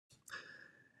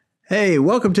Hey,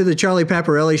 welcome to the Charlie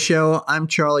Paparelli Show. I'm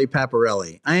Charlie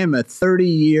Paparelli. I am a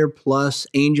 30-year plus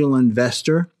angel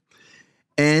investor,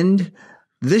 and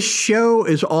this show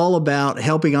is all about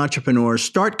helping entrepreneurs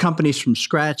start companies from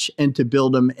scratch and to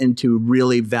build them into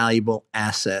really valuable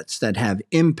assets that have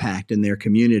impact in their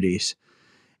communities.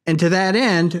 And to that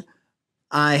end,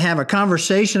 I have a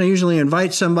conversation. I usually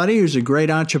invite somebody who's a great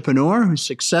entrepreneur, who's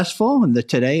successful, and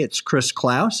today it's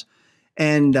Klaus.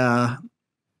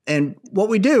 And what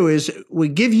we do is we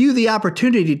give you the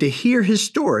opportunity to hear his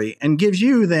story and gives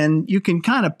you then you can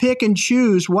kind of pick and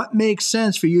choose what makes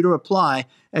sense for you to apply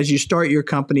as you start your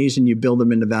companies and you build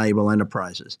them into valuable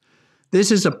enterprises.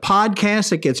 This is a podcast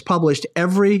that gets published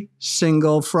every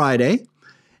single Friday.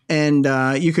 And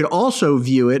you could also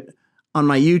view it on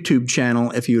my YouTube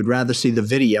channel if you would rather see the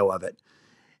video of it.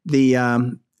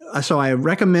 So I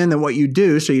recommend that what you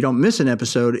do so you don't miss an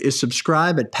episode is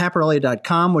subscribe at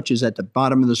paparelli.com, which is at the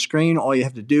bottom of the screen. All you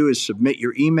have to do is submit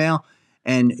your email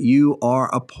and you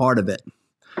are a part of it.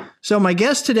 So my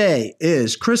guest today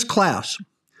is Klaus.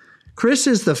 Chris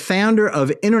is the founder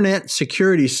of Internet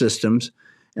Security Systems,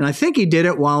 and I think he did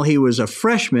it while he was a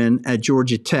freshman at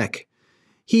Georgia Tech.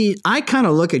 I kind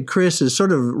of look at Chris as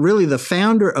sort of really the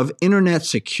founder of Internet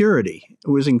security. It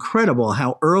was incredible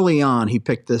how early on he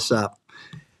picked this up.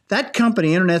 That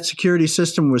company, Internet Security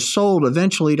System, was sold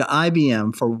eventually to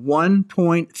IBM for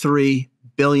 $1.3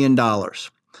 billion.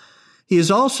 He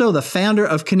is also the founder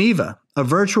of Kineva, a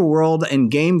virtual world and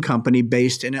game company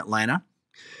based in Atlanta.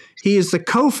 He is the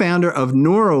co-founder of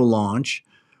NeuroLaunch,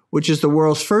 which is the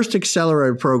world's first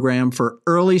accelerator program for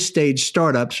early-stage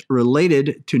startups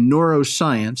related to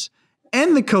neuroscience,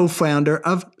 and the co-founder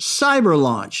of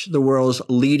CyberLaunch, the world's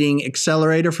leading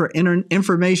accelerator for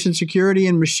information security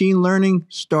and machine learning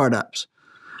startups.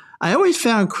 I always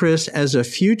found Chris as a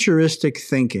futuristic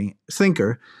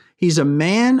thinker. He's a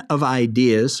man of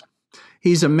ideas.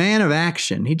 He's a man of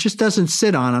action. He just doesn't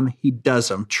sit on them. He does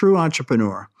them. True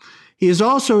entrepreneur. He is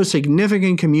also a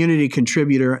significant community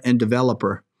contributor and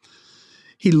developer.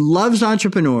 He loves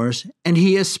entrepreneurs, and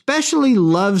he especially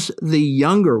loves the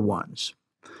younger ones.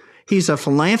 He's a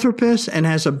philanthropist and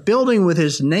has a building with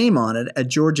his name on it at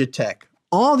Georgia Tech.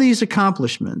 All these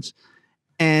accomplishments,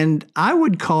 and I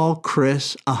would call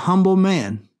Chris a humble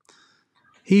man.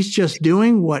 He's just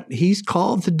doing what he's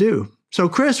called to do. So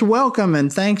Chris, welcome,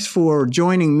 and thanks for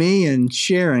joining me and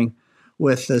sharing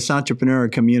with this entrepreneur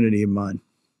community of mine.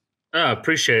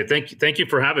 Appreciate it. Thank you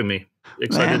for having me.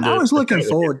 Excited. Man, I was looking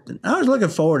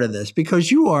forward to this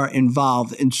because you are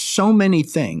involved in so many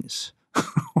things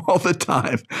all the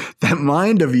time. That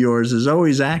mind of yours is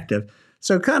always active.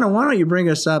 So kind of why don't you bring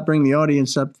the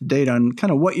audience up to date on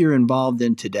kind of what you're involved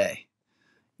in today?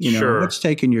 Sure. What's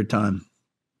taking your time?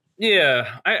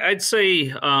 Yeah, I'd say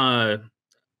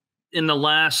in the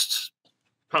last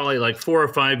probably like 4 or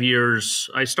 5 years,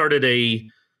 I started a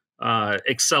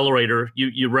accelerator.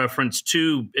 You referenced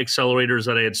 2 accelerators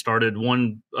that I had started,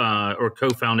 one or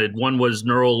co-founded. One was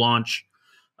NeuroLaunch.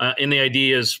 And the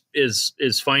idea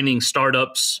is finding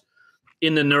startups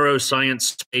in the neuroscience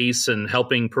space and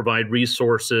helping provide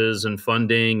resources and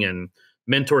funding and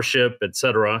mentorship, et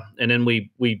cetera. And then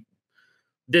we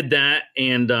did that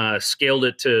and scaled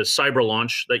it to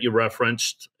CyberLaunch that you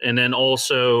referenced. And then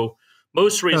also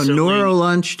most recently— So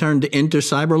NeuroLaunch turned into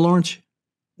CyberLaunch?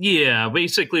 Yeah,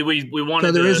 basically we wanted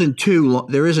So there isn't two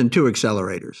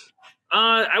accelerators.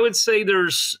 I would say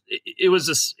it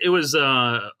was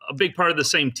a big part of the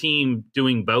same team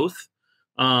doing both.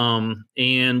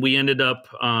 And we ended up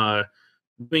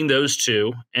doing those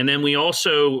 2. And then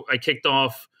I kicked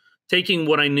off taking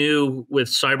what I knew with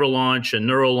CyberLaunch and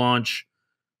NeuroLaunch,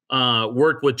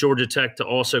 worked with Georgia Tech to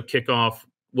also kick off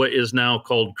what is now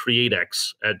called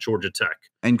CreateX at Georgia Tech.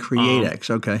 And CreateX,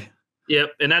 okay.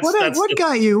 Yep, and what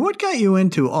got you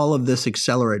into all of this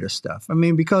accelerator stuff? I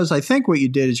mean, because I think what you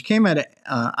did is you came at it.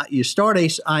 You start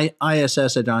ISS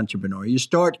as an entrepreneur. You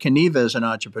start Kineva as an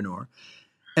entrepreneur,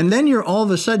 and then all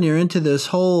of a sudden you're into this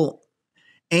whole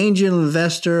angel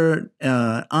investor,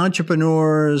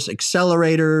 entrepreneurs,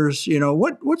 accelerators.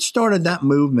 What started that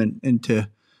movement into?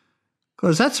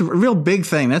 Because that's a real big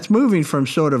thing. That's moving from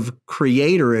sort of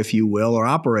creator, if you will, or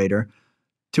operator,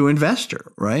 to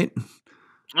investor, right?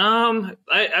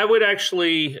 I would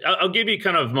actually, I'll give you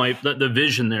kind of the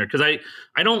vision there, because I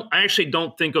actually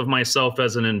don't think of myself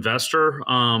as an investor.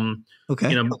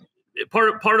 Okay.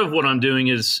 Part of what I'm doing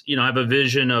is, I have a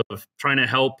vision of trying to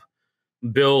help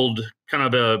build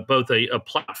kind of both a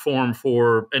platform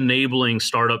for enabling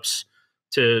startups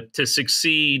to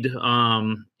succeed.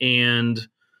 And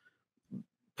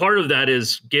part of that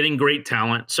is getting great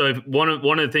talent. So one of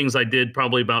the things I did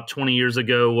probably about 20 years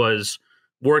ago was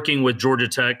working with Georgia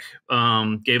Tech,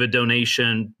 gave a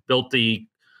donation, built the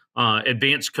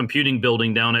advanced computing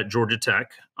building down at Georgia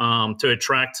Tech to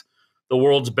attract the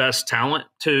world's best talent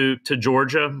to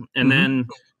Georgia. And then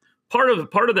part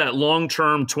of that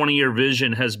long-term 20-year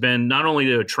vision has been not only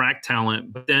to attract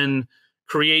talent, but then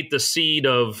create the seed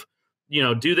of,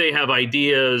 do they have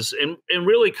ideas, and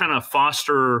really kind of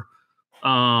foster,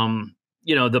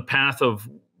 the path of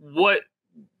what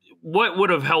would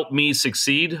have helped me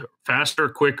succeed faster,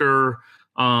 quicker.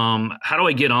 How do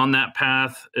I get on that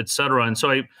path, et cetera? And so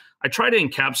I try to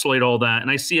encapsulate all that,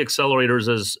 and I see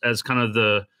accelerators as kind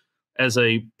of as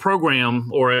a program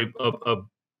or a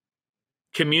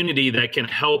community that can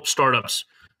help startups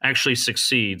actually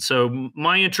succeed. So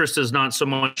my interest is not so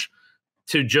much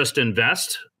to just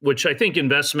invest, which I think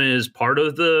investment is part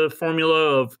of the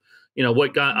formula of,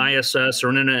 what got ISS or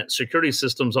Internet Security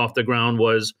Systems off the ground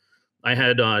was I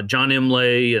had John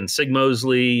Imlay and Sig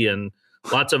Mosley and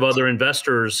lots of other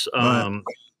investors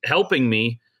helping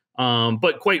me.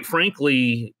 But quite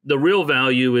frankly, the real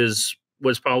value was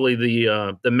probably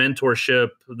the mentorship,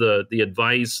 the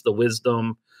advice, the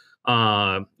wisdom.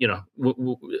 Yeah,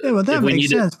 well, that makes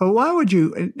sense. But why would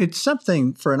you? It's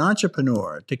something for an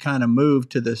entrepreneur to kind of move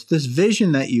to this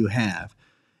vision that you have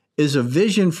is a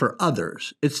vision for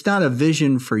others. It's not a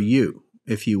vision for you,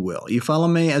 if you will. You follow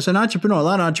me? As an entrepreneur, a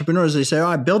lot of entrepreneurs, they say,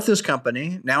 I built this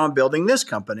company. Now I'm building this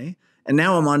company. And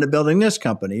now I'm on to building this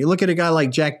company. You look at a guy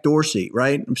like Jack Dorsey,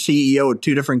 right? I'm CEO of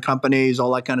 2 different companies,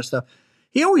 all that kind of stuff.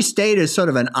 He always stayed as sort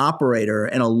of an operator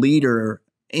and a leader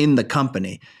in the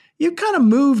company. You kind of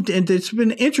moved into, it's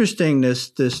been interesting,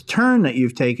 this turn that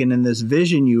you've taken and this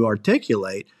vision you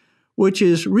articulate, which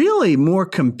is really more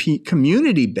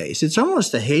community-based. It's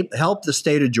almost to help the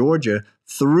state of Georgia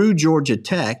through Georgia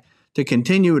Tech to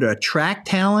continue to attract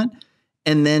talent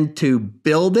and then to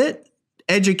build it,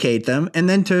 educate them, and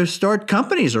then to start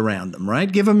companies around them,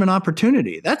 right? Give them an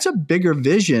opportunity. That's a bigger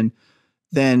vision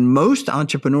than most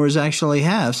entrepreneurs actually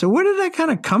have. So where did that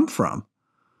kind of come from?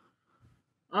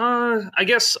 I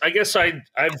guess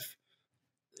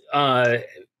I've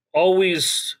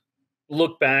always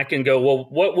look back and go, well,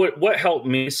 what helped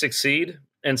me succeed?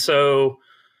 And so,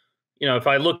 if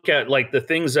I look at like the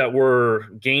things that were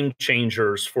game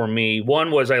changers for me,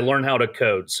 one was I learned how to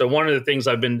code. So one of the things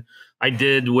I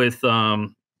did with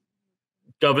Governor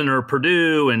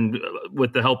Perdue and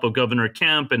with the help of Governor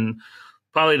Kemp and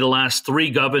probably the last 3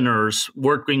 governors,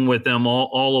 working with them,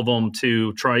 all of them,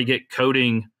 to try to get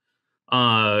coding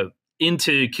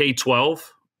into K-12,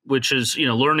 which is,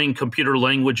 learning computer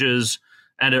languages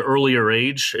at an earlier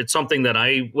age. It's something that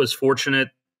I was fortunate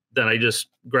that I just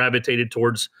gravitated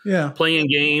towards playing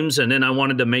games. And then I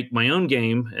wanted to make my own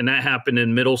game. And that happened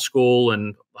in middle school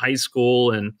and high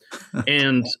school. And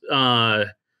I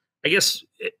guess,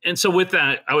 and so with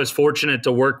that, I was fortunate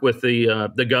to work with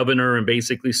the governor and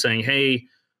basically saying, hey,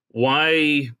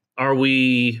 why are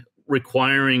we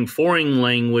requiring foreign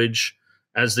language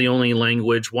as the only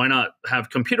language? Why not have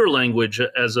computer language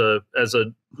as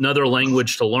another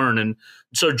language to learn? And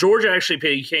so Georgia actually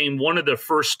became one of the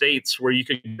first states where you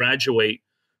could graduate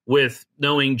with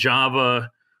knowing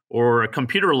Java or a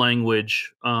computer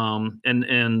language,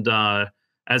 and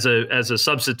as a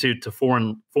substitute to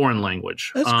foreign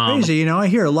language. That's crazy. I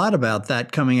hear a lot about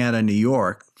that coming out of New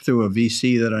York through a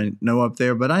VC that I know up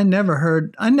there, but I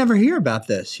never hear about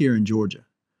this here in Georgia.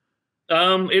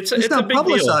 It's not a big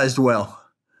publicized deal. Well.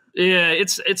 Yeah,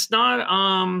 it's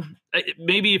not.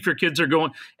 Maybe if your kids are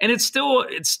going, and it's still,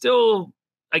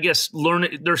 I guess,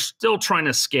 learning. They're still trying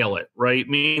to scale it, right?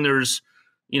 Meaning there's,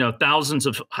 thousands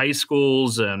of high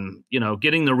schools and,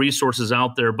 getting the resources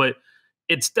out there, but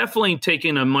it's definitely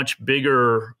taking a much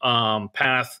bigger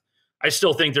path. I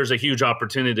still think there's a huge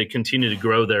opportunity to continue to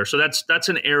grow there. So that's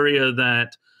an area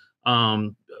that,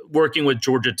 working with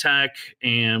Georgia Tech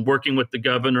and working with the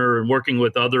governor and working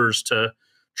with others to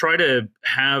try to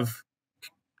have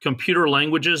computer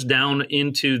languages down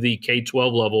into the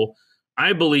K-12 level,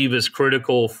 I believe is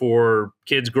critical for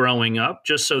kids growing up,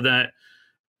 just so that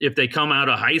if they come out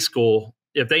of high school,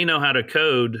 if they know how to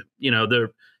code,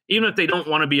 they're, even if they don't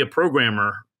want to be a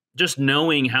programmer, just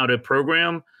knowing how to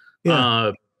program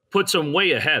puts them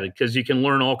way ahead, because you can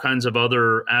learn all kinds of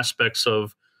other aspects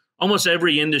of almost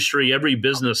every industry, every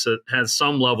business that has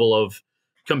some level of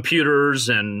computers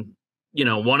and,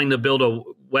 wanting to build a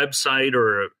website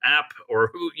or an app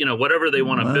or whatever they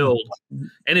want to build.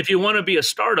 And if you want to be a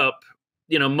startup,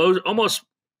 almost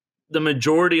the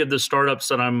majority of the startups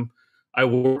that I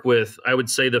work with, I would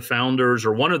say the founders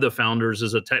or one of the founders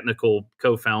is a technical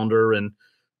co-founder and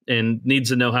needs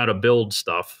to know how to build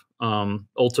stuff.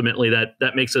 Ultimately,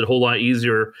 that makes it a whole lot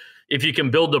easier if you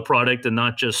can build the product and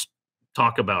not just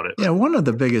talk about it. Yeah, one of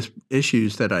the biggest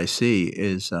issues that I see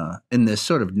is in this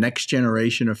sort of next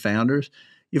generation of founders,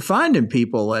 you're finding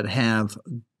people that have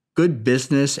good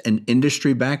business and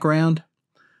industry background,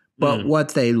 but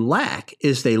what they lack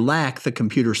is they lack the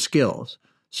computer skills.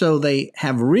 So they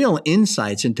have real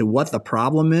insights into what the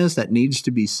problem is that needs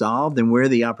to be solved and where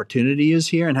the opportunity is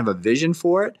here and have a vision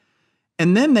for it.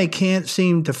 And then they can't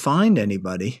seem to find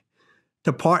anybody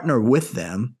to partner with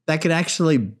them that could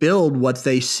actually build what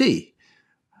they see.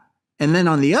 And then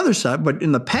on the other side, but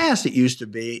in the past, it used to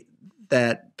be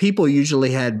that people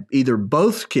usually had either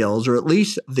both skills or at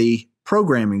least the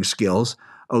programming skills,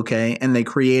 okay, and they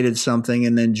created something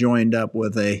and then joined up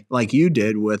with like you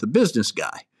did, with a business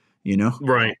guy,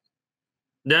 Right.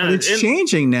 But it's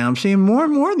changing now. I'm seeing more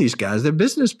and more of these guys. They're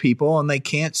business people and they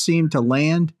can't seem to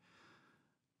land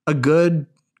a good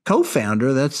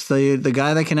co-founder. That's the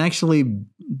guy that can actually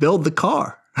build the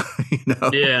car.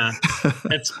 Yeah.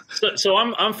 So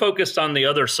I'm focused on the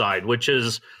other side, which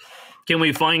is, can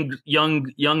we find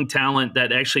young talent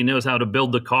that actually knows how to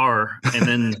build the car, and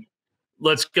then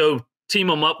let's go team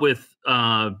them up with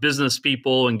business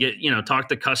people and talk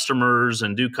to customers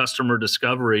and do customer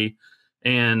discovery.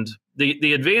 And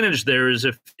the advantage there is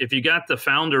if you got the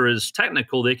founder is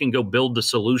technical, they can go build the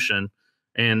solution.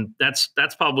 And that's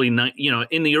probably not,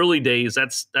 in the early days,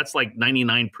 that's like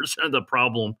 99% of the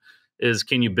problem is,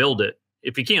 can you build it?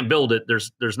 If you can't build it,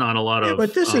 there's not a lot of.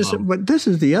 But this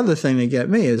is the other thing that get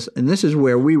me is, and this is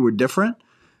where we were different.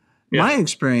 Yeah. My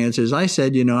experience is, I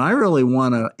said, I really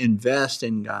want to invest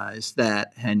in guys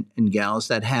and gals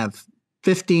that have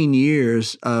 15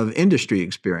 years of industry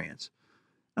experience.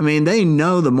 I mean, they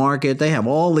know the market. They have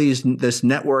all this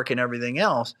network and everything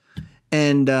else.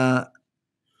 And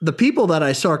the people that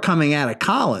I saw coming out of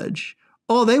college,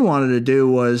 all they wanted to do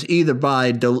was either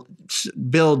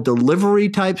build delivery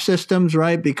type systems,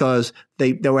 right? Because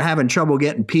they were having trouble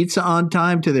getting pizza on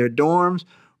time to their dorms,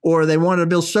 or they wanted to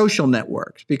build social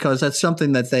networks because that's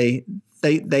something that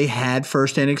they had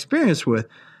firsthand experience with.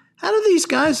 How do these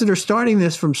guys that are starting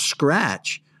this from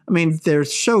scratch, I mean, they're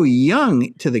so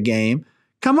young to the game,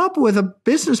 come up with a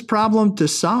business problem to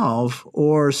solve,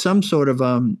 or some sort of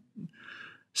a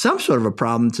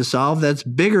problem to solve that's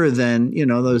bigger than,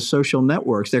 those social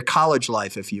networks, their college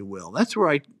life, if you will? That's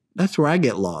where I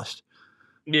get lost.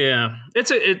 Yeah,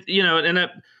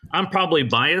 I'm probably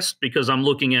biased because I'm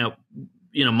looking at,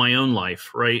 my own life,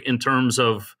 right? In terms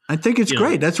of, I think it's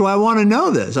great. That's why I want to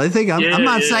know this. I think I'm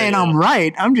not saying I'm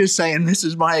right. I'm just saying this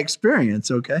is my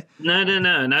experience. Okay. No. And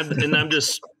I'm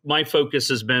just, my focus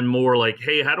has been more like,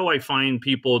 hey, how do I find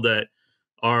people that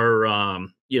are,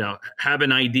 have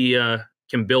an idea,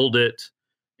 can build it,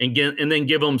 and then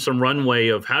give them some runway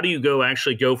of how do you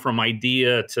actually go from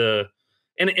idea to,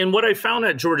 and what I found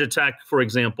at Georgia Tech, for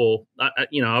example,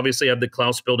 obviously I have the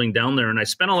Klaus building down there, and I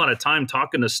spent a lot of time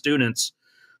talking to students,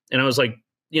 and I was like,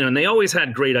 and they always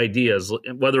had great ideas,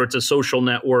 whether it's a social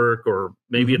network or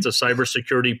maybe it's a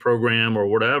cybersecurity program or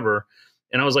whatever.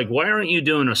 And I was like, why aren't you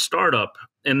doing a startup?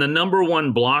 And the number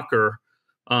one blocker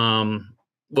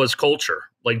was culture.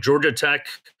 Like Georgia Tech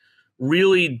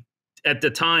really, at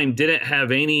the time, didn't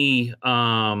have any,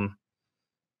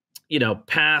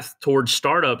 path towards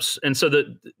startups. And so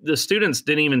the students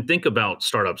didn't even think about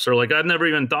startups. They're like, I've never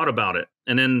even thought about it.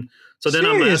 And then,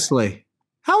 seriously,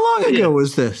 how long ago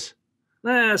was this?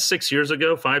 6 years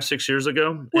ago, 5-6 years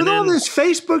ago. With all this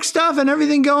Facebook stuff and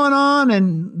everything going on,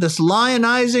 and this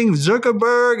lionizing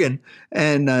Zuckerberg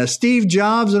and Steve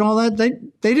Jobs and all that,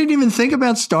 they didn't even think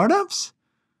about startups?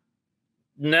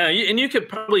 No, and you could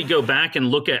probably go back and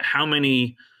look at how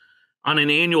many, on an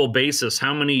annual basis,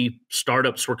 how many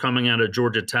startups were coming out of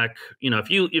Georgia Tech. If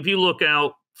you look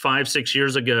out 5-6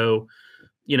 years ago,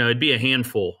 it'd be a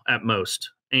handful at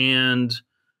most. And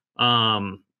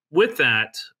with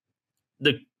that,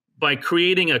 by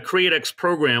creating a CreateX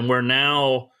program where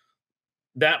now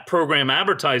that program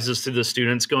advertises to the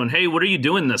students going, hey, what are you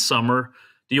doing this summer?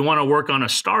 Do you want to work on a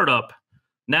startup?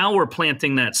 Now we're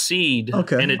planting that seed.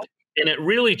 Okay. And it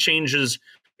really changes.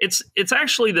 It's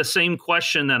actually the same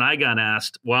question that I got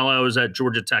asked while I was at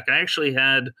Georgia Tech. I actually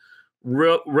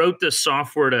wrote this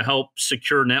software to help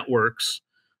secure networks.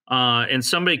 And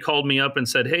somebody called me up and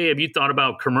said, hey, have you thought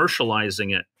about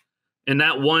commercializing it? And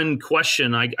that one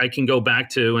question I can go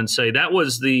back to and say that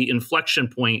was the inflection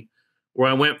point where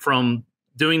I went from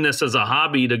doing this as a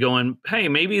hobby to going, hey,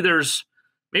 maybe there's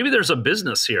a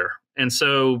business here. And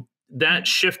so that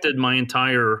shifted my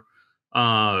entire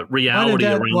reality.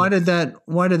 Why did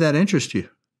that interest you?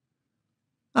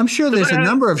 I'm sure there's a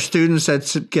number of students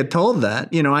that get told that.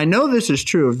 I know this is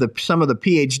true of some of the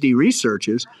PhD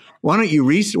researchers. Why don't you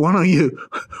think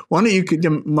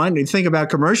about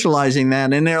commercializing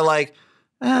that? And they're like,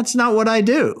 that's not what I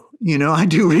do. I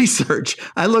do research.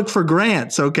 I look for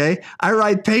grants. Okay, I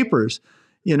write papers.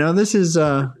 This is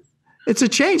it's a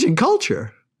change in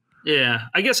culture. Yeah,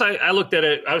 I guess I looked at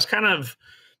it. I was kind of,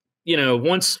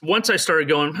 once I started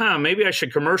going, maybe I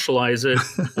should commercialize it.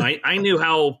 I knew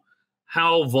how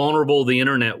vulnerable the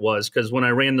internet was, because when I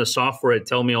ran the software, it'd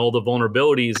tell me all the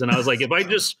vulnerabilities, and I was like, if I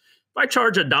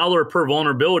charge $1 per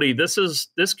vulnerability, this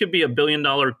could be $1 billion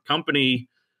company.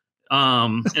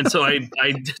 And so I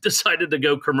decided to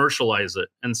go commercialize it,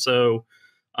 and so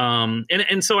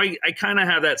so I kind of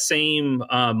have that same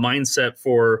mindset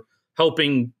for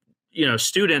helping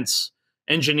students,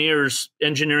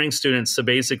 engineering students, to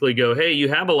basically go, hey, you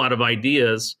have a lot of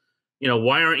ideas.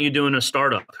 Why aren't you doing a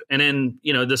startup? And then,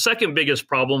 the second biggest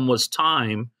problem was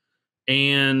time.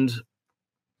 And,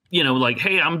 like,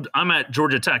 hey, I'm at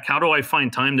Georgia Tech. How do I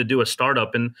find time to do a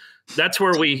startup? And that's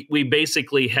where we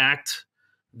basically hacked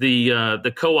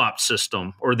the co-op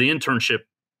system, or the internship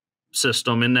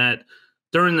system, in that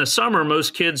during the summer,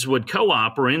 most kids would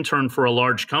co-op or intern for a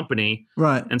large company.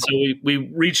 Right. And so we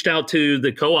reached out to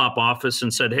the co-op office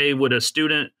and said, hey, would a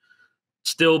student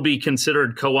still be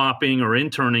considered co-oping or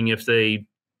interning if they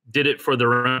did it for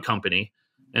their own company?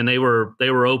 And they were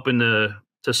open to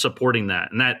supporting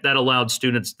that. And that allowed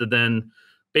students to then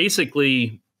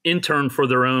basically intern for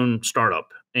their own startup.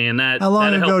 And how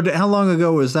long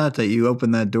ago was that you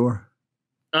opened that door?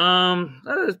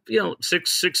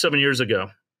 6-7 years ago.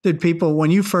 Did people,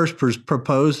 when you first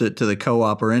proposed it to the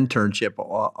co-op or internship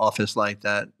office like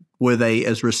that, were they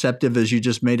as receptive as you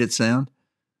just made it sound?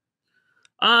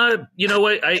 You know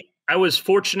what? I was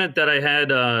fortunate that I had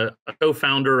a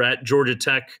co-founder at Georgia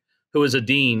Tech who was a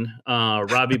dean,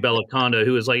 Robbie Bellaconda,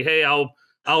 who was like, hey, I'll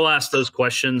ask those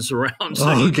questions around. So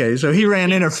okay. So he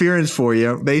ran interference for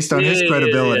you based on his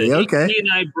credibility. Yeah. Okay. He and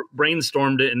I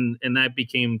brainstormed it, and that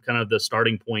became kind of the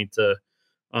starting point to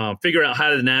figure out how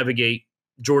to navigate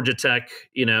Georgia Tech,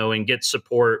 and get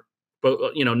support,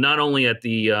 but, not only at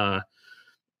the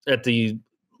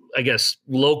I guess,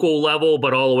 local level,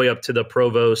 but all the way up to the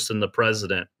provost and the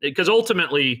president. Because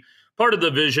ultimately, part of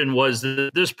the vision was that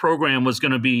this program was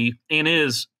going to be, and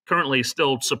is currently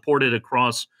still, supported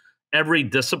across every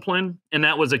discipline. And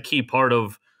that was a key part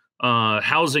of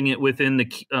housing it within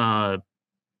the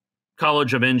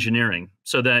College of Engineering,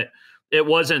 so that it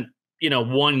wasn't,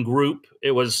 one group.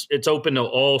 It's open to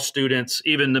all students,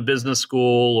 even the business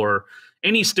school or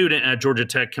any student at Georgia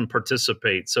Tech can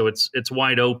participate. So it's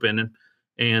wide open.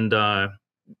 And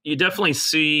you definitely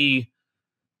see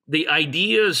the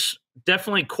ideas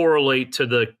definitely correlate to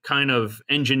the kind of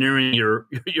engineering you're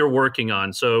working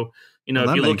on. So,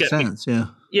 if you look at sense,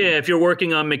 if you're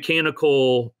working on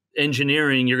mechanical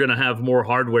engineering, you're going to have more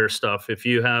hardware stuff. If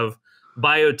you have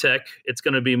biotech, it's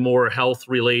going to be more health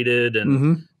related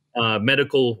and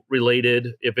medical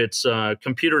related. If it's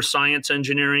computer science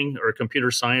engineering or computer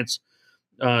science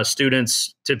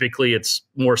students, typically it's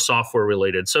more software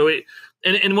related. So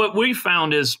And what we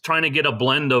found is trying to get a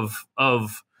blend of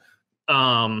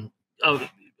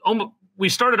we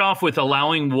started off with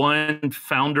allowing one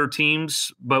founder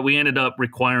teams, but we ended up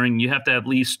requiring you have to have at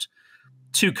least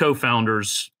 2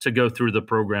 co-founders to go through the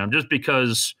program, just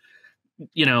because,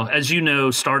 as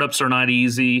startups are not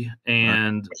easy,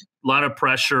 and a lot of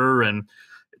pressure, and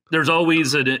there's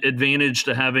always an advantage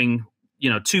to having,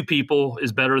 2 people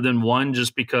is better than one,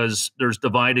 just because there's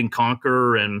divide and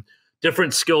conquer and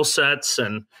different skill sets.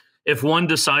 And if one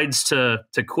decides to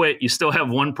quit, you still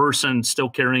have one person still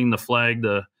carrying the flag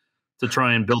to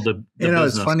try and build the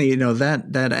business. It's funny,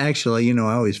 that actually,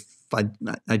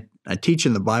 I teach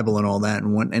in the Bible and all that.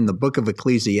 And in the book of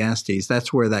Ecclesiastes,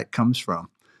 that's where that comes from.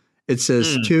 It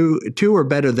says two are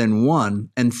better than one,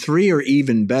 and 3 are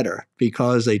even better,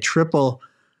 because a triple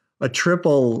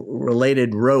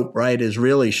related rope, right, is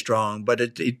really strong, but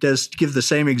it does give the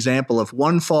same example. If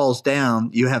one falls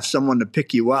down, you have someone to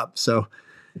pick you up. So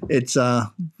it's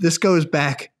this goes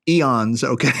back eons,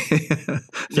 okay,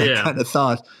 that kind of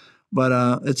thought.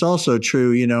 But it's also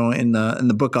true, in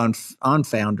the book on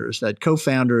founders, that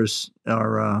co-founders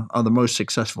are the most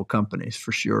successful companies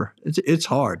for sure. It's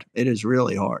hard. It is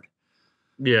really hard.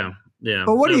 Yeah. Yeah.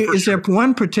 But is there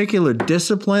one particular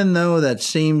discipline, though, that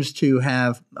seems to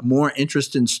have more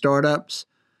interest in startups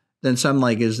than some?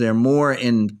 Like, is there more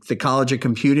in the College of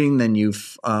Computing than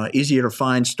easier to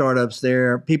find startups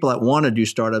there, people that want to do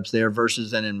startups there, versus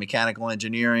than in mechanical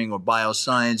engineering or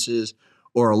biosciences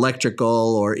or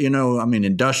electrical or,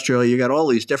 industrial? You got all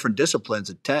these different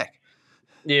disciplines at tech.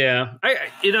 Yeah,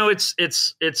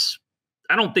 it's.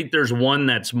 I don't think there's one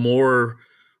that's more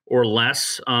or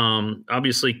less.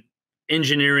 Obviously,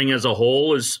 engineering as a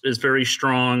whole is very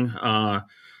strong.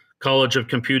 College of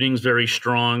Computing is very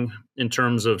strong in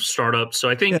terms of startups. So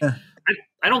I think Yeah.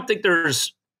 I don't think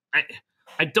there's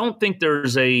I I don't think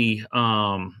there's a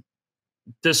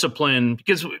discipline,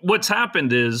 because what's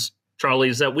happened is, Charlie,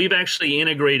 is that we've actually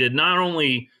integrated not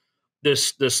only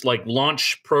this like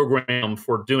launch program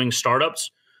for doing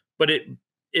startups, but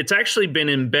it's actually been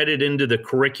embedded into the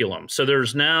curriculum. So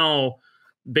there's now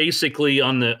basically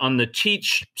on the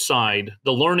teach side,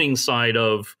 the learning side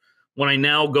of, when I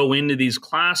now go into these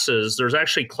classes, there's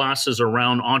actually classes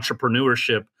around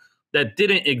entrepreneurship that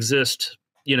didn't exist,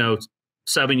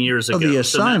 7 years So the ago.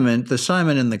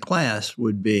 assignment in the class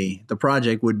would be, the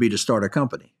project would be to start a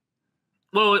company.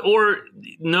 Well, or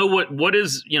know what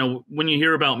is, when you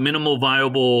hear about minimal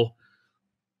viable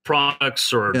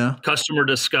products or Yeah. customer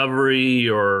discovery,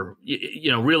 or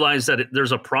realize that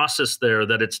there's a process there,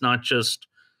 that it's not just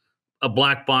a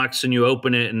black box and you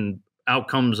open it and out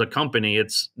comes a company.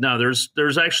 It's no, there's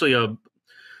actually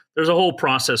there's a whole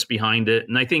process behind it,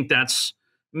 and I think that's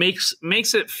makes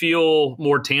it feel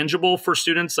more tangible for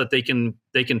students, that they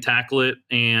can tackle it,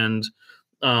 and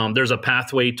there's a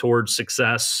pathway towards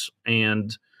success,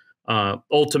 and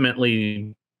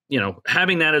ultimately,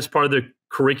 having that as part of the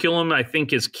curriculum, I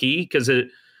think, is key, because it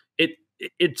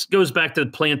goes back to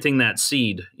planting that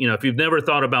seed. If you've never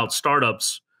thought about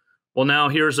startups, well, now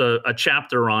here's a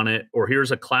chapter on it, or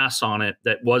here's a class on it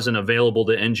that wasn't available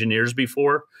to engineers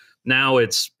before. Now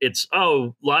it's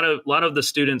a lot of the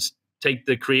students take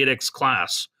the CreateX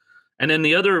class. And then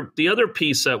the other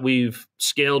piece that we've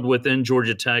scaled within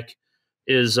Georgia Tech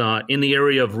is in the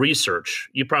area of research.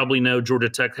 You probably know Georgia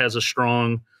Tech has a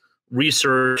strong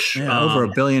research. Yeah, over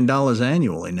 $1 billion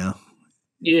annually now.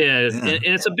 Yeah, yeah. And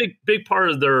it's a big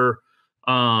part of their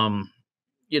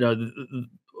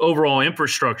overall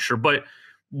infrastructure. But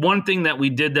one thing that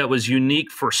we did that was unique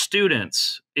for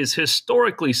students is,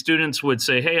 historically, students would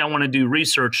say, hey, I want to do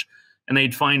research, and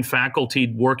they'd find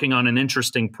faculty working on an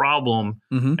interesting problem,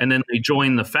 and then they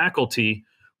join the faculty.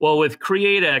 Well, with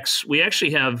CreateX, we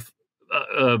actually have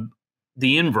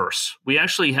the inverse. We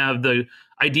actually have the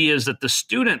ideas that the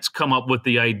students come up with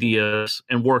the ideas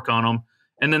and work on them,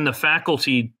 and then the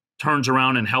faculty turns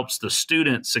around and helps the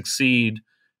student succeed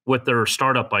with their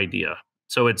startup idea.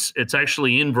 So it's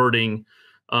actually inverting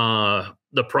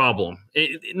the problem.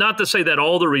 Not to say that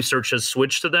all the research has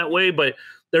switched to that way, but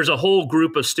there's a whole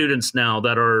group of students now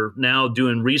that are now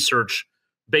doing research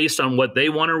based on what they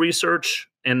want to research,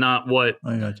 and not what,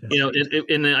 and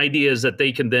the idea is that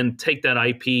they can then take that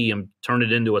IP and turn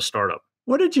it into a startup.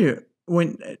 What did you,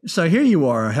 so here you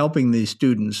are helping these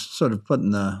students, sort of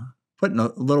putting a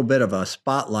little bit of a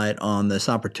spotlight on this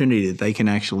opportunity that they can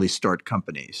actually start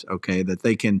companies, okay, that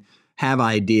they can have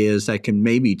ideas that can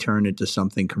maybe turn into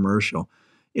something commercial.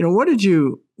 What did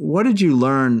you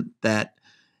learn that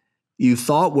you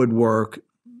thought would work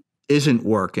isn't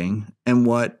working, and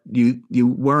what you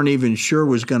weren't even sure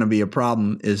was going to be a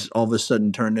problem is all of a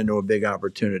sudden turned into a big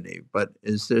opportunity? But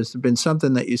there's been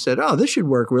something that you said, oh, this should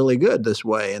work really good this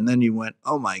way, and then you went,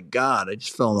 oh my God, I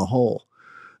just fell in the hole?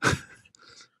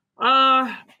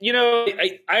 I'd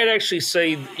actually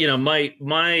say,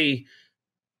 my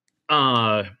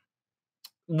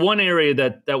one area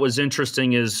that was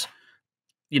interesting is,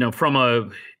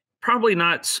 from probably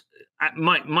not,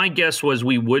 my guess was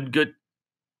we would get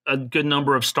a good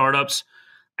number of startups.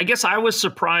 I guess I was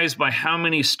surprised by how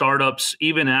many startups,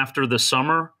 even after the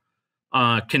summer,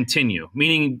 continue.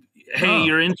 Meaning, hey,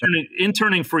 you're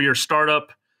interning for your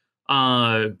startup.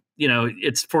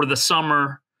 It's for the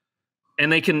summer,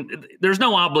 and there's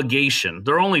no obligation.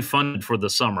 They're only funded for the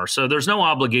summer, so there's no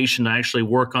obligation to actually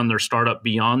work on their startup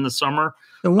beyond the summer.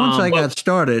 So once I got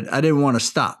started, I didn't want to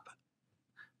stop.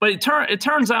 But it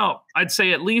turns out, I'd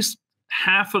say at least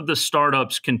half of the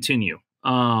startups continue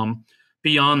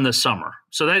beyond the summer.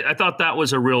 So I thought that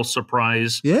was a real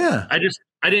surprise. Yeah.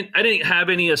 I didn't have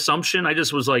any assumption. I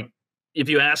just was like, if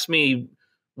you asked me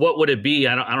what would it be,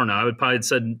 I don't know. I would probably have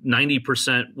said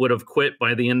 90% would have quit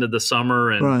by the end of the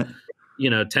summer, and right.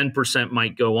 10%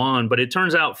 might go on. But it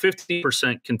turns out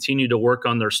 50% continue to work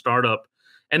on their startup,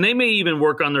 and they may even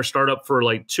work on their startup for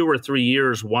like 2 or 3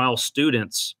 years while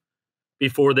students,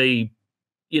 before they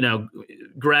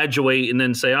graduate and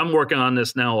then say, I'm working on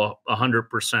this now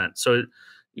 100%. So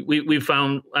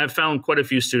I've found quite a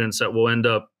few students that will end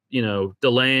up,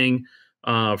 delaying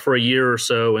for a year or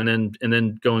so, and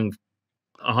then going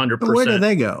 100%. Where do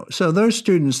they go? So those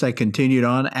students that continued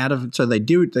on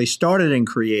they started in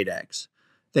CreateX,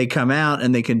 they come out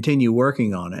and they continue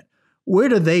working on it. where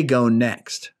do they go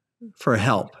next for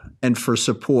help and for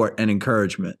support and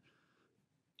encouragement?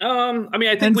 I mean,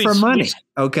 I think And for money,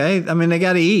 okay? I mean, they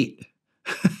got to eat.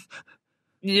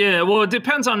 Yeah, well, it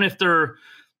depends on if they're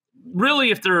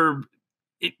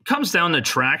it comes down to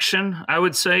traction. I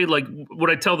would say, like, what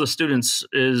I tell the students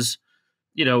is,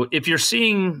 if you're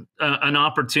seeing an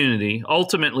opportunity,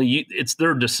 ultimately it's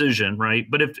their decision, right?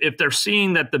 But if they're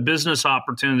seeing that the business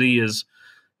opportunity is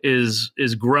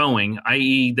growing,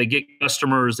 i.e., they get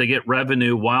customers, they get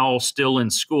revenue while still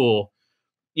in school,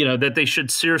 that they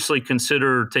should seriously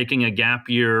consider taking a gap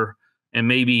year and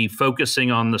maybe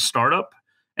focusing on the startup.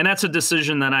 And that's a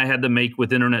decision that I had to make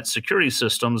with internet security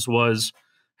systems was,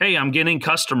 hey, I'm getting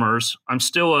customers. I'm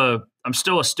still a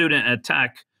student at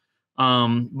tech.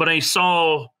 But I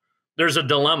saw there's a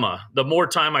dilemma. The more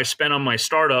time I spent on my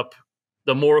startup,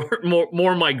 the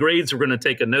more my grades were going to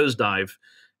take a nosedive.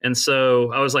 And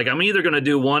so I was like, I'm either going to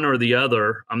do one or the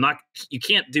other. You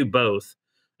can't do both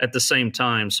at the same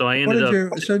time. So I ended up.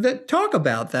 Talk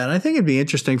about that. I think it'd be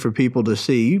interesting for people to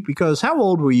see, because how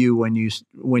old were you when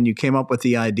you came up with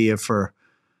the idea for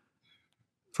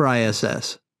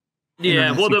ISS?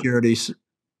 Yeah, well, security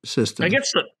system. I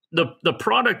guess the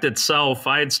product itself,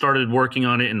 I had started working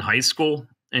on it in high school,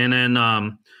 and then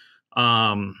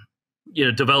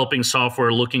developing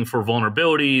software, looking for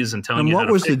vulnerabilities, and telling. And what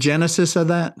was the genesis of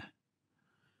that?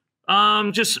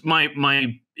 Just my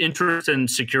interest in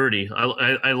security.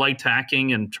 I liked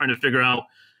hacking and trying to figure out,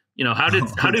 how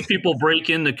did people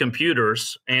break into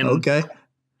computers? And okay,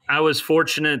 I was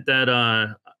fortunate that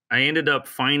I ended up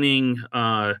finding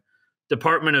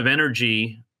Department of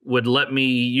Energy would let me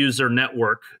use their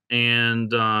network, and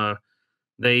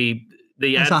they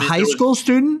as a high school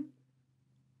student.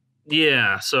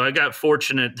 Yeah, so I got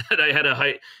fortunate that I had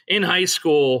in high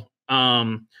school.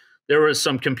 There was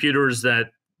some computers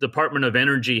that Department of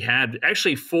Energy had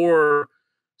actually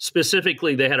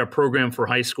specifically they had a program for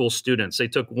high school students. They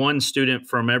took one student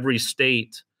from every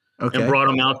state and brought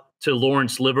them out to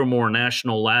Lawrence Livermore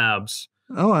National Labs.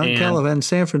 Oh, in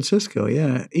San Francisco,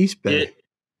 yeah, East Bay.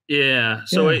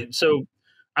 So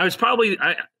I was probably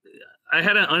I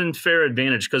had an unfair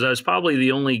advantage because I was probably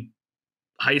the only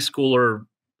high schooler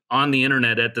on the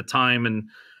internet at the time and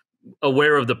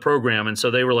aware of the program. And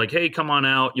so they were like, hey, come on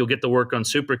out. You'll get to work on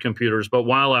supercomputers. But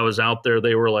while I was out there,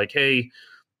 they were like, hey,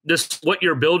 what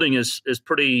you're building is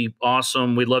pretty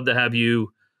awesome. We'd love to have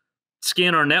you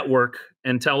scan our network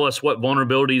and tell us what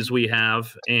vulnerabilities we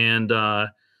have. And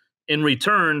in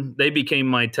return, they became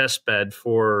my test bed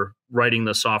for writing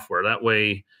the software. That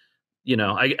way,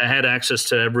 I had access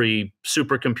to every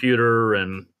supercomputer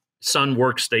and Sun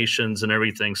workstations and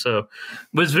everything. So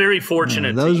was very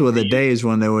fortunate. Those were the days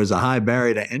when there was a high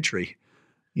barrier to entry,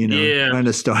 trying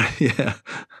to start. Yeah.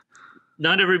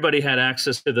 Not everybody had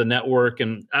access to the network.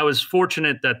 And I was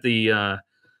fortunate that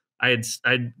I'd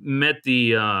met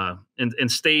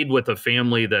and stayed with a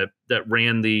family that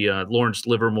ran the Lawrence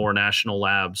Livermore National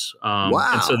Labs.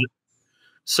 Wow. And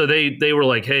so they were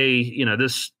like, hey, and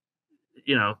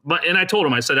I told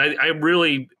them, I said, I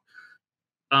really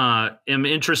am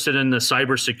interested in the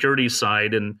cybersecurity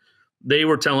side. And they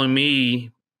were telling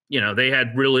me, they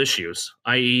had real issues,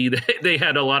 i.e. they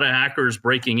had a lot of hackers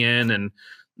breaking in and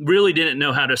really didn't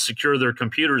know how to secure their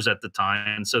computers at the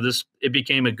time. And so it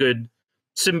became a good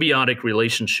symbiotic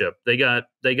relationship. They got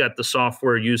the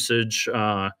software usage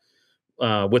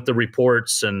with the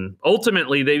reports. And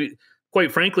ultimately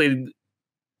quite frankly,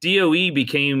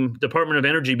 Department of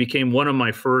Energy became one of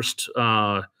my first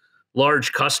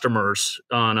large customers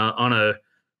on a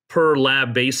per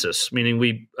lab basis,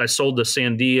 meaning I sold to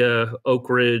Sandia, Oak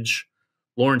Ridge,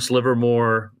 Lawrence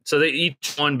Livermore. So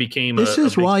each one became This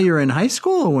is while you're in high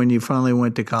school or when you finally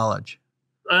went to college?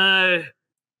 The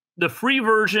free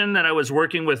version that I was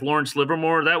working with Lawrence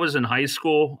Livermore, that was in high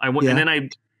school. And then I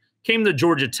came to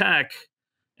Georgia Tech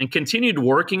and continued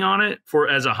working on it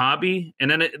as a hobby.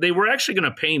 And then they were actually going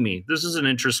to pay me. This is an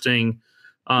interesting.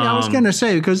 I was going to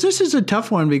say, because this is a tough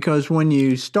one, because when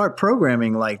you start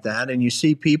programming like that and you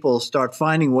see people start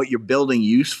finding what you're building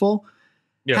useful,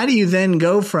 how do you then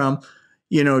go from,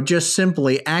 just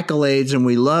simply accolades and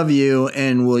we love you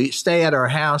and we'll stay at our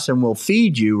house and we'll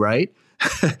feed you, right?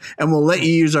 And we'll let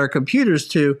you use our computers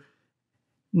to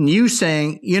you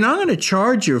saying, I'm going to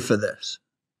charge you for this.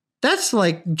 That's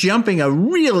like jumping a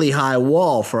really high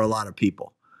wall for a lot of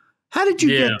people. How did you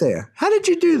get there? How did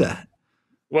you do that?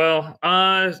 Well,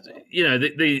 the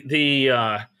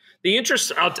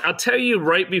interest, I'll tell you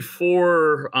right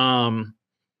before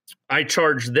I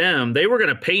charged them, they were going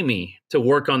to pay me to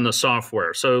work on the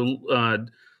software. So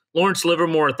Lawrence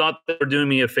Livermore thought they were doing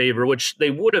me a favor, which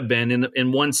they would have been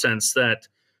in one sense, that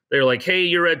They're like, hey,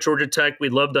 you're at Georgia Tech.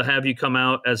 We'd love to have you come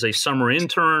out as a summer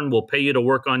intern. We'll pay you to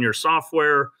work on your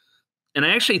software. And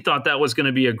I actually thought that was going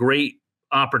to be a great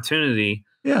opportunity.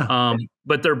 Yeah.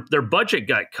 But their budget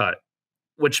got cut,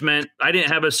 which meant I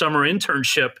didn't have a summer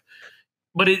internship.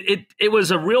 But it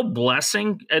was a real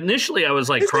blessing. Initially, I was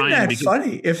like crying. Isn't that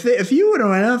funny? If you would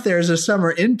have went out there as a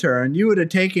summer intern, you would have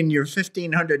taken your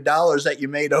 $1,500 that you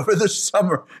made over the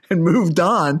summer and moved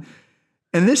on.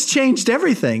 And this changed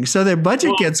everything. So their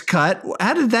budget gets cut.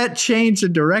 How did that change your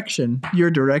direction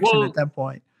at that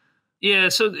point? Yeah.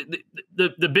 So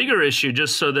the bigger issue,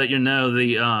 just so that you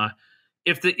know,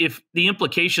 if the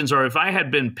implications are, if I had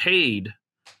been paid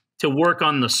to work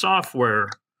on the software,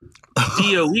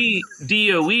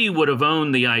 DOE would have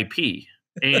owned the IP.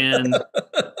 And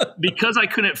because I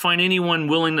couldn't find anyone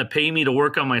willing to pay me to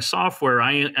work on my software,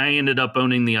 I ended up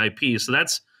owning the IP. So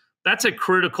that's a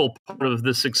critical part of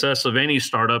the success of any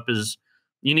startup is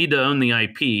you need to own the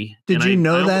IP. Did you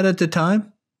know that at the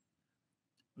time?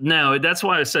 No, that's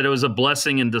why I said it was a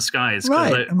blessing in disguise.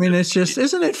 Right. I mean, it's just,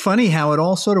 isn't it funny how it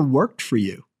all sort of worked for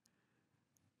you?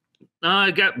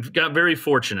 I got very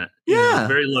fortunate. Yeah.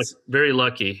 Very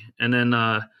lucky. And then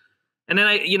I,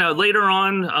 later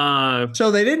on. So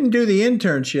they didn't do the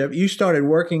internship. You started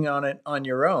working on it on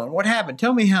your own. What happened?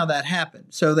 Tell me how that happened.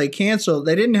 So they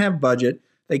didn't have budget.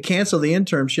 They canceled the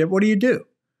internship. What do you do?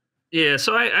 Yeah.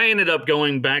 So I ended up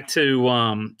going back to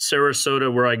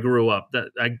Sarasota, where I grew up.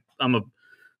 I'm a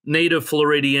native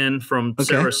Floridian from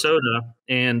Sarasota.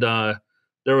 And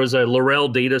there was a Laurel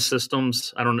Data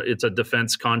Systems. I don't know. It's a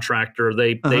defense contractor.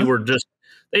 They were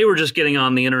just getting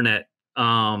on the internet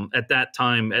at that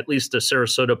time, at least the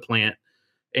Sarasota plant.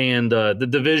 And the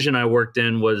division I worked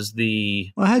in was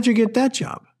the. Well, how'd you get that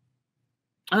job?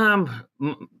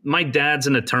 My dad's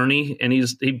an attorney, and he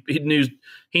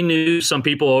knew some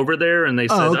people over there, and they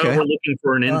said, "Oh, we're looking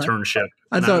for an internship."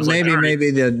 I thought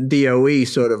maybe the DOE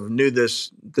sort of knew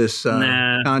this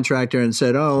contractor and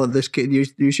said, "Oh, this kid,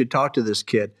 you should talk to this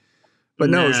kid." But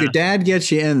no, if your dad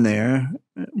gets you in there,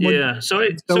 So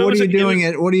what are you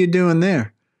doing? What are you doing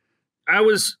there? I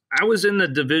was in the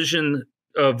division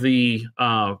of the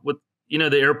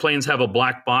the airplanes have a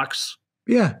black box.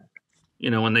 Yeah.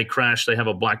 When they crash, they have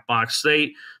a black box. So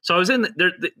I was in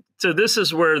there. So this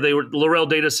is where Laurel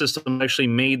Data System actually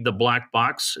made the black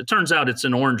box. It turns out it's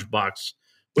an orange box,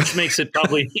 which makes it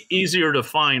probably easier to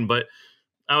find. But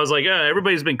I was like,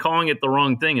 everybody's been calling it the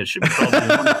wrong thing. It should be called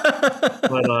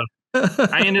the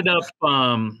But I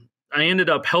ended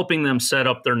up helping them set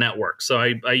up their network. So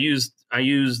I used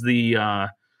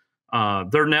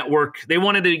their network. They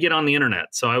wanted to get on the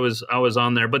internet, so I was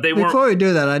on there, but they weren't. Before we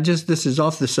do that, this is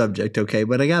off the subject, okay?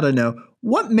 But I got to know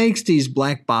what makes these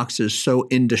black boxes so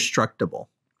indestructible.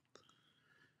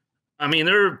 I mean,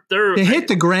 they hit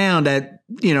the ground at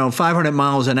 500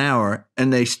 miles an hour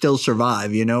and they still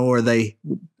survive, or they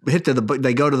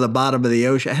they go to the bottom of the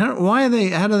ocean. How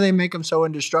do they make them so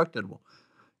indestructible?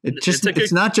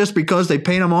 It's not just because they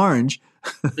paint them orange.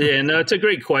 Yeah, no, it's a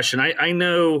great question. I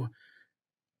know.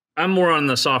 I'm more on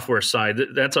the software side.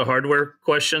 That's a hardware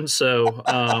question. So,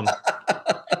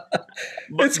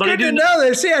 it's good to know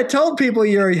that. See, I told people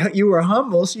you were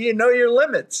humble, so you know your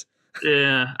limits.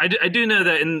 Yeah, I do know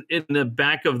that in the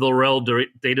back of the Laurel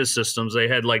Data Systems, they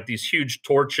had like these huge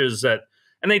torches and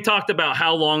they talked about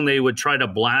how long they would try to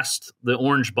blast the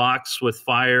orange box with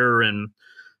fire and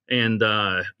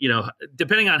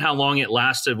depending on how long it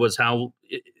lasted was how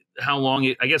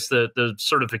long I guess the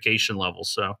certification level.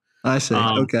 So. I see.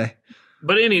 Okay.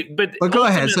 But go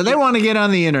ahead. So they want to get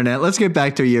on the internet. Let's get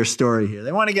back to your story here.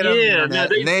 They want to get on the internet.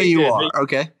 There you are.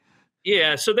 Okay.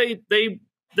 Yeah. So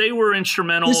they were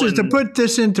instrumental. This is to put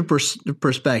this into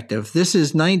perspective. This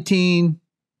is 93.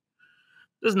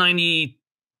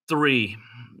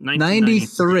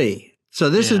 93. So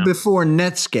this is before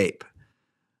Netscape.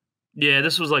 Yeah,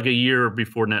 this was like a year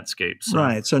before Netscape. So.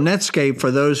 Right. So Netscape, for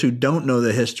those who don't know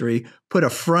the history, put a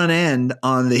front end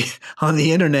on the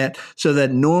internet so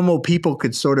that normal people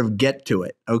could sort of get to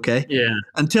it. Okay. Yeah.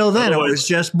 Until then, it was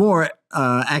just more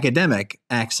academic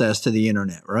access to the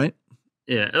internet, right?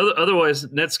 Yeah. Otherwise,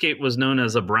 Netscape was known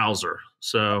as a browser.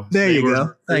 So there you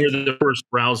go. They were the first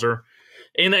browser,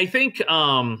 and I think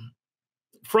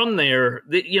from there,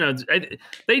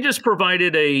 they just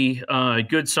provided a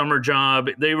good summer job.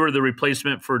 They were the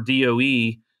replacement for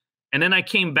DOE. And then I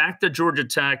came back to Georgia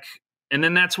Tech. And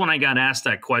then that's when I got asked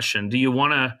that question. Have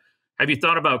you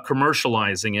thought about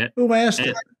commercializing it? Who asked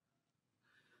it?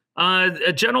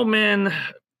 A gentleman,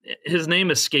 his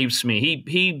name escapes me.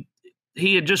 He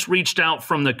had just reached out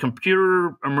from the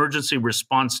computer emergency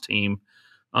response team.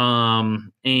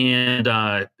 And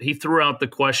he threw out the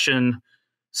question,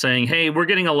 saying, "Hey, we're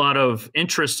getting a lot of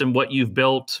interest in what you've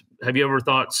built. Have you ever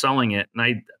thought selling it?" And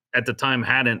I, at the time,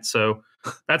 hadn't. So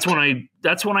that's when I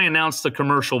announced the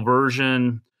commercial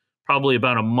version. Probably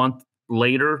about a month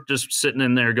later, just sitting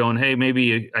in there going, "Hey,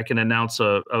 maybe I can announce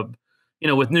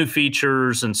with new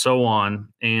features and so on."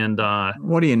 And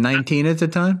what are you, 19 at the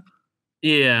time?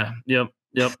 yeah, yep,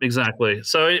 exactly.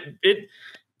 So it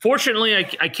fortunately,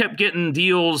 I kept getting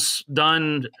deals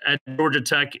done at Georgia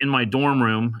Tech in my dorm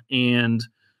room, and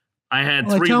I had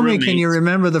Well, three tell roommates. me, can you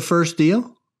remember the first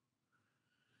deal?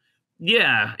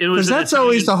 Yeah, it was. Because that's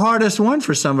always the hardest one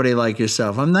for somebody like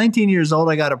yourself. I'm 19 years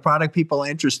old. I got a product, people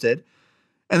interested,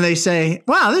 and they say,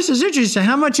 "Wow, this is interesting.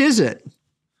 How much is it?"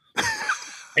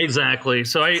 Exactly.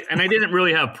 So I didn't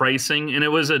really have pricing, and it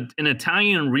was an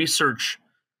Italian research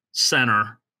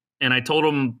center, and I told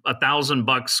them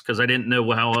 $1,000 because I didn't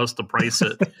know how else to price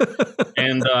it.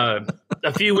 And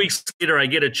a few weeks later, I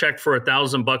get a check for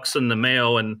 $1,000 in the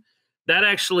mail, and that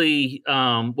actually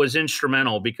was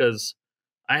instrumental because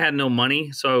I had no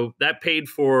money, so that paid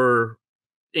for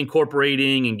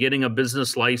incorporating and getting a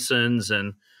business license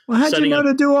and Well, how'd you know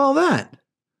to do all that?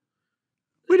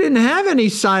 We didn't have any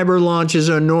cyber launches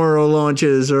or neuro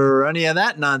launches or any of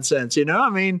that nonsense. I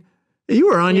mean, you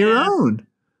were on your own.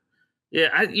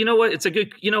 Yeah, you know what? It's a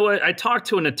good. You know what? I talked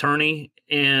to an attorney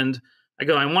and I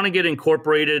go, I want to get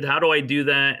incorporated. How do I do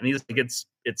that? And he's like, it's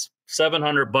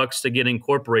 $700 to get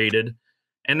incorporated,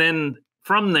 and then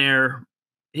from there,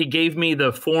 he gave me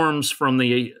the forms from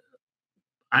the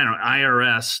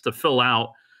IRS to fill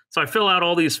out. So I fill out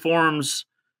all these forms,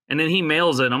 and then he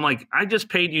mails it. I'm like, I just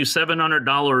paid you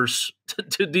 $700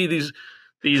 to do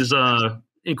these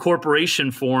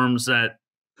incorporation forms that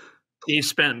he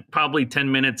spent probably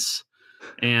 10 minutes.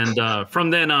 And from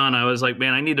then on, I was like,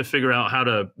 man, I need to figure out how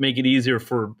to make it easier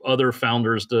for other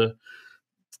founders to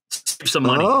save some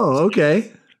money. Oh,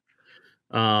 okay.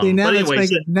 See, now anyway,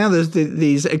 now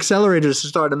these accelerators are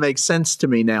starting to make sense to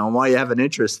me now. And why you have an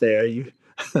interest there?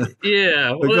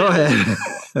 Yeah. Well, go ahead.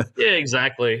 Yeah,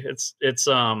 exactly. It's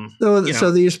so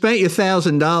you spent your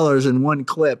 $1,000 in one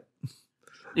clip.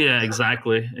 Yeah,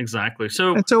 exactly.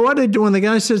 So what did when the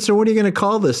guy said, "So what are you going to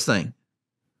call this thing?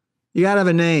 You got to have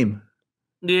a name."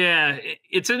 Yeah,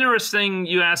 it's interesting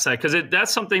you ask that because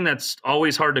that's something that's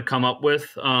always hard to come up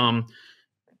with.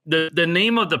 The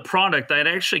name of the product, I'd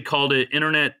actually called it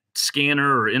Internet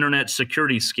Scanner or Internet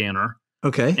Security Scanner.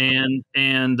 Okay.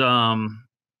 And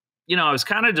I was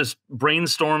kind of just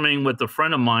brainstorming with a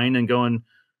friend of mine and going,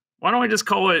 why don't I just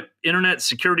call it Internet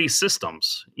Security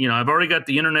Systems? I've already got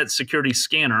the Internet Security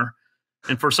Scanner.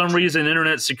 And for some reason,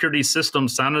 Internet Security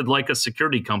Systems sounded like a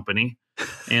security company.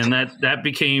 And that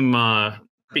became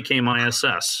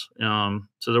ISS.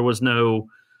 So there was no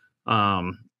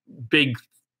big,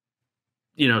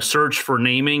 search for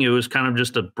naming. It was kind of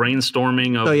just a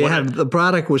brainstorming of. So the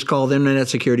product was called Internet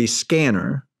Security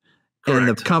Scanner. Correct. And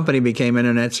the company became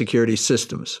Internet Security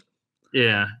Systems.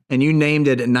 Yeah. And you named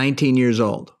it at 19 years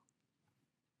old.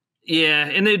 Yeah.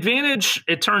 And the advantage,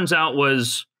 it turns out,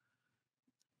 was,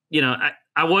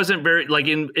 I wasn't very, like,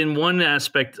 in one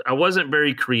aspect, I wasn't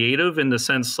very creative in the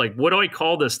sense, like, what do I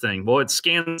call this thing? Well, it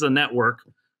scans the network.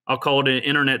 I'll call it an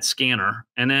Internet Scanner.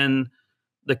 And then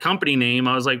the company name,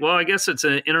 I was like, well, I guess it's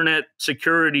an Internet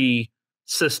Security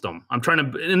System. And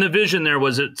the vision there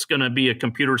was it's going to be a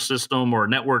computer system or a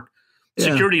network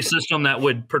security system that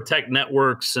would protect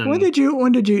networks. And when did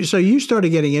you, so you started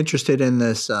getting interested in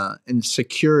this, in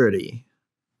security.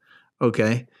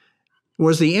 Okay.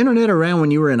 Was the internet around when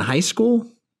you were in high school?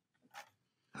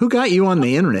 Who got you on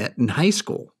the internet in high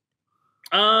school?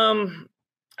 I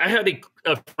had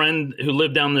a friend who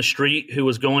lived down the street who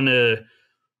was going to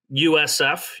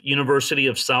USF, University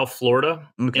of South Florida.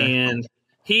 Okay. And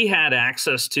he had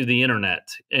access to the internet.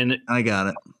 And I got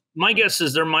it. My guess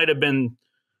is there might have been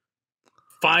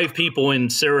 5 people in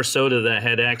Sarasota that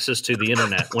had access to the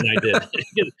internet when I did.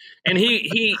 And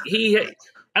he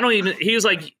was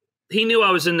like, he knew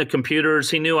I was in the computers.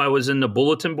 He knew I was in the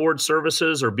bulletin board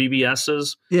services or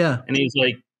BBSs. Yeah. And he's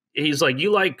like,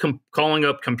 you like calling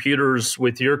up computers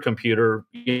with your computer.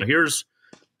 Here's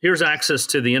access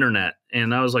to the internet.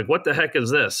 And I was like, what the heck is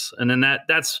this? And then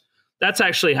that's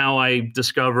actually how I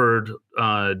discovered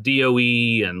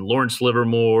DOE and Lawrence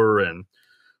Livermore. And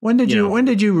when did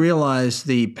you realize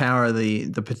the power, the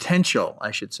potential,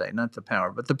 I should say, not the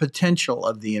power, but the potential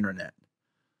of the internet?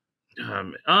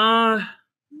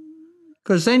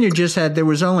 Because then there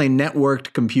was only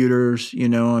networked computers,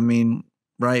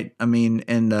 right?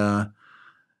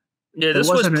 This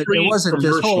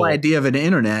whole idea of an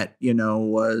internet,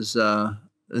 was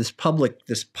this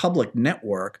public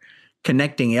network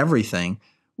connecting everything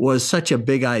was such a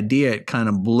big idea, it kind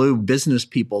of blew business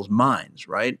people's minds,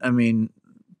 right? I mean,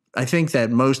 I think that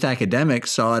most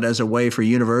academics saw it as a way for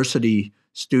university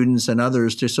students and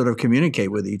others to sort of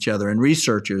communicate with each other, and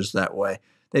researchers that way.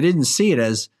 They didn't see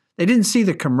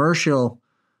the commercial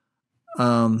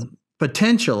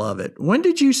potential of it. When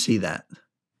did you see that?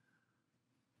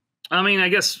 I mean, I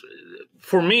guess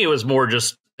for me, it was more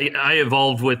just I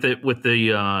evolved with it with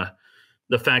the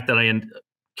fact that I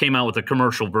came out with a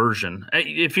commercial version.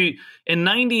 If you in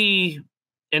 19,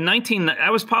 I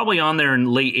was probably on there in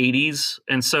late 80s,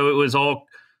 and so it was all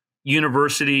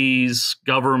universities,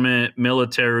 government,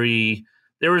 military.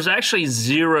 There was actually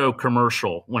zero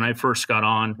commercial when I first got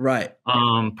on. Right.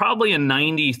 Probably in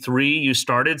 93, you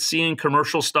started seeing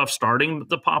commercial stuff starting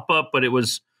to pop up, but it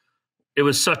was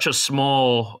such a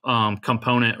small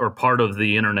component or part of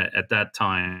the internet at that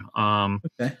time.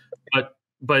 Okay.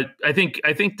 But I think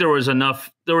there was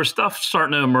stuff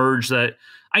starting to emerge that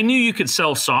I knew you could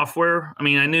sell software. I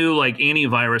mean, I knew like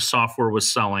antivirus software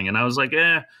was selling, and I was like,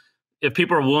 if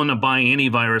people are willing to buy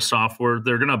antivirus software,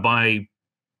 they're going to buy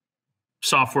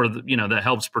software that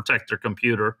helps protect their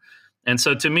computer. And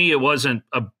so to me, it wasn't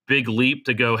a big leap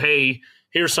to go, hey,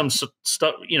 here's some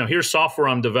stuff, here's software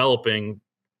I'm developing.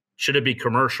 Should it be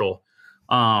commercial?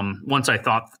 Once I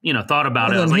thought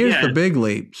about it, I was like, here's the big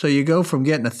leap. So you go from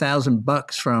getting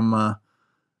 $1,000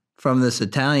 from this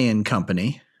Italian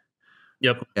company.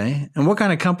 Yep. Okay. And what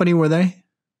kind of company were they?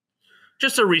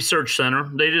 Just a research center.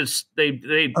 They a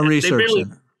research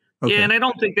center. Okay. Yeah, and I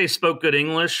don't think they spoke good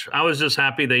English. I was just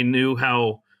happy they knew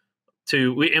how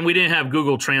to. And we didn't have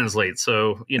Google Translate,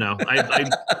 so I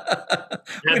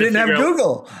we didn't have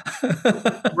Google.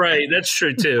 Right, that's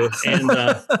true too. And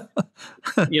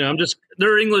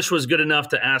their English was good enough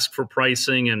to ask for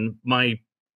pricing, and my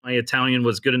Italian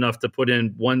was good enough to put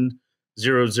in 1000.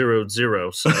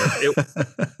 So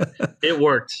it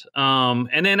worked.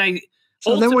 And then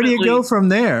So then where do you go from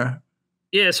there?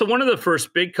 Yeah, so one of the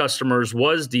first big customers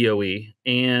was DOE,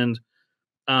 and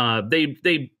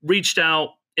they reached out,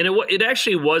 and it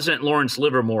actually wasn't Lawrence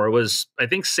Livermore. It was, I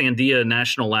think, Sandia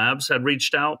National Labs had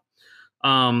reached out,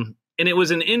 and it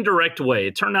was an indirect way.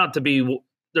 It turned out to be,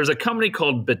 there's a company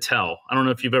called Battelle. I don't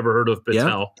know if you've ever heard of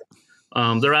Battelle.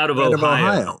 Yeah. They're out of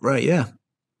Ohio. Right, yeah.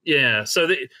 Yeah, so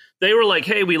they were like,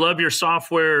 hey, we love your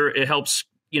software. It helps,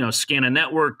 scan a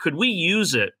network. Could we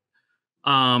use it?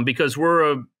 Because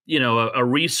we're a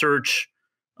research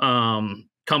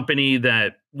company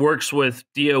that works with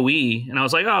DOE. And I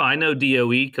was like, oh, I know DOE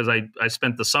because I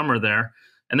spent the summer there.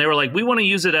 And they were like, we want to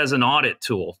use it as an audit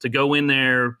tool to go in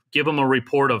there, give them a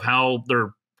report of how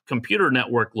their computer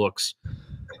network looks.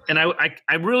 And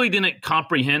I really didn't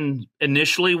comprehend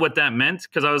initially what that meant,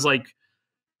 because I was like,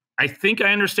 I think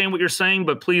I understand what you're saying,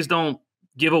 but please don't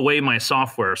give away my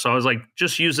software. So I was like,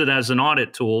 just use it as an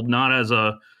audit tool, not as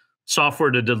a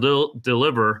software to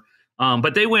deliver.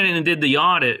 But they went in and did the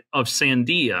audit of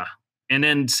Sandia. And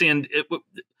then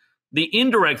the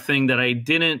indirect thing that I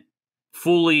didn't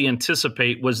fully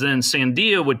anticipate was then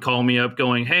Sandia would call me up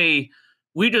going, hey,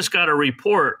 we just got a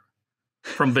report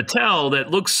from Battelle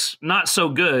that looks not so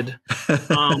good.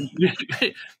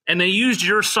 And they used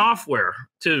your software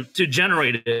to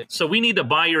generate it. So we need to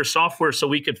buy your software so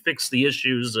we could fix the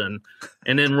issues and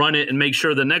then run it and make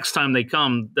sure the next time they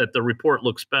come that the report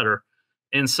looks better.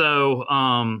 And so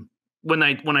when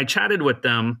I chatted with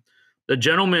them, the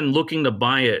gentleman looking to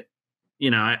buy it,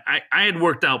 I had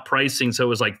worked out pricing. So it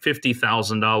was like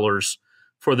 $50,000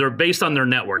 based on their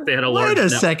network. They had a large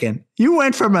network. Wait a second. You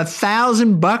went from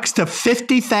 $1,000 to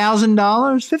 $50,000?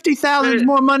 $50,000 is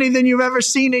more money than you've ever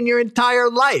seen in your entire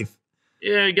life.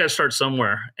 Yeah, you got to start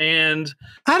somewhere. And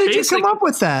how did you come up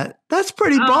with that? That's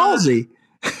pretty ballsy.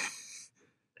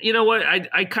 You know what?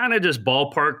 I kind of just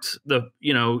ballparked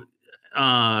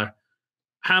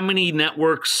how many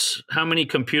networks, how many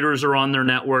computers are on their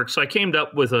network. So I came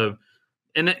up with a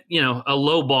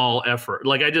low ball effort.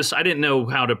 Like I didn't know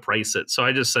how to price it. So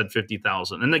I just said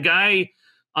 50,000. And the guy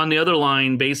on the other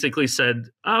line basically said,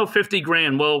 oh, 50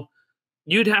 grand. Well,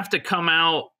 you'd have to come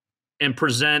out and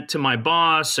present to my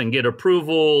boss and get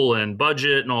approval and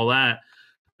budget and all that.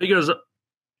 He goes,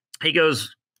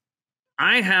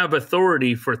 I have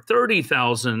authority for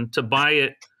 30,000 to buy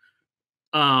it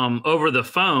over the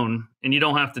phone, and you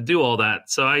don't have to do all that.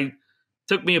 So I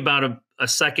took me about a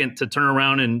second to turn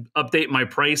around and update my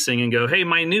pricing and go, hey,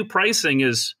 my new pricing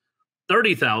is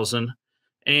 30,000.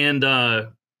 And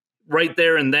right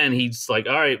there and then he's like,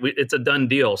 all right, it's a done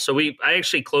deal. So I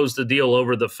actually closed the deal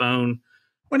over the phone.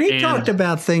 When he talked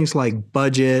about things like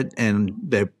budget and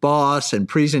the boss and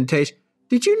presentation,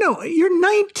 did you know you're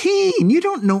 19? You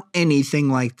don't know anything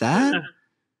like that.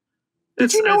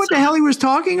 Did you know what the hell he was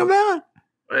talking about?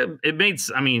 It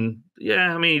makes, I mean,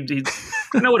 yeah, I mean,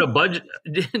 I know what a budget,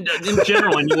 in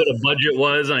general, I knew what a budget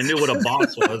was, and I knew what a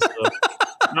boss was. So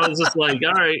I was just like,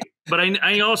 all right. But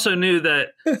I also knew that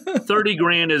 30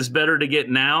 grand is better to get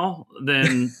now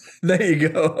than there you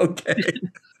go. Okay.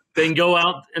 Then go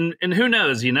out and who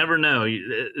knows? You never know.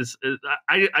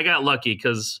 I got lucky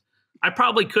because I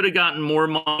probably could have gotten more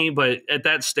money, but at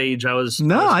that stage I was.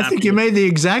 I think you made the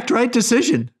exact right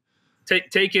decision.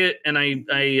 Take it, and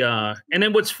and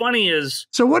then what's funny is.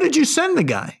 So what did you send the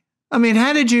guy? I mean,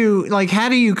 how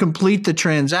do you complete the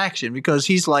transaction? Because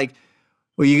he's like,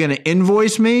 well, you going to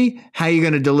invoice me? How are you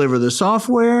going to deliver the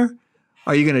software?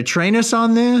 Are you going to train us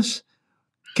on this?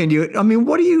 You're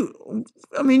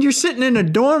sitting in a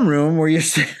dorm room where you're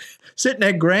sitting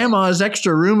at grandma's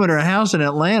extra room at her house in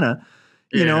Atlanta,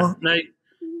 you know. Now,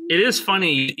 it is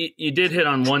funny. You did hit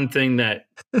on one thing that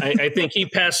I think he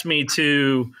passed me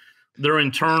to their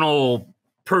internal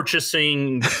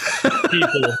purchasing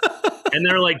people. And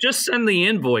they're like, just send the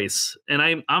invoice.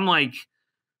 And I'm like,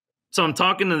 so I'm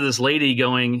talking to this lady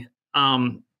going,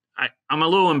 I'm a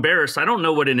little embarrassed. I don't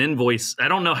know what an invoice, I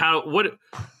don't know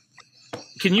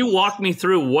can you walk me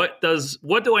through what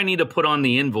do I need to put on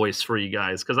the invoice for you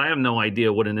guys? Because I have no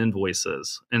idea what an invoice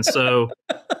is. And so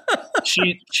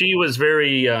she was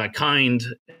very kind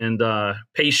and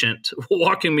patient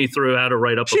walking me through how to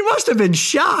write up. She must have been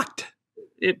shocked.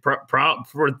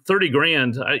 For 30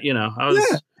 grand, I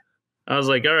was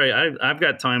like, all right, I've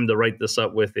got time to write this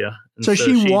up with you. And so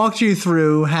she walked you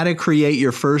through how to create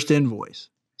your first invoice.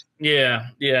 Yeah.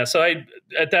 So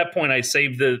at that point I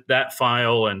saved that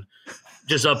file and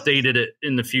just updated it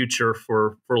in the future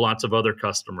for lots of other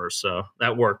customers. So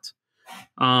that worked.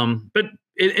 But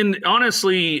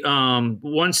honestly,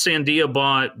 once Sandia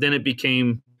bought, then it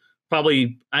became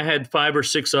probably, I had 5 or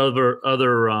 6 other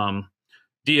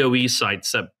DOE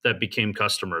sites that became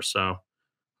customers. So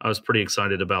I was pretty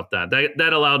excited about that.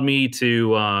 That allowed me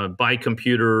to buy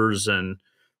computers and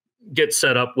get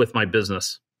set up with my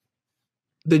business.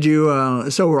 Did you,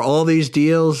 so were all these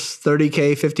deals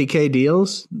 $30K, $50K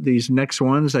deals? These next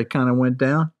ones that kind of went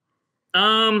down?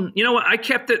 You know what? I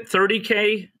kept it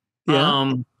 $30K.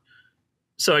 Yeah.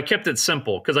 So I kept it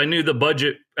simple because I knew the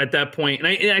budget at that point.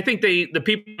 And I think the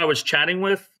people I was chatting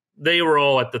with, they were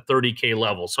all at the $30K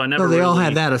level. So I never. They all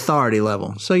had that authority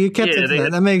level. So you kept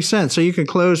it. That makes sense. So you can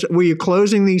close. Were you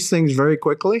closing these things very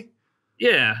quickly?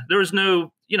 Yeah. There was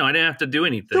no, I didn't have to do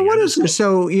anything.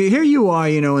 So here you are,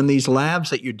 in these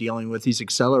labs that you're dealing with, these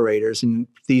accelerators, and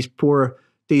these poor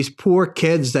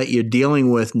kids that you're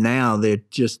dealing with now,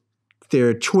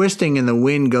 they're twisting in the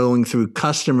wind going through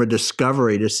customer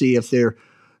discovery to see if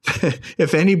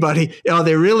if anybody,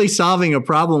 they're really solving a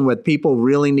problem that people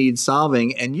really need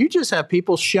solving, and you just have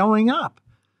people showing up.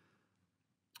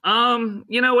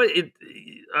 You know what?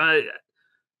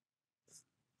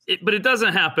 But it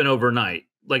doesn't happen overnight.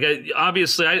 Like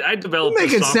obviously, I developed. You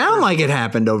make it sound like it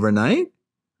happened overnight.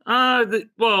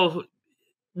 Realize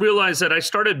that I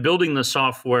started building the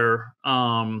software,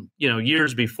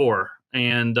 years before,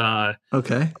 and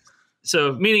okay.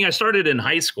 So, meaning I started in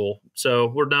high school. So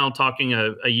we're now talking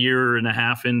a year and a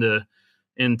half into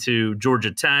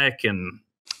Georgia Tech, and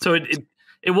so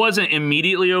it wasn't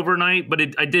immediately overnight, but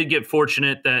I did get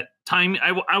fortunate that time.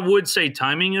 I would say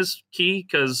timing is key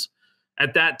because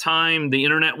at that time the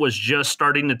internet was just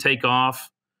starting to take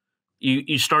off.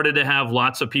 You started to have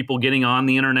lots of people getting on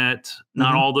the internet.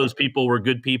 Not all those people were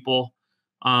good people,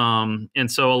 and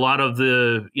so a lot of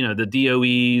the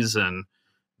DOEs and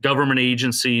government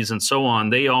agencies and so on,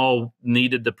 they all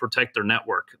needed to protect their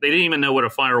network. They didn't even know what a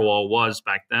firewall was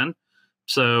back then.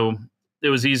 So it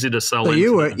was easy to sell. So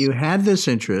you had this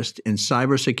interest in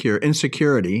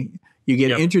security. You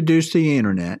get introduced to the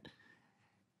internet.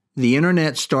 The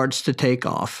internet starts to take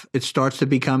off. It starts to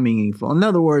become meaningful. In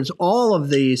other words, all of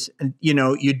these,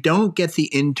 you don't get the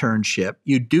internship.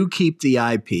 You do keep the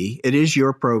IP. It is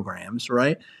your programs,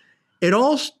 right? It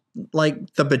all,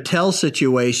 like the Battelle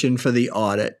situation for the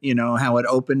audit, how it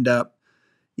opened up,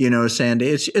 Sandy.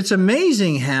 It's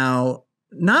amazing how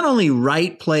not only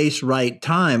right place, right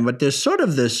time, but there's sort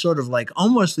of like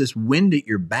almost this wind at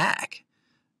your back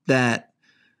that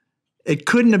it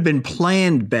couldn't have been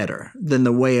planned better than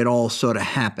the way it all sort of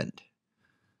happened.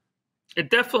 It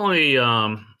definitely,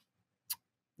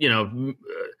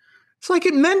 it's like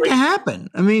it meant to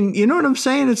happen. I mean, you know what I'm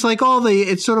saying? It's like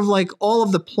it's sort of like all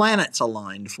of the planets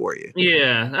aligned for you.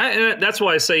 Yeah. That's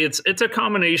why I say it's a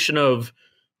combination of,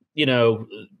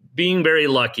 being very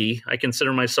lucky. I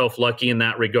consider myself lucky in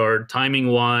that regard, timing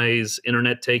wise,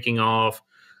 internet taking off,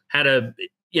 had a,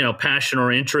 passion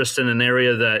or interest in an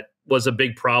area that was a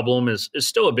big problem, is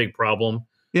still a big problem.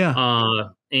 Yeah.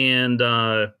 Finding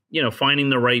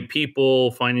the right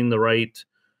people, finding the right,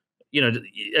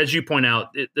 as you point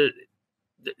out,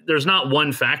 there's not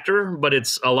one factor, but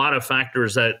it's a lot of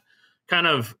factors that kind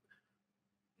of,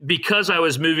 because I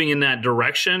was moving in that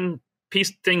direction,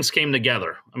 things came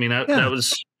together. I mean, that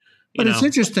was, but it's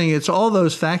interesting. It's all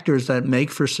those factors that make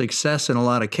for success in a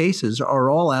lot of cases are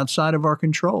all outside of our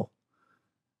control.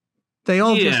 They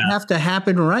all just have to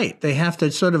happen right. They have to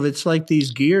it's like these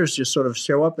gears just sort of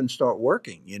show up and start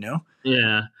working,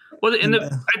 Yeah. Well,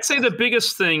 I'd say the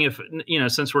biggest thing, if,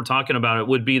 since we're talking about it,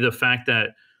 would be the fact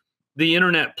that the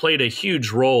internet played a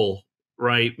huge role,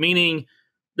 right? Meaning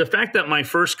the fact that my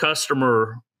first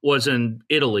customer was in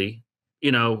Italy,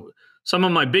 some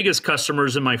of my biggest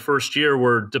customers in my first year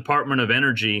were Department of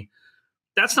Energy.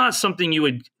 That's not something you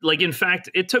would like. In fact,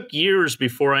 it took years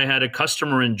before I had a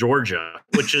customer in Georgia,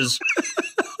 which is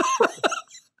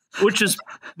and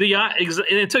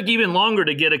it took even longer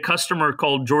to get a customer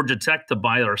called Georgia Tech to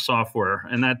buy our software.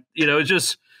 And that, it's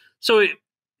just,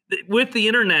 with the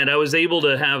internet, I was able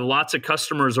to have lots of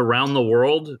customers around the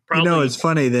world. Probably. It's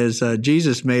funny. There's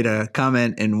Jesus made a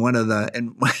comment in one of the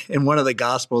in one of the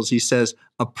Gospels. He says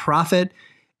a prophet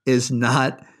is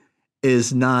not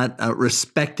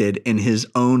respected in his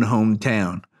own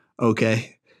hometown.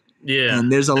 Okay. Yeah.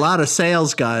 And there's a lot of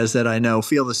sales guys that I know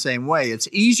feel the same way. It's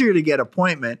easier to get an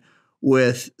appointment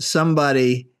with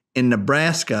somebody in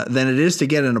Nebraska than it is to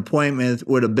get an appointment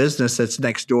with a business that's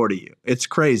next door to you. It's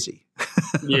crazy.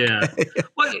 Yeah.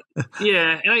 Well,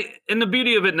 yeah. And the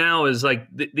beauty of it now is like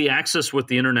the access with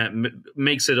the internet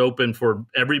makes it open for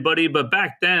everybody. But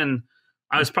back then,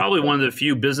 I was probably one of the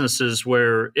few businesses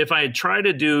where if I had tried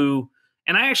to do,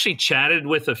 and I actually chatted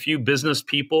with a few business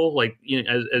people, like,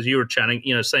 as you were chatting,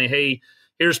 saying, hey,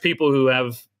 here's people who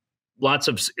have lots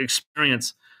of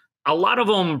experience. A lot of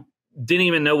them didn't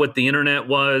even know what the internet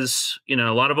was. A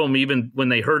lot of them, even when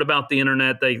they heard about the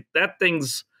internet, that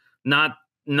thing's not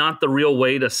the real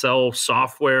way to sell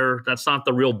software. That's not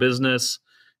the real business.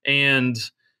 And,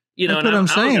 that's what I'm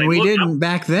saying.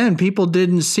 Back then, people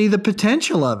didn't see the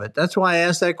potential of it. That's why I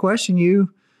asked that question.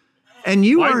 You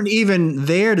weren't even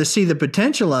there to see the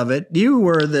potential of it. You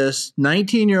were this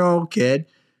 19-year-old kid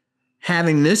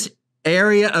having this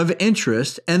area of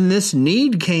interest, and this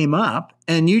need came up,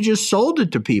 and you just sold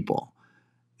it to people.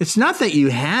 It's not that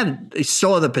you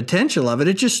saw the potential of it.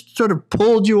 It just sort of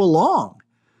pulled you along.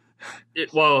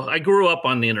 Well, I grew up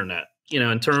on the internet,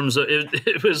 in terms of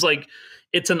it was like,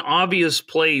 it's an obvious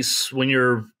place when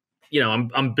you're,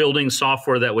 I'm building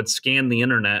software that would scan the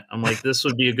internet. I'm like, this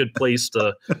would be a good place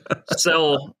to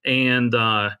sell. And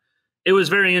it was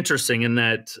very interesting in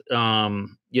that,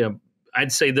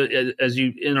 I'd say that as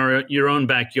your own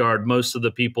backyard, most of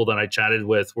the people that I chatted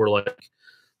with were like,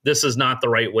 this is not the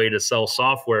right way to sell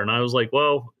software. And I was like,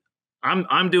 well,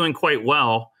 I'm doing quite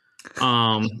well,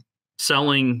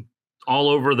 selling all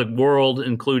over the world,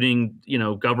 including,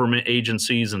 government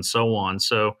agencies and so on.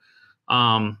 So,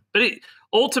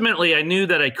 ultimately I knew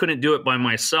that I couldn't do it by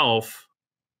myself.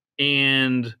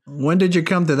 And when did you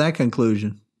come to that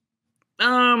conclusion?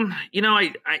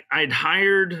 I'd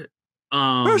hired,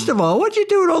 first of all, what'd you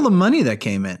do with all the money that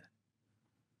came in?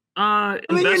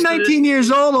 You're 19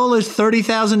 years old. All this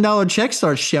 $30,000 check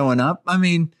starts showing up. I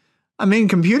mean,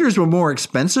 computers were more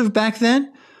expensive back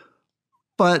then,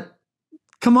 but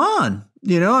come on,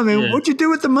 what'd you do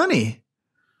with the money?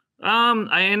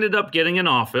 I ended up getting an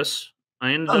office.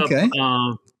 I ended up,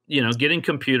 getting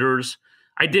computers.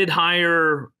 I did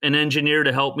hire an engineer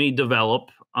to help me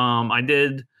develop.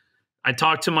 I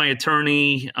talked to my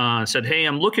attorney, said, hey,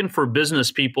 I'm looking for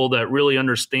business people that really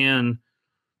understand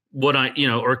what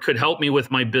or could help me with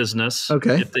my business.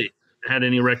 Okay. If they had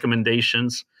any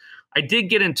recommendations. I did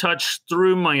get in touch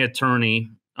through my attorney,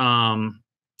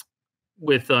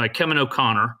 with Kevin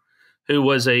O'Connor, who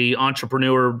was a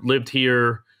entrepreneur, lived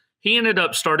here. He ended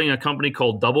up starting a company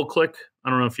called DoubleClick. I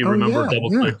don't know if you remember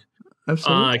DoubleClick. Yeah,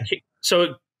 absolutely.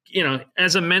 So,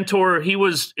 as a mentor, he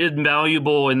was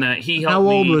invaluable in that he helped me.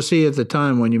 How old was he at the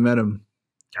time when you met him?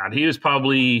 God, he was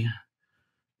probably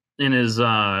in his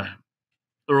early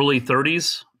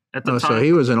 30s at the time. So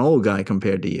he was an old guy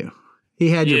compared to you. He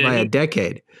had you by a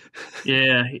decade.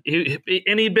 Yeah,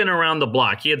 and he'd been around the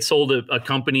block. He had sold a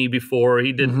company before.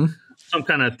 He did some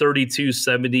kind of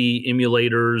 3270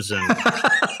 emulators, and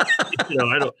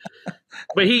I don't.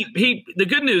 But the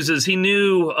good news is he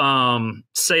knew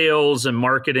sales and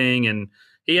marketing, and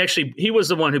he was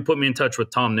the one who put me in touch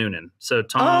with Tom Noonan. So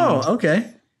Tom. Oh,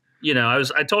 okay.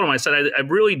 I told him, I said, I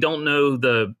really don't know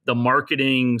the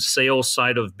marketing sales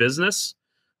side of business.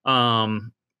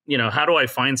 How do I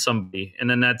find somebody? And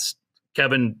then that's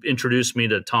Kevin introduced me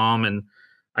to Tom, and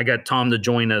I got Tom to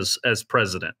join as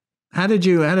president. How did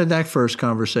that first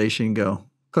conversation go?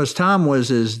 Because Tom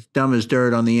was as dumb as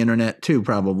dirt on the internet too,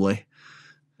 probably.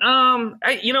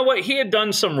 You know what? He had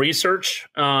done some research,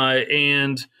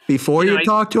 and before you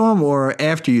talked to him or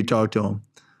after you talked to him?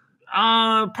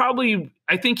 Probably.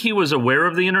 I think he was aware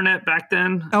of the internet back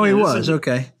then. Oh, he was.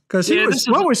 Okay. Because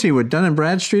what was he with, Dun &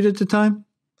 Bradstreet at the time?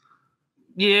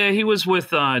 Yeah, he was with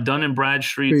Dun &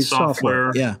 Bradstreet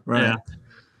software. Yeah, right.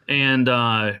 Yeah.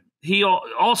 And he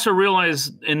also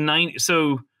realized in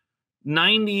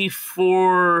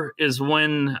 94 is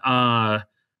when I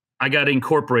got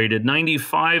incorporated.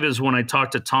 95 is when I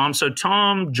talked to Tom. So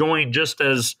Tom joined just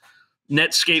as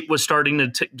Netscape was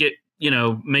starting to get,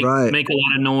 make a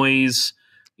lot of noise.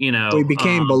 We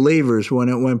became believers when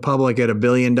it went public at $1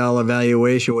 billion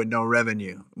valuation with no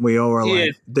revenue. We all were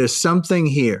like, there's something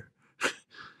here.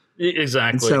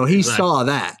 Exactly. And so he saw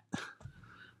that.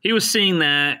 He was seeing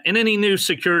that. And then he knew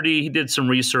security. He did some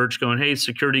research going, hey,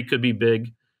 security could be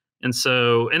big. And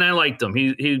so, and I liked him.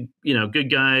 He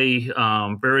good guy,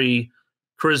 very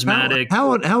charismatic.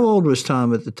 How old was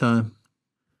Tom at the time?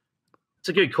 It's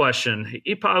a good question.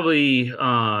 He probably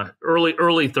early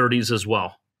 30s as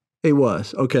well. He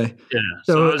was. Okay. Yeah.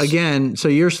 So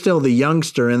you're still the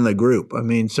youngster in the group. I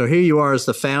mean, so here you are as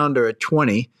the founder at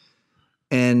 20.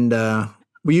 And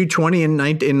were you 20 in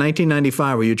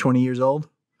 1995? Were you 20 years old?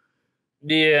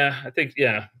 Yeah, I think,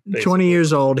 yeah. Basically. 20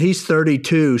 years old. He's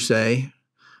 32, say.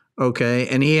 Okay.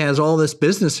 And he has all this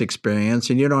business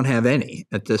experience and you don't have any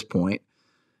at this point.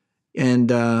 And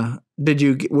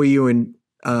were you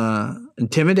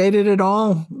intimidated at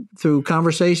all through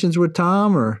conversations with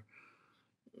Tom, or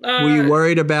were you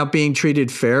worried about being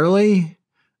treated fairly?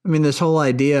 I mean, this whole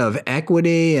idea of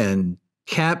equity and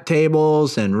cap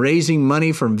tables and raising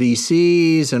money from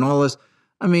VCs and all this.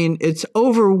 I mean, it's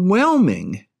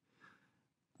overwhelming.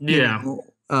 Yeah.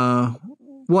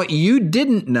 What you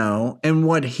didn't know and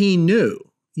what he knew,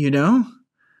 Yeah.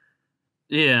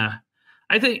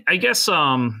 I guess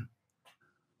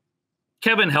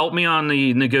Kevin helped me on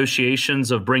the negotiations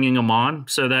of bringing him on.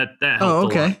 So that helped. Oh,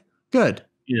 okay. A lot. Good.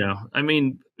 I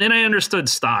mean, and I understood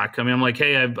stock. I mean, I'm like,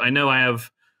 hey, I know I have,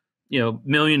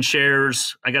 million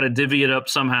shares. I got to divvy it up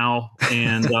somehow.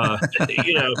 And,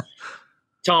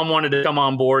 Tom wanted to come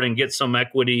on board and get some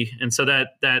equity. And so that,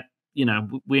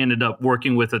 we ended up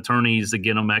working with attorneys to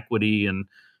get them equity and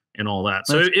all that.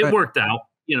 So it worked out,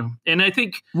 and I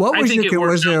think, what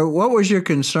was your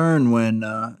concern when,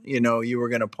 you were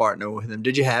going to partner with him?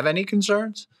 Did you have any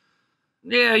concerns?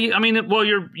 Yeah. I mean, well,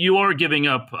 you are giving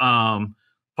up,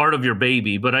 part of your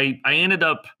baby, but I ended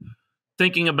up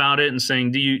thinking about it and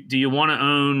saying, do you want to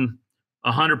own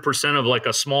 100% of like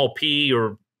a small pea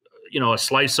or, a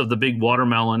slice of the big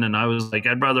watermelon? And I was like,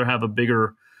 I'd rather have a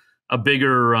bigger,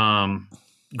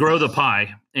 grow the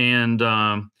pie. And,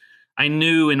 I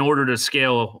knew in order to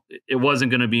scale, it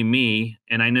wasn't going to be me.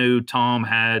 And I knew Tom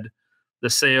had the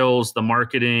sales, the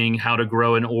marketing, how to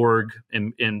grow an org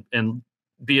and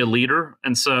be a leader.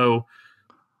 And so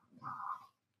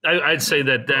I'd say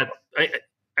that I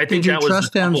think that was. Did you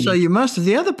trust him? So you must have.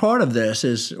 The other part of this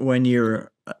is when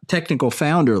you're a technical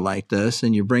founder like this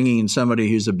and you're bringing in somebody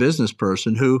who's a business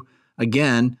person who,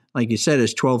 again, like you said,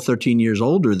 is 12, 13 years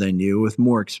older than you with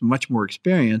much more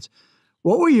experience.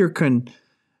 What were your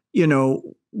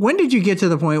when did you get to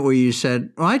the point where you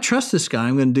said, well, I trust this guy,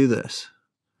 I'm going to do this?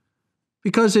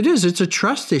 Because it's a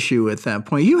trust issue at that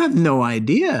point. You have no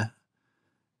idea.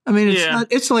 I mean,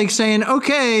 it's like saying,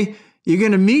 okay, you're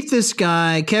going to meet this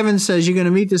guy. Kevin says you're going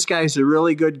to meet this guy who's a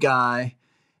really good guy,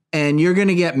 and you're going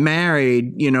to get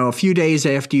married, a few days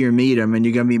after you meet him, and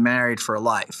you're going to be married for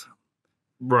life.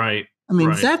 Right. I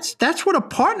mean, that's what a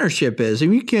partnership is. I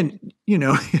mean, you can,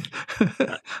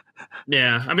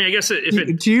 Yeah. I mean, I guess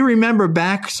do you remember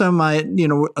back some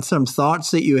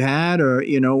thoughts that you had, or,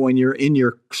 when you're in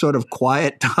your sort of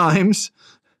quiet times?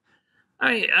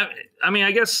 I mean,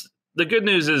 I guess the good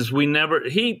news is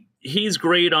he's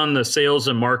great on the sales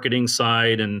and marketing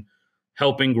side and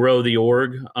helping grow the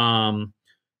org. And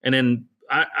then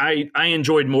I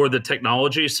enjoyed more the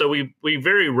technology. So we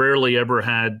very rarely ever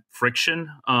had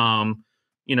friction.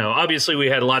 Obviously we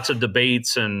had lots of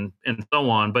debates and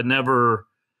so on, but never.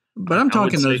 But I'm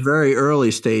talking those very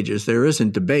early stages. There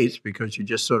isn't debates because you're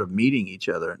just sort of meeting each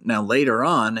other. Now, later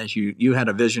on, as you had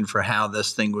a vision for how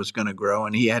this thing was going to grow,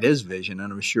 and he had his vision,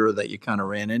 and I'm sure that you kind of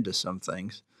ran into some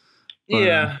things. But,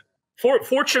 yeah.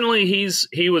 Fortunately,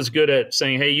 he was good at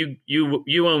saying, "Hey,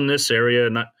 you own this area,"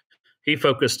 and he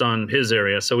focused on his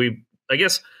area. So I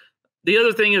guess the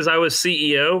other thing is I was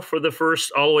CEO for the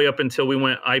first all the way up until we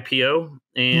went IPO.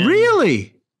 And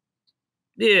really?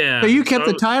 So Yeah. you kept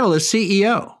the title as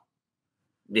CEO.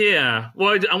 Yeah.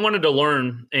 Well, I wanted to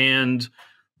learn, and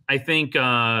I think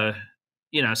so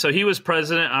he was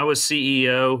president, I was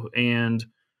CEO, and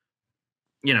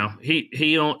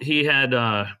he had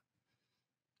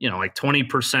like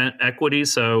 20% equity.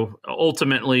 So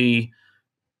ultimately,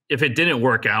 if it didn't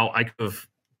work out, I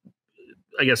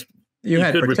guess You you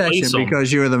had could replace protection him.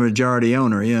 because you were the majority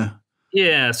owner. Yeah.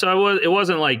 Yeah. So it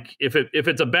wasn't like if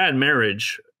it's a bad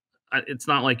marriage, it's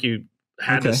not like you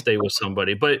had to stay with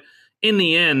somebody. But in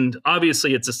the end,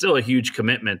 obviously, it's still a huge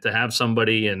commitment to have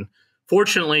somebody. And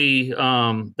fortunately,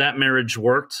 that marriage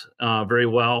worked very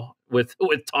well with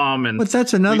Tom. And But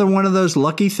that's another one of those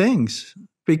lucky things,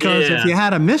 because if yeah, you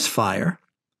had a misfire,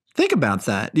 think about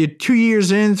that. You're 2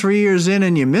 years in, 3 years in,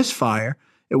 and you misfire.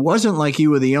 It wasn't like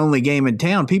you were the only game in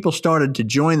town. People started to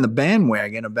join the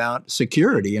bandwagon about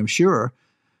security, I'm sure.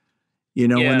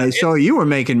 When they saw you were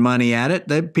making money at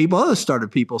it, people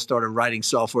started writing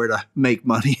software to make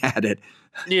money at it.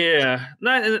 Yeah,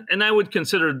 and I would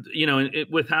consider,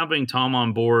 with having Tom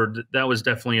on board, that was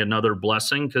definitely another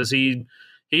blessing, because he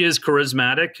is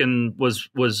charismatic and was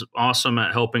awesome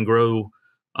at helping grow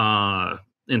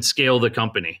and scale the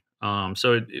company. I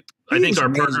think our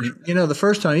amazing. The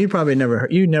first time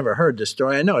you never heard this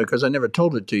story. I know it because I never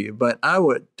told it to you. But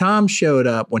Tom showed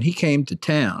up when he came to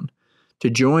town to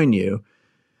join you.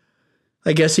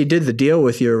 I guess he did the deal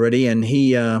with you already, and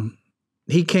he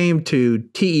came to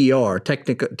TER,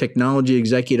 Technology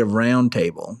Executive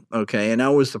Roundtable. Okay, and I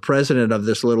was the president of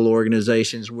this little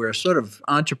organization where sort of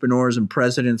entrepreneurs and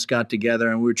presidents got together,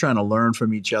 and we were trying to learn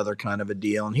from each other, kind of a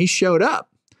deal. And he showed up,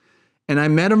 and I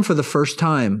met him for the first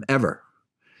time ever.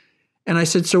 And I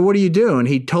said, "So what do you do?" And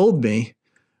he told me,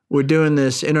 "We're doing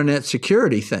this internet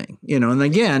security thing, And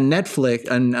again, Netflix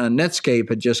and Netscape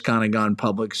had just kind of gone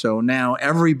public, so now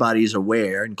everybody's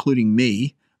aware, including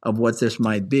me, of what this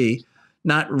might be.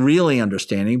 Not really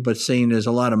understanding, but seeing there's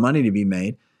a lot of money to be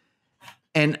made.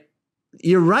 And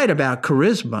you're right about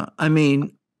charisma. I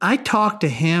mean, I talked to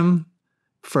him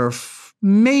for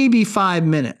maybe 5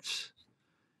 minutes,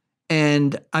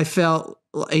 and I felt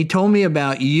he told me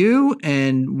about you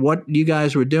and what you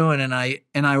guys were doing, and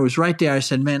I was right there. I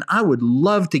said, "Man, I would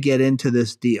love to get into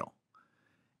this deal."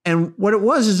 And what it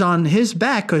was is on his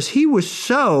back, because he was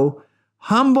so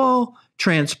humble,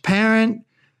 transparent,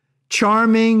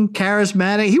 charming,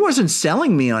 charismatic. He wasn't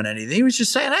selling me on anything. He was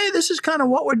just saying, "Hey, this is kind of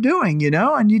what we're doing,"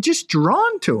 and you're just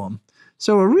drawn to him.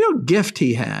 So a real gift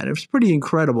he had. It was pretty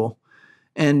incredible.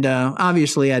 And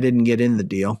obviously I didn't get in the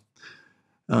deal.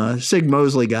 Sig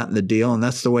Mosley got in the deal, and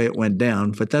that's the way it went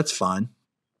down, but that's fine.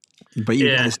 But you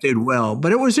guys did well.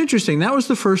 But it was interesting. That was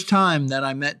the first time that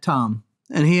I met Tom,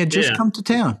 and he had just come to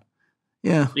town.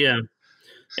 Yeah. Yeah.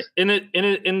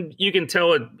 And you can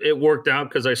tell it worked out,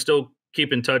 because I still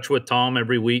keep in touch with Tom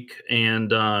every week. And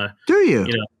do you?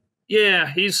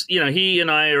 Yeah, he's he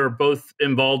and I are both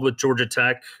involved with Georgia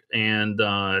Tech, and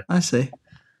I see.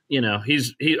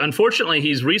 He unfortunately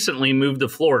he's recently moved to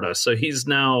Florida, so he's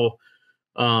now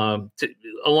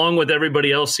along with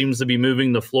everybody else seems to be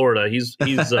moving to Florida. He's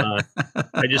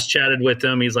I just chatted with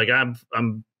him. He's like,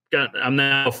 I'm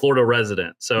now a Florida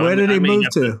resident. So where did he move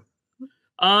to?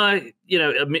 On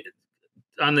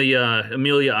the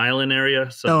Amelia Island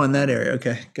area. So. Oh, in that area.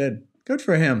 Okay, good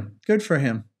for him. Good for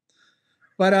him.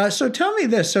 But so tell me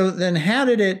this. So then how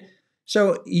did it,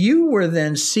 so you were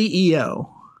then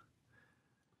CEO,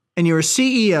 and you were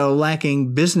CEO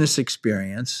lacking business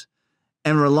experience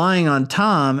and relying on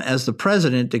Tom as the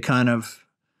president to kind of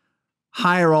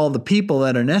hire all the people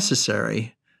that are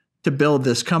necessary to build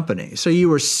this company. So you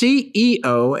were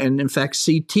CEO and in fact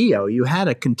CTO. You had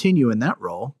to continue in that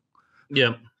role.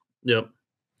 Yep.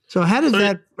 So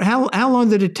how long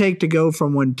did it take to go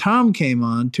from when Tom came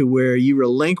on to where you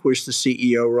relinquished the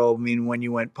CEO role, when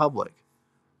you went public?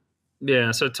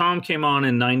 Yeah, so Tom came on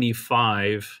in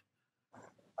 95.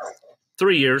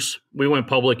 3 years. We went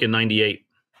public in 98.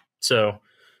 So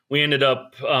we ended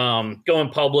up going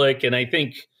public, and I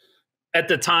think at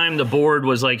the time the board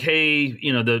was like, "Hey,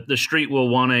 the street will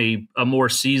want a more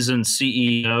seasoned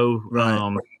CEO."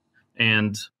 Right.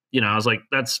 And I was like,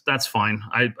 that's fine.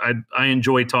 I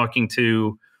enjoy talking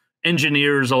to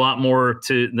engineers a lot more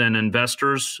than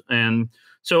investors. And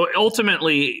so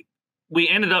ultimately we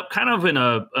ended up kind of in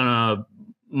a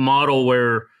model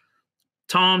where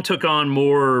Tom took on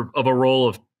more of a role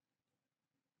of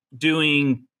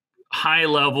doing high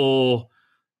level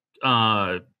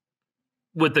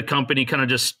with the company, kind of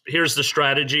just, here's the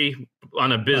strategy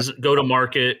on a business, go to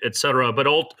market, et cetera. But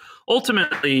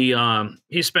ultimately,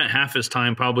 he spent half his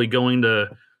time probably going to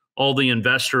all the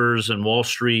investors and Wall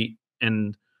Street.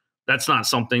 And that's not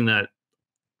something that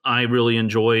I really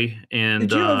enjoy. And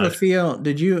Did you ever feel?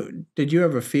 Did you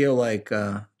ever feel like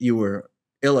you were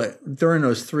ill during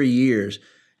those 3 years?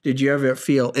 Did you ever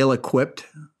feel ill-equipped?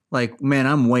 Like, man,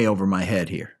 I'm way over my head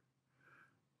here.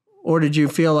 Or did you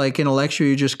feel like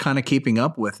intellectually you're just kind of keeping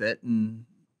up with it, and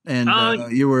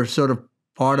you were sort of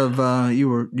part of you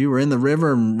were in the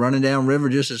river and running down river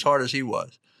just as hard as he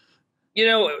was?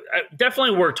 I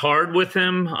definitely worked hard with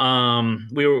him.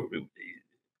 We were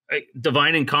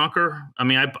divide and conquer. I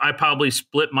mean, I probably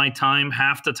split my time,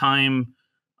 half the time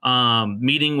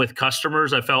meeting with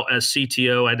customers. I felt as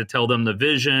CTO, I had to tell them the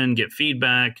vision, get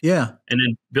feedback, Yeah. and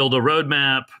then build a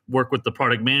roadmap, work with the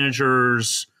product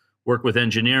managers, work with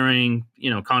engineering,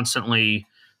 constantly.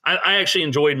 I actually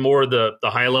enjoyed more the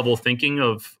high level thinking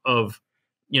of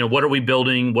what are we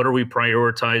building? What are we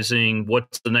prioritizing?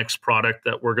 What's the next product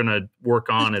that we're going to work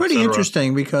on? It's pretty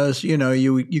interesting because,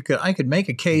 I could make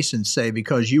a case and say,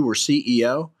 because you were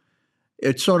CEO,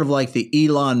 it's sort of like the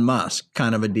Elon Musk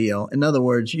kind of a deal. In other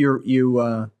words,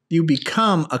 you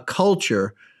become a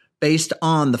culture based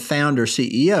on the founder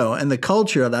CEO, and the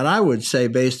culture that I would say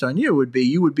based on you would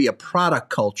be a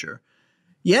product culture.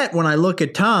 Yet when I look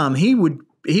at Tom,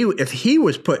 if he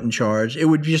was put in charge, it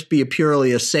would just be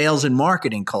purely a sales and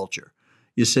marketing culture,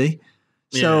 you see?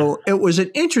 Yeah. So it was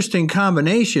an interesting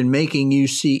combination making you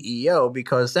CEO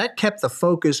because that kept the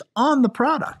focus on the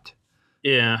product.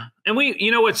 Yeah. And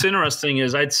what's interesting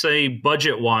is I'd say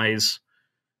budget wise,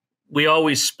 we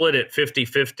always split it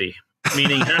 50-50,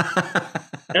 meaning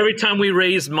every time we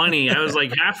raised money, I was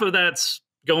like, half of that's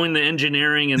going to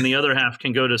engineering and the other half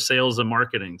can go to sales and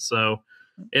marketing. So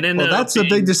that's a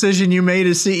big decision you made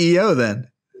as CEO then.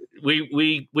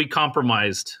 We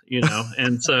compromised,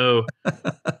 and so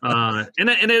and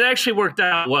it actually worked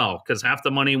out well because half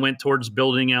the money went towards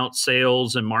building out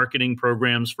sales and marketing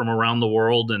programs from around the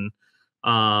world, and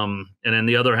then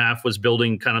the other half was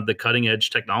building kind of the cutting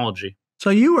edge technology. So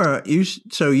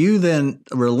you then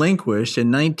relinquished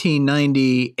in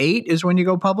 1998 is when you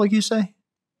go public, you say?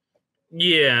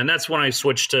 Yeah, and that's when I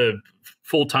switched to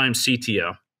full-time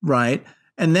CTO. Right.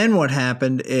 And then what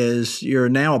happened is you're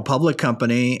now a public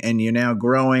company and you're now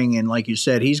growing. And like you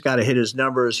said, he's got to hit his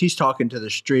numbers. He's talking to the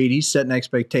street. He's setting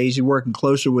expectations. He's working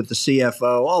closer with the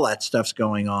CFO. All that stuff's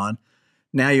going on.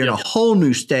 Now you're in a whole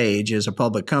new stage as a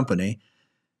public company.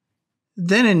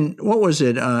 Then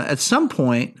at some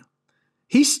point,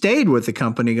 he stayed with the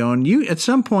company going, at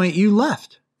some point you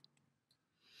left.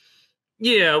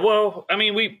 Yeah, well, I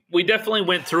mean, we definitely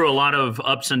went through a lot of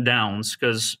ups and downs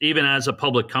because even as a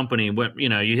public company,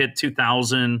 you hit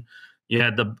 2000, you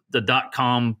had the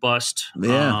 .com bust,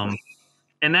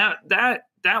 and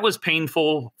that was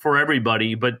painful for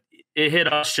everybody, but it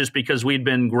hit us just because we'd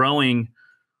been growing,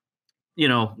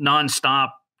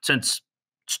 nonstop since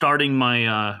starting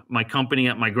my company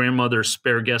at my grandmother's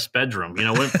spare guest bedroom.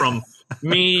 Went from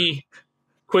me.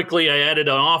 Quickly, I added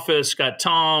an office, got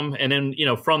Tom, and then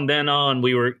from then on,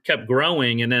 we kept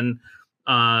growing. And then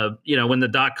when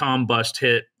the .com bust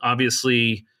hit,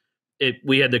 obviously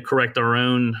we had to correct our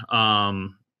own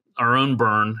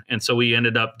burn, and so we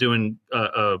ended up doing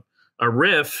a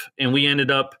RIF, and we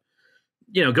ended up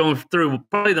going through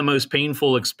probably the most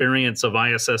painful experience of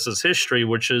ISS's history,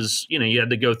 which is you had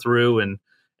to go through and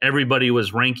everybody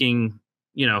was ranking.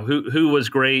 Who was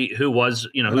great, who was,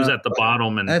 who's at the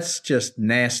bottom. And that's just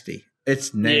nasty.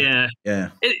 It's nasty. Yeah.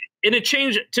 It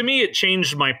changed, to me, it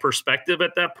changed my perspective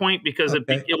at that point because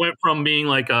it went from being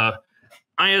like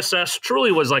ISS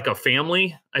truly was like a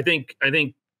family. I think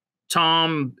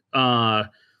Tom and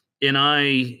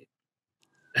I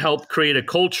helped create a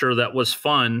culture that was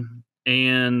fun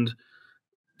and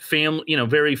family,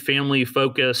 very family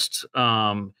focused,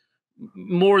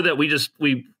 more that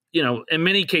we in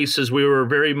many cases, we were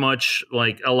very much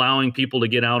like allowing people to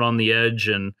get out on the edge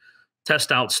and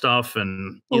test out stuff.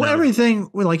 And everything,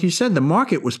 like you said, the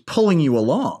market was pulling you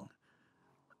along.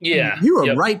 Yeah. And you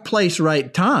were right place,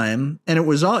 right time. And it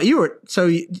was all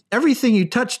everything you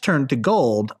touched turned to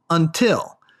gold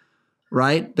until,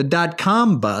 right? The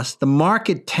 .com bust, the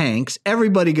market tanks,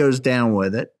 everybody goes down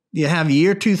with it. You have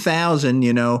year 2000,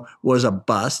 was a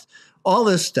bust, all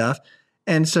this stuff.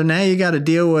 And so now you got to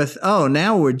deal with,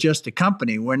 now we're just a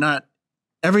company.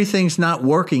 Everything's not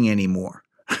working anymore.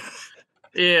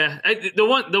 Yeah.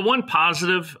 The one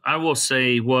positive I will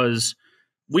say was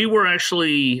we were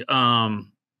actually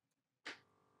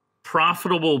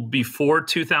profitable before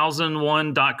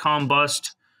 2001 .com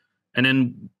bust. And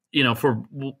then, for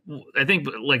I think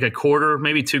like a quarter,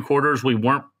 maybe 2 quarters, we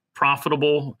weren't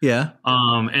profitable. Yeah.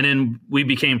 And then we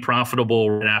became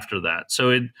profitable right after that.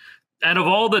 So out of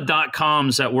all the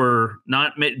 .coms that were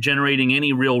not generating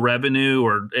any real revenue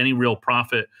or any real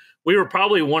profit, we were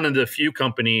probably one of the few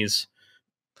companies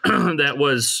that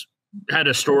had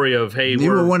a story of, hey, you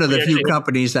were one of the few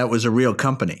companies that was a real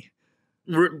company.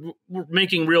 We're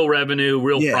making real revenue,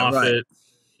 real profit,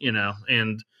 right.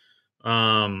 and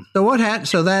so what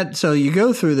happened? So you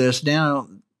go through this now,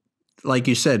 like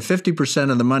you said,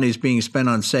 50% of the money is being spent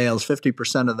on sales,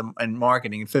 50% of them in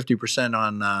marketing, and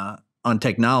 50% on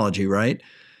technology, right?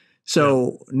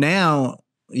 So now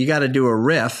you got to do a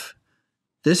riff.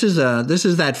 This is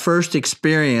that first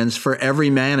experience for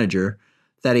every manager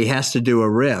that he has to do a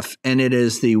riff, and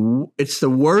it's the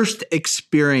worst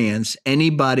experience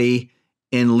anybody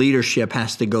in leadership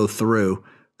has to go through,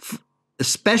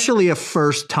 especially a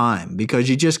first time, because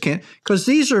you just can't. Because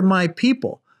these are my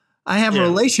people. I have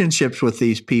relationships with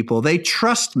these people. They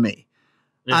trust me.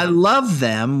 Yeah. I love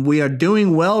them. We are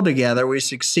doing well together. We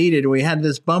succeeded. We had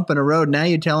this bump in the road. Now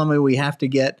you're telling me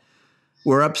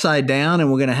we're upside down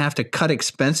and we're going to have to cut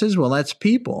expenses? Well, that's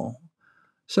people.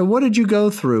 So what did you go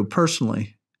through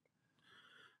personally?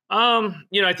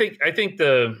 I think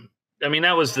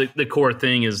that was the core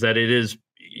thing, is that it is,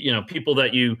 people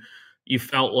that you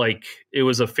felt like it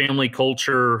was a family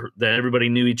culture, that everybody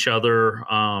knew each other.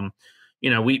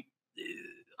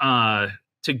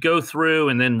 To go through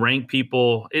and then rank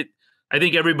people, I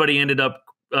think everybody ended up,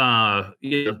 a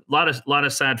lot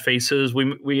of sad faces.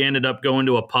 We ended up going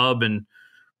to a pub and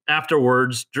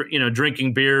afterwards,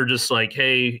 drinking beer, just like,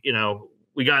 hey,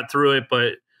 we got through it,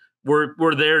 but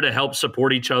we're there to help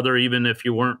support each other, even if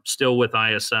you weren't still with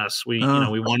ISS. We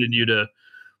wanted you to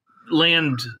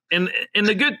land. And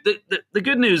the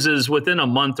good news is, within a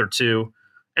month or two,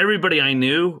 everybody I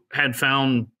knew had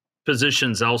found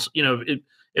positions else.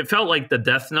 It felt like the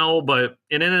death knell, but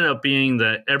it ended up being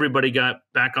that everybody got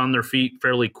back on their feet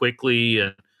fairly quickly.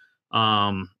 And,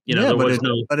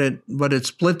 but it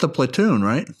split the platoon,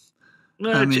 right?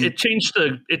 It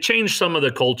changed some of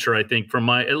the culture, I think,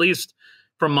 at least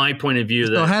from my point of view.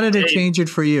 So how did it change it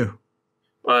for you?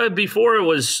 Before it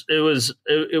was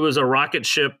a rocket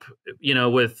ship,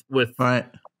 with right,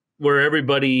 where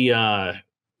everybody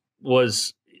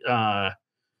was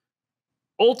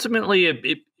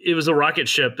ultimately it was a rocket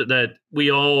ship that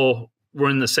we all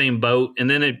were in the same boat, and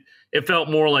then it felt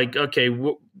more like, okay,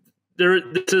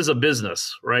 this is a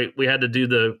business, right? We had to do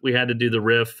the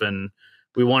riff, and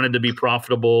we wanted to be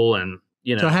profitable, and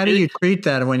So how do you treat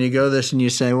that when you go this and you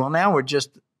say, well, now we're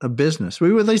just a business?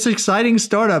 We were this exciting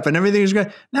startup and everything was great.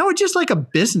 Now we're just like a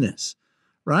business,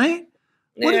 right?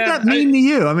 What does that mean to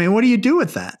you? I mean, what do you do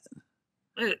with that?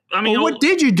 What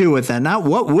did you do with that? Not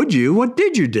what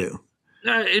did you do?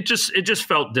 It just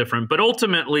felt different. But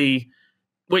ultimately,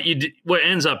 what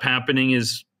ends up happening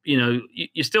is,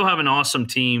 you still have an awesome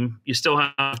team. You still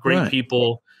have great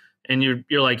people. And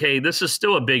you're like, hey, this is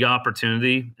still a big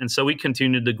opportunity. And so we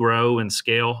continued to grow and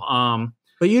scale.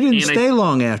 But you didn't stay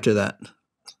long after that.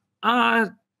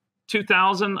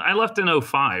 2000, I left in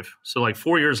 2005. So like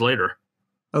 4 years later.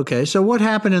 Okay. So what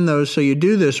happened in those? So you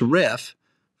do this riff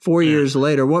 4 years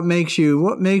later. What makes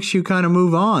you kind of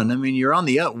move on? I mean, you're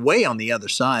way on the other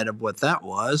side of what that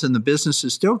was, and the business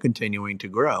is still continuing to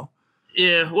grow.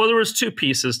 Yeah. Well, there was two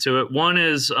pieces to it. One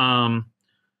is,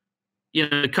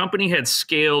 the company had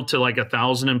scaled to like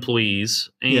 1,000 employees,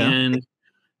 and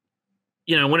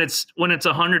when it's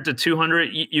 100 to 200,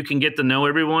 you can get to know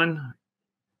everyone.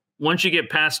 Once you get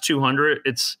past 200,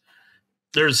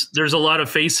 there's a lot of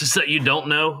faces that you don't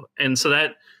know, and so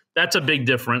that's a big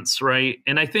difference, right?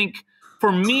 And I think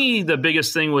for me, the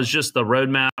biggest thing was just the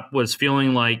roadmap, was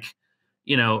feeling like,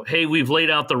 hey, we've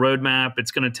laid out the roadmap.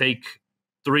 It's going to take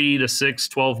 3 to 6,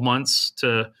 12 months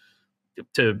to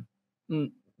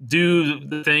do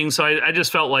the thing. So I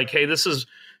just felt like, hey,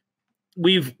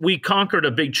 we conquered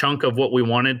a big chunk of what we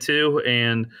wanted to.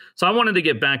 And so I wanted to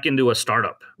get back into a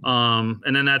startup.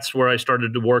 And then that's where I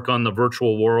started to work on the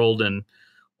virtual world. And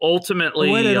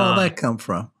ultimately, where did all that come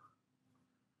from?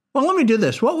 Well, let me do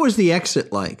this. What was the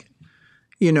exit like?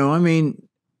 You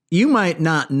might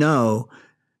not know,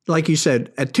 like you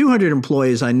said, at 200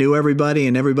 employees, I knew everybody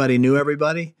and everybody knew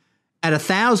everybody. At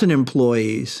 1,000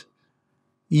 employees,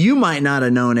 you might not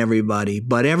have known everybody,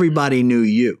 but everybody knew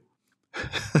you.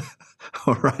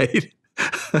 All right.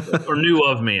 Or knew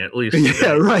of me, at least.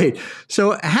 Yeah, right.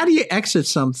 So how do you exit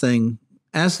something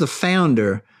as the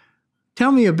founder?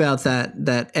 Tell me about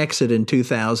that exit in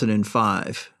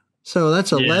 2005. So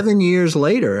that's 11 years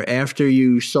later after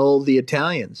you sold the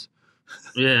Italians.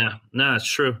 Yeah, no, it's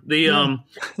true. I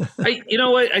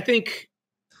think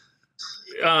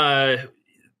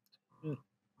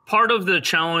part of the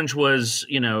challenge was,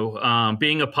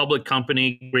 being a public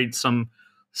company creates some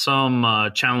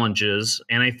challenges.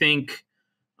 And I think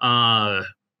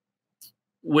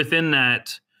within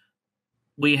that,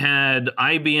 we had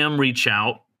IBM reach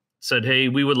out, said, "Hey,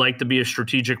 we would like to be a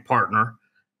strategic partner,"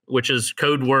 which is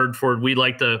code word for we'd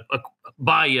like to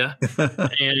buy you.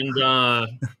 And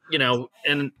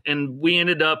and we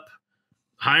ended up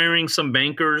hiring some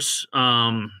bankers.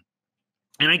 And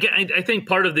I think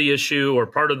part of the issue, or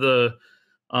part of the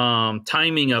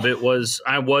timing of it, was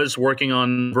I was working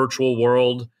on virtual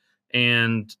world,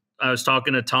 and I was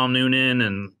talking to Tom Noonan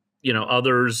and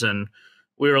others, and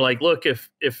we were like, look, if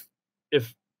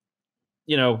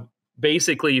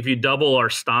basically if you double our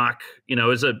stock, it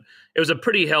was a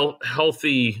pretty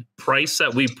healthy price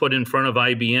that we put in front of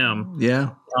IBM. Yeah.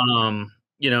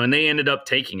 And they ended up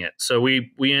taking it. So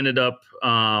we ended up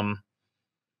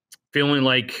feeling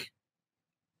like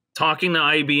talking to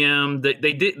IBM,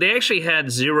 they actually had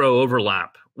zero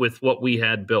overlap with what we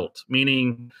had built,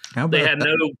 meaning they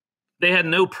had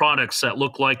no products that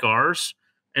looked like ours.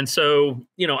 And so,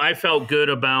 I felt good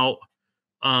about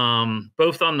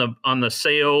both on the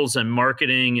sales and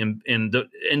marketing and the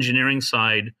engineering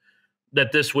side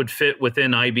that this would fit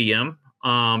within IBM,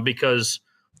 because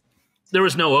there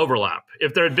was no overlap.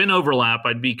 If there had been overlap,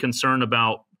 I'd be concerned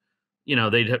about,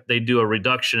 they'd do a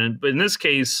reduction. But in this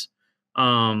case,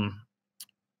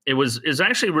 is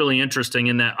actually really interesting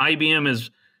in that IBM is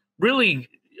really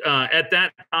at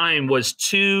that time was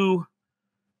two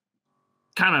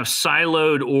kind of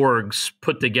siloed orgs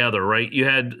put together, right? You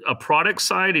had a product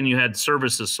side and you had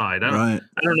services side. I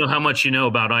don't know how much you know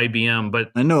about IBM,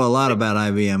 but I know a lot about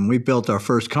IBM. We built our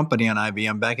first company on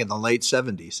IBM back in the late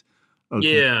 70s.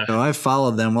 Okay. Yeah. So I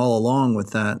followed them all along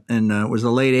with that. And it was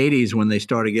the late 80s when they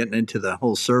started getting into the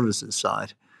whole services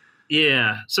side.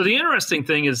 Yeah. So the interesting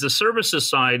thing is the services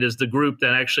side is the group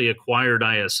that actually acquired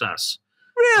ISS.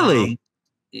 Really?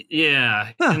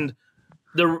 Yeah. Huh. And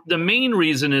the main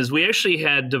reason is we actually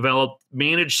had developed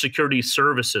managed security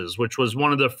services, which was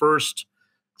one of the first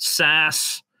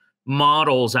SaaS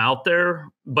models out there,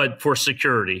 but for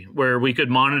security, where we could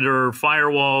monitor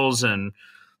firewalls and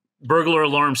burglar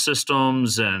alarm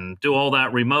systems and do all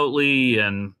that remotely.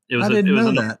 And I didn't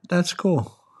know that. That's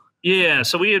cool. Yeah.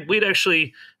 So we'd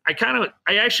actually, I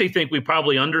actually think we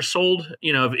probably undersold,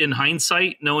 in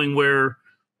hindsight, knowing where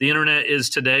the internet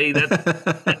is today.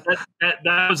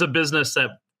 That was a business that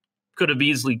could have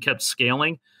easily kept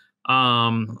scaling. But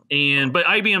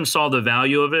IBM saw the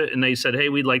value of it and they said, "Hey,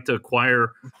 we'd like to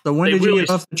acquire." So when did you get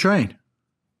off the train?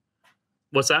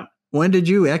 What's that? When did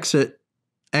you exit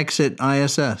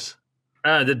ISS?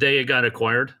 The day it got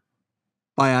acquired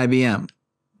by IBM.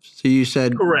 So you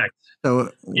said correct.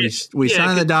 So we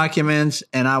signed the documents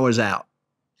and I was out.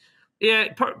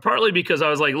 Yeah, partly because I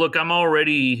was like, look, I'm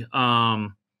already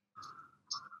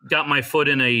got my foot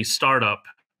in a startup,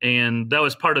 and that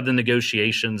was part of the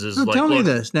negotiations. Tell me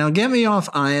this. Now get me off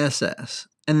ISS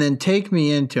and then take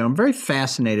me into, I'm very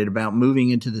fascinated about moving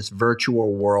into this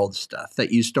virtual world stuff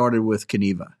that you started with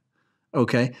Kineva.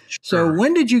 Okay. Sure. So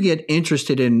when did you get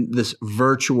interested in this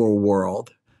virtual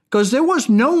world? Because there was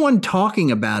no one talking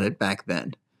about it back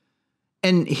then.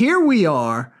 And here we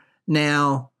are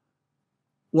now,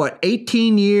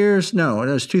 18 years? No, it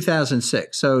was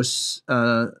 2006. So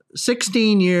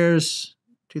 16 years,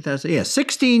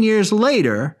 16 years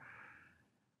later,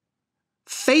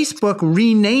 Facebook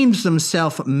renames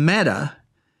themselves Meta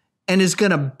and is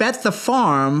going to bet the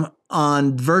farm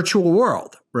on virtual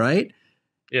world, right?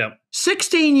 Yeah.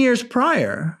 16 years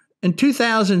prior, in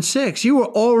 2006, you were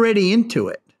already into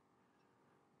it.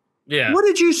 Yeah. What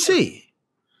did you see?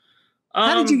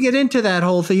 How did you get into that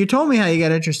whole thing? You told me how you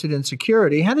got interested in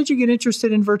security. How did you get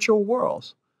interested in virtual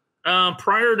worlds?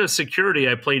 Prior to security,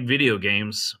 I played video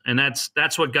games, and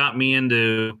that's what got me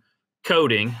into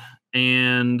coding.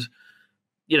 And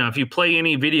if you play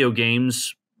any video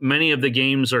games, many of the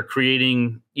games are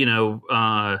creating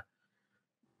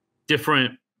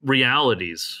different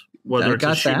realities, whether it's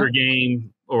a shooter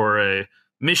game or a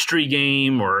mystery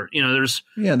game, or there's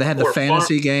they had the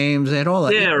fantasy games, they had all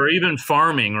that. Yeah, or even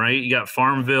farming, right? You got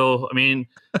Farmville. I mean,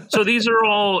 so these are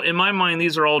all, in my mind,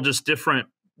 these are all just different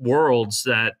worlds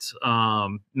that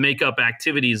make up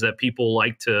activities that people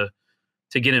like to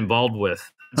get involved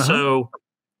with. Uh-huh. So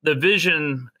the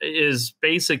vision is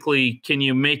basically, can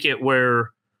you make it where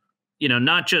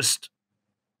not just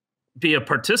be a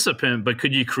participant, but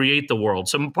could you create the world?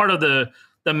 So part of the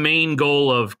main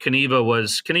goal of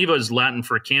Kineva is Latin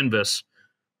for canvas,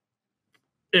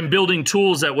 and building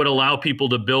tools that would allow people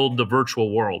to build the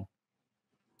virtual world.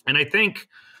 And I think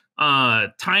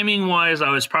timing wise, I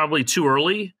was probably too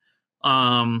early,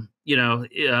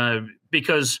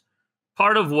 because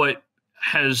part of what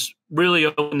has really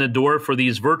opened the door for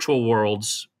these virtual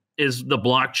worlds is the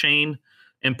blockchain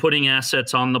and putting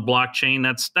assets on the blockchain.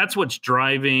 That's what's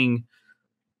driving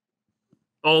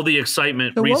all the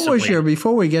excitement So what was recently.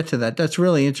 before we get to that, that's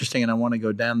really interesting and I want to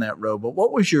go down that road, but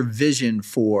what was your vision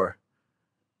for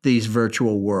these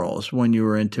virtual worlds when you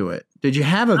were into it? Did you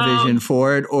have a vision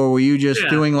for it, or were you just Yeah.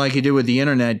 doing like you do with the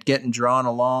internet, getting drawn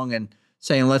along and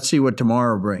saying, let's see what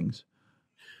tomorrow brings?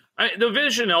 The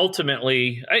vision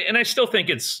ultimately, and I still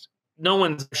think no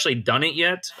one's actually done it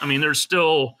yet. I mean, there's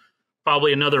still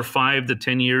probably another 5 to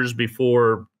 10 years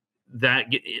before that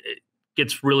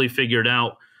gets really figured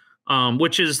out,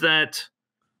 which is that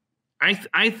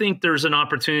I think there's an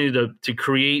opportunity to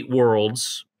create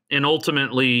worlds and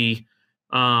ultimately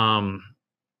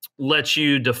let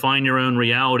you define your own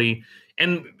reality.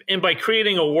 And by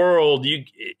creating a world,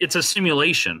 it's a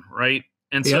simulation, right?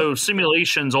 And so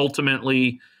simulations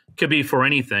ultimately could be for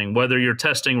anything, whether you're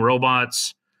testing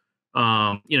robots.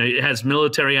 It has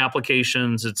military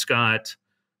applications. It's got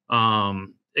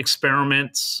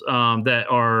experiments that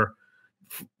are,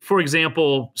 for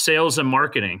example, sales and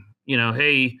marketing.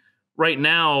 Hey, right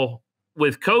now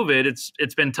with COVID,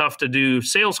 it's been tough to do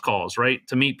sales calls, right?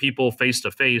 To meet people face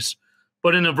to face.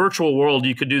 But in a virtual world,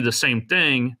 you could do the same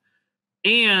thing.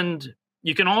 And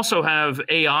you can also have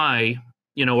AI,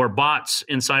 or bots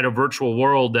inside a virtual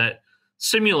world that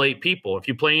simulate people. If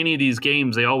you play any of these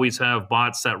games, they always have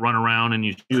bots that run around and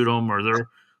you shoot them, or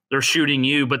they're shooting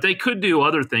you. But they could do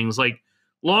other things. Like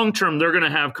long term, they're going to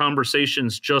have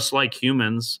conversations just like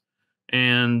humans.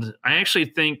 And I actually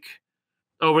think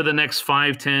over the next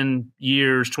 5, 10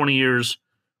 years, 20 years,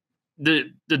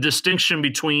 the distinction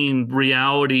between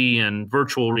reality and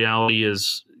virtual reality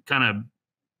is kind of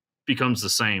becomes the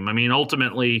same. I mean,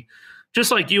 ultimately,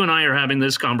 just like you and I are having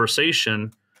this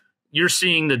conversation, you're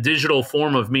seeing the digital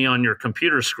form of me on your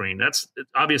computer screen. That's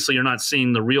obviously you're not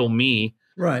seeing the real me,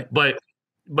 right? But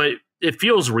it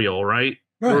feels real, right?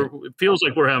 It feels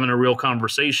like we're having a real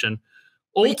conversation.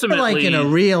 Ultimately, you're like in a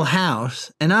real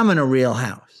house, and I'm in a real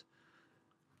house.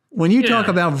 When you talk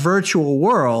about virtual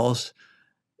worlds,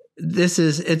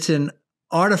 it's an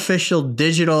artificial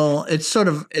digital. It's sort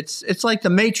of it's like the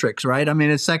Matrix, right? I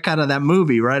mean, it's that kind of that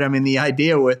movie, right? I mean, the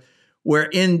idea with we're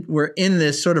in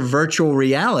this sort of virtual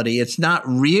reality. It's not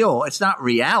real. It's not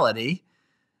reality.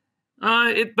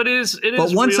 But it is.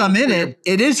 But once I'm in it,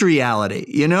 it is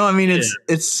reality. I mean,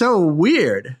 it's so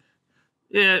weird.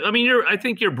 Yeah, I mean, I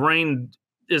think your brain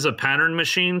is a pattern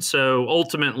machine. So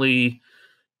ultimately,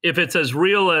 if it's as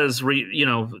real as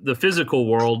the physical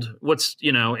world,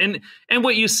 and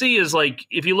what you see is like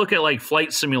if you look at like flight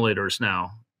simulators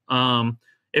now,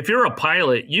 if you're a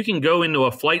pilot, you can go into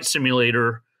a flight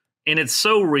simulator and it's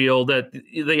so real that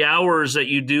the hours that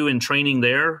you do in training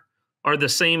there are the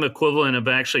same equivalent of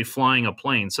actually flying a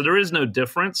plane. So there is no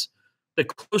difference. The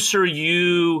closer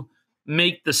you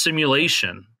make the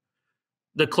simulation,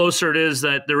 the closer it is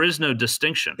that there is no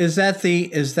distinction. Is that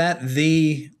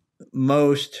the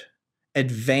most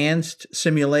advanced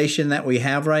simulation that we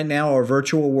have right now, or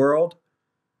virtual world?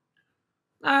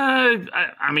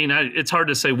 I mean, it's hard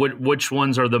to say which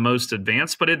ones are the most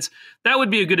advanced, but that would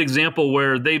be a good example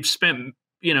where they've spent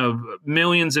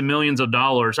millions and millions of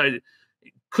dollars.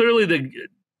 Clearly, the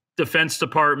Defense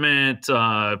Department,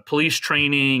 police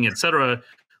training, etc.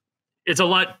 It's a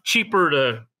lot cheaper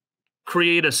to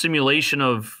create a simulation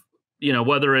of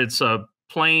whether it's a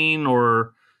plane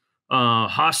or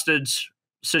hostage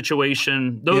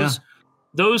situation.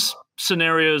 Those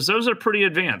scenarios, those are pretty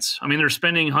advanced. I mean, they're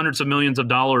spending hundreds of millions of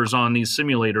dollars on these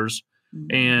simulators,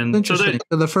 and interesting.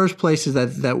 So the first places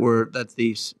that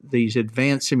these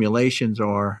advanced simulations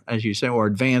are, as you say, or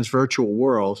advanced virtual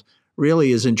worlds,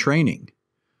 really is in training.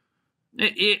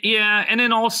 Yeah, and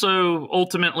then also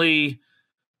ultimately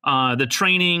the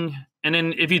training, and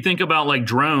then if you think about like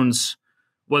drones,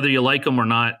 whether you like them or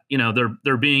not,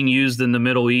 they're being used in the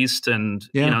Middle East, and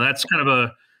that's kind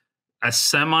of a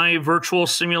semi-virtual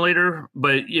simulator.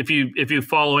 But if you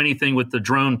follow anything with the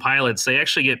drone pilots, they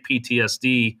actually get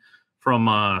PTSD from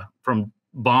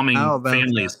bombing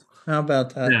families. How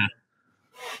about that? Yeah.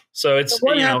 So it's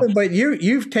what happened. But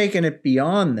you've taken it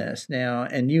beyond this now,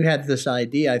 and you had this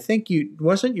idea. I think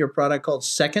wasn't your product called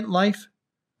Second Life?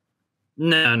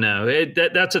 No,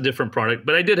 that's a different product.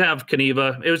 But I did have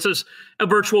Caneva. It was just a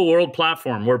virtual world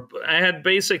platform where I had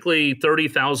basically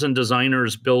 30,000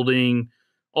 designers building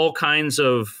all kinds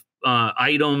of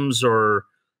items or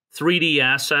 3D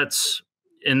assets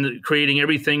and creating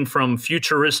everything from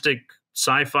futuristic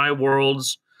sci-fi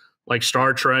worlds like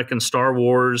Star Trek and Star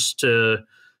Wars to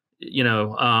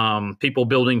people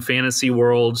building fantasy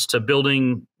worlds to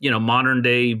building modern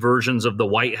day versions of the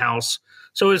White House.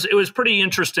 So it was pretty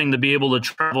interesting to be able to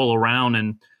travel around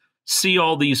and see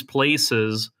all these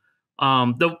places.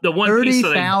 The one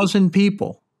 30,000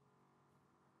 people.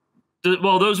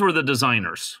 Well, those were the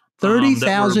designers.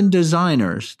 30,000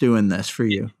 designers doing this for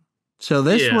you. So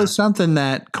this was something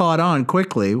that caught on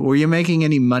quickly. Were you making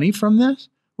any money from this?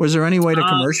 Was there any way to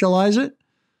commercialize it?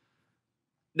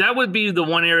 That would be the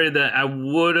one area that I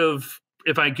would have,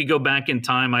 if I could go back in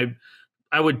time,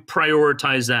 I would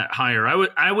prioritize that higher.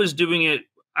 I was doing it.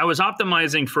 I was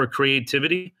optimizing for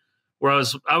creativity, where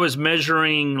I was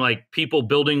measuring like people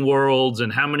building worlds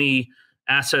and how many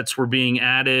assets were being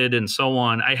added and so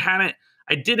on. I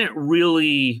didn't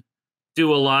really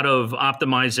do a lot of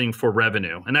optimizing for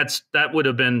revenue, and that would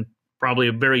have been probably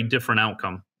a very different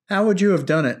outcome. How would you have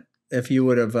done it if you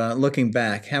would have, looking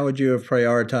back, how would you have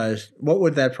prioritized? What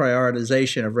would that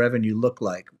prioritization of revenue look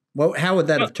like? How would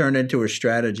that have turned into a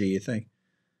strategy, you think?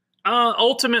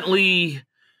 Ultimately,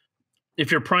 if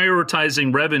you're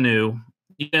prioritizing revenue,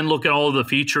 you then look at all of the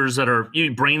features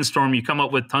you brainstorm, you come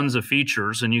up with tons of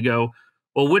features, and you go,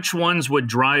 well, which ones would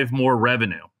drive more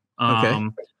revenue? Okay.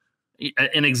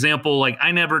 An example, like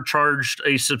I never charged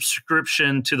a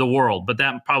subscription to the world, but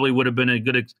that probably would have been a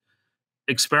good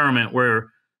experiment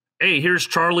where, hey, here's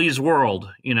Charlie's World,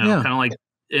 kind of like,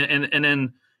 and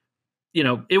then,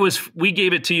 we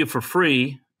gave it to you for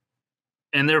free,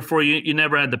 and therefore you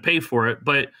never had to pay for it.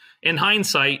 But in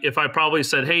hindsight, if I probably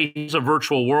said, hey, here's a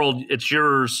virtual world, it's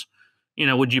yours,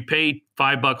 would you pay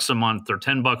 $5 a month or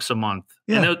 $10 a month?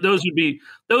 Yeah. And those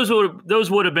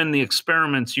would have been the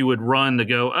experiments you would run to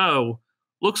go, oh,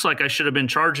 looks like I should have been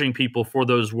charging people for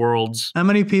those worlds. How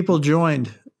many people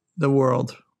joined the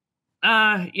world?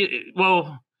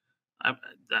 Well,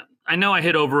 I know I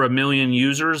hit over 1 million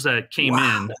users that came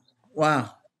in.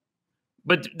 Wow.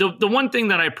 But the one thing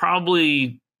that I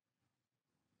probably,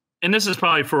 and this is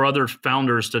probably for other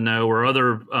founders to know or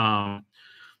other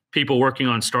people working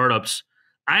on startups,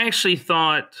 I actually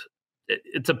thought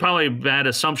it's probably a bad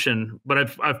assumption,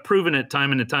 but I've proven it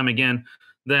time and time again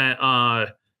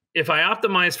that if I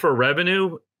optimize for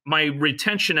revenue, my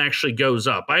retention actually goes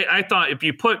up. I thought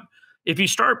if you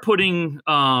start putting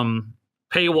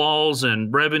paywalls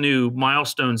and revenue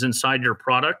milestones inside your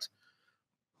product,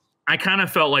 I kind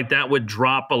of felt like that would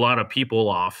drop a lot of people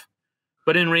off.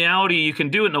 But in reality, you can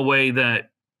do it in a way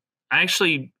that I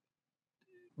actually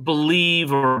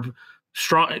believe I've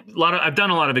done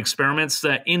a lot of experiments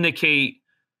that indicate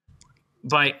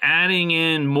by adding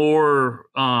in more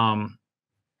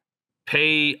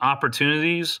pay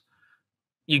opportunities,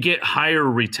 you get higher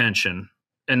retention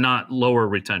and not lower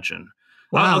retention.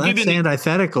 Wow, that's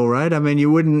antithetical, right? I mean,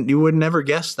 you wouldn't ever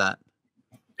guess that.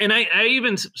 And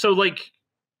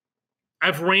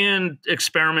I've ran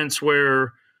experiments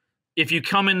where if you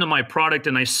come into my product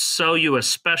and I sell you a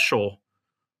special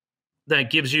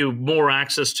that gives you more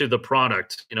access to the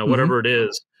product, whatever it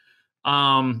is.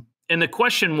 And the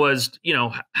question was,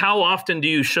 how often do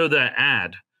you show that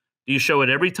ad? Do you show it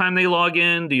every time they log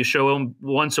in? Do you show them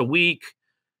once a week?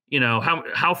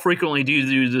 How frequently do you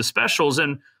do the specials?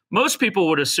 And most people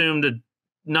would assume to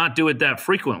not do it that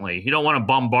frequently. You don't want to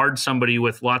bombard somebody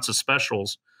with lots of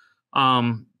specials.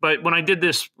 But when I did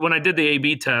the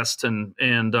A/B test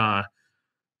and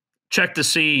checked to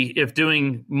see if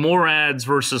doing more ads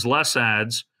versus less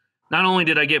ads, not only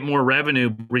did I get more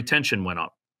revenue, retention went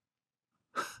up.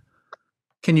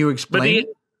 Can you explain?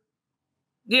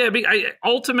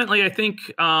 Ultimately, I think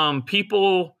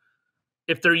people,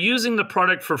 if they're using the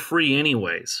product for free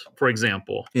anyways, for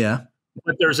example,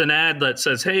 but there's an ad that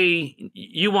says, hey,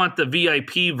 you want the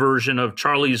VIP version of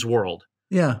Charlie's World.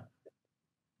 Yeah.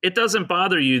 It doesn't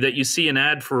bother you that you see an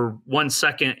ad for 1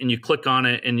 second and you click on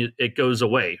it and it goes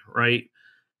away, right?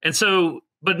 And so,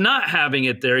 but not having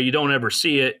it there, you don't ever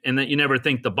see it and that you never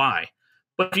think to buy.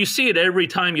 But if you see it every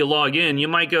time you log in, you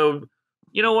might go,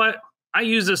 you know what? I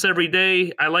use this every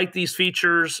day. I like these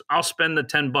features. I'll spend the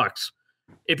 $10.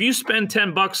 If you spend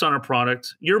 $10 on a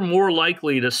product, you're more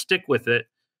likely to stick with it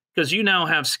because you now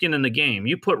have skin in the game.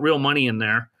 You put real money in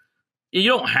there. You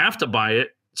don't have to buy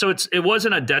it. So it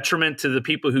wasn't a detriment to the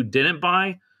people who didn't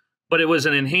buy, but it was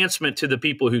an enhancement to the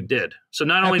people who did. So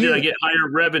not only did I get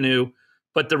higher revenue,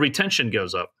 but the retention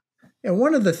goes up. And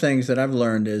one of the things that I've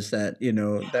learned is that,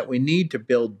 that we need to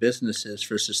build businesses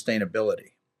for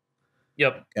sustainability.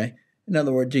 Yep. Okay. In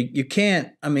other words, you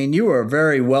can't, you were a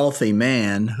very wealthy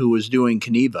man who was doing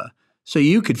Caneva, so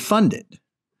you could fund it.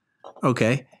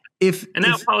 Okay.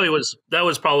 That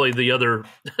was probably the other,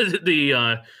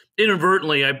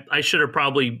 inadvertently, I should have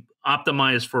probably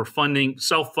optimized for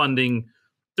self-funding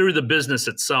through the business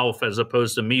itself as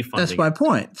opposed to me funding. That's my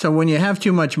point. So when you have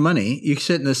too much money, you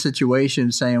sit in a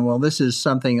situation saying, well, this is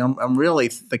something I'm really,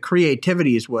 the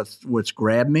creativity is what's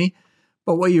grabbed me.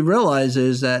 But what you realize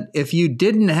is that if you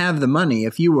didn't have the money,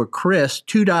 if you were Chris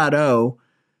 2.0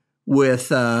 with,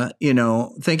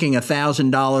 thinking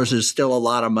 $1,000 is still a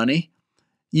lot of money,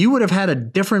 you would have had a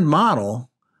different model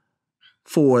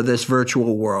for this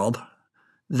virtual world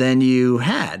than you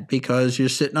had because you're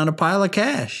sitting on a pile of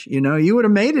cash. You would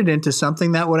have made it into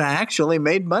something that would have actually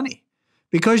made money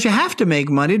because you have to make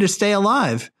money to stay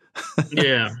alive.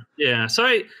 Yeah. Yeah.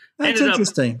 So that's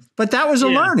interesting. But that was a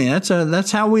learning.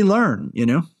 That's how we learn,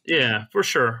 Yeah, for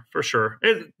sure. For sure.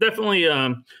 It definitely,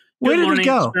 where did it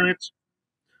go? Experience.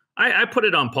 I put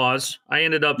it on pause. I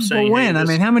ended up saying, but when?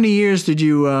 Hey, how many years did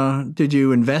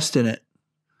you invest in it?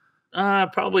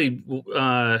 Probably,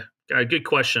 a good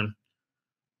question.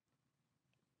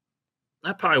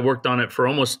 I probably worked on it for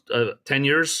almost 10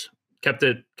 years, kept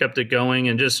it going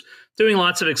and just doing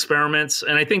lots of experiments.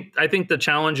 And I think the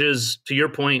challenge is, to your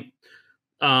point,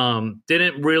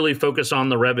 didn't really focus on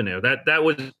the revenue. That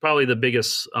was probably the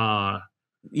biggest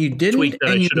you didn't tweak that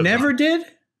and I you never did?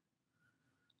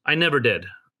 I never did.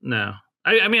 No.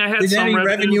 I mean, I had did some any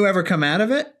revenue ever come out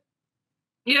of it?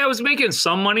 Yeah, I was making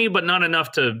some money, but not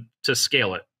enough to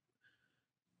scale it.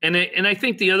 And I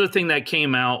think the other thing that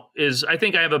came out is I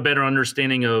think I have a better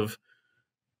understanding of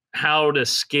how to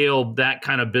scale that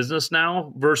kind of business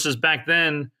now versus back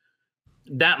then.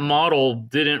 That model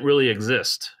didn't really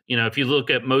exist. If you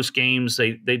look at most games,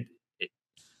 the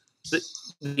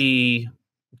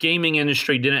gaming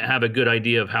industry didn't have a good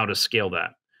idea of how to scale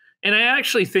that. And I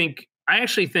actually think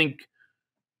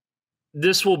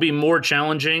this will be more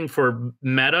challenging for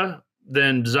Meta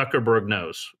than Zuckerberg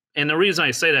knows. And the reason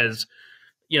I say that is,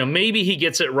 maybe he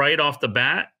gets it right off the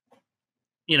bat,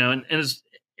 and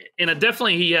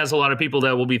definitely he has a lot of people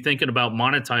that will be thinking about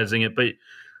monetizing it. But,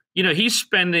 he's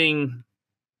spending,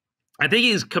 I think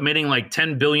he's committing like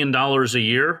 $10 billion a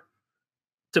year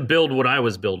to build what I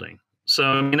was building. So,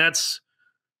 I mean, it's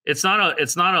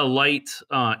not a light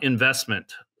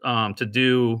investment to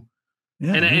do.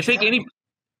 Yeah, and I think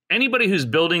anybody who's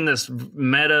building this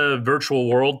meta virtual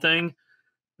world thing,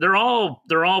 they're all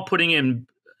putting in,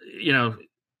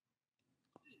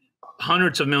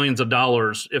 hundreds of millions of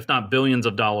dollars, if not billions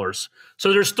of dollars.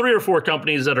 So there's 3 or 4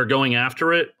 companies that are going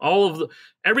after it.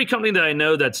 Every company that I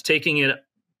know that's taking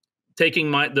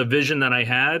the vision that I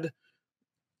had,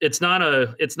 it's not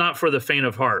for the faint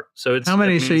of heart. So it's how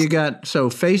many? So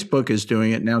Facebook is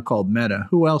doing it now, called Meta.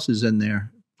 Who else is in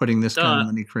there putting this kind of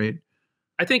money create?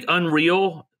 I think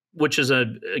Unreal, which is a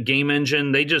game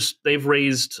engine, they've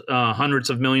raised hundreds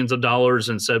of millions of dollars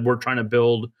and said we're trying to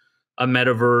build a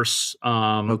metaverse.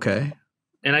 Okay.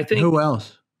 And I think who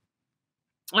else?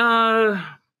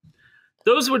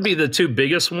 Those would be the 2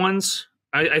 biggest ones.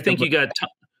 I think you got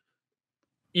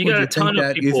a ton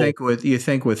of people. You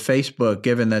think with Facebook,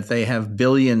 given that they have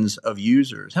billions of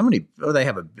users, how many? Oh, they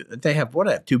have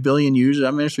 2 billion users.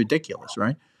 I mean, it's ridiculous,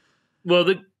 right? Well,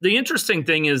 the interesting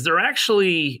thing is they're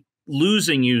actually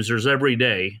losing users every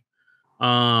day,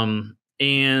 and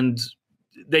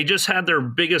they just had their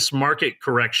biggest market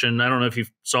correction. I don't know if you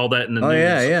saw that in the news.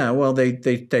 Yeah. Well,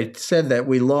 they said that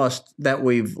we've lost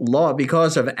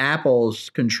because of Apple's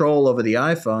control over the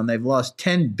iPhone. They've lost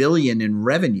 $10 billion in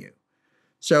revenue.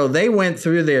 So they went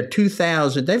through their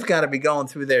 2000. They've got to be going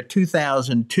through their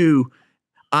 2002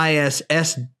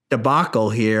 ISS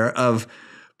debacle here of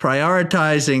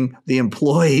prioritizing the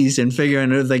employees and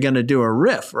figuring if they're going to do a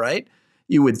RIF, right?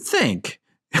 You would think.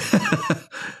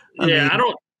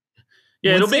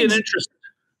 It'll be an interest.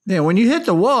 Yeah, when you hit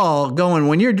the wall,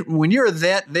 when you're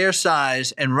their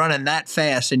size and running that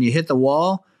fast, and you hit the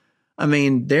wall, I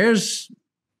mean, there's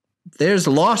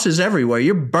losses everywhere.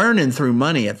 You're burning through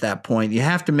money at that point. You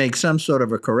have to make some sort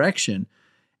of a correction,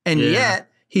 and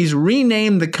yet he's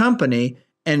renamed the company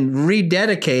and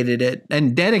dedicated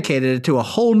it to a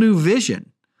whole new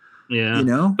vision. Yeah,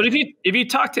 But if you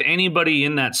talk to anybody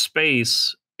in that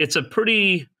space, it's a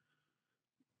pretty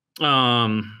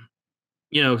look,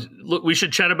 we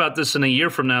should chat about this in a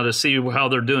year from now to see how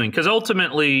they're doing. Because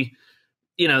ultimately,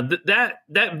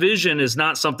 that vision is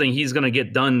not something he's going to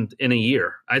get done in a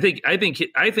year. I think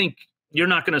you're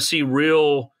not going to see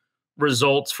real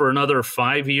results for another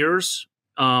 5 years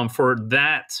for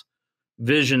that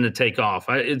vision to take off.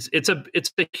 It's a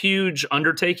huge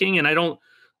undertaking, and I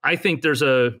think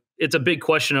it's a big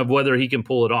question of whether he can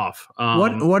pull it off.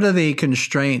 What are the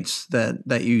constraints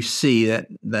that you see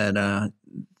that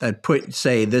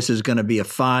say this is going to be a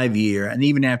 5-year, and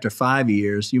even after 5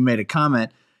 years, you made a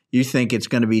comment, you think it's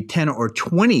going to be 10 or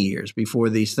 20 years before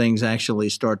these things actually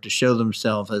start to show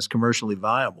themselves as commercially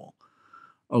viable.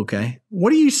 Okay.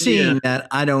 What are you seeing that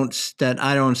I don't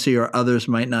see or others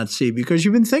might not see, because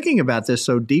you've been thinking about this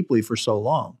so deeply for so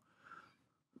long?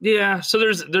 Yeah. So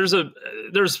there's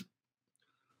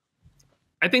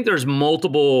I think there's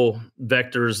multiple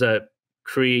vectors that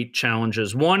create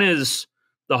challenges. One is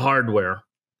the hardware,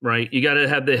 right? You got to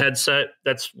have the headset.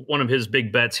 That's one of his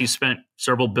big bets. He spent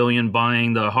several billion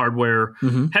buying the hardware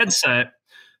headset,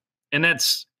 and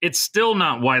it's still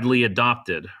not widely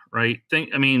adopted, right?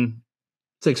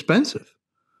 It's expensive.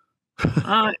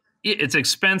 It's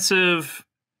expensive,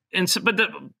 but the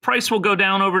price will go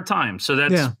down over time. So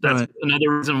that's right.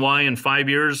 Another reason why in 5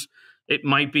 years it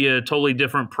might be a totally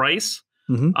different price.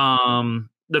 The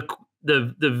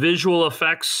visual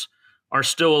effects are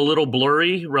still a little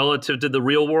blurry relative to the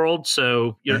real world,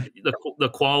 so the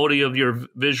quality of your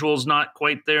visuals not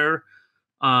quite there.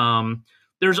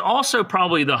 There's also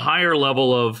probably the higher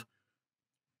level of,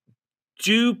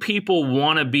 do people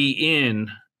want to be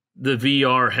in the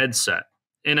VR headset?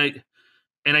 And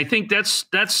I think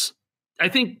I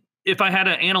think if I had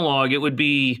an analog, it would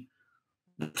be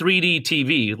 3D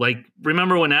TV. Like,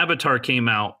 remember when Avatar came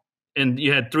out and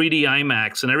you had 3D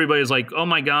IMAX and everybody was like, oh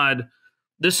my God,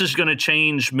 this is going to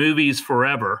change movies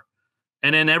forever.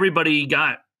 And then everybody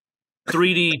got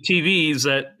 3D TVs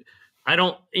that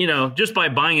just by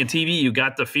buying a TV, you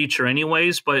got the feature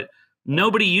anyways, but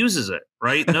nobody uses it,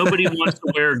 right? Nobody wants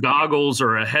to wear goggles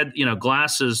or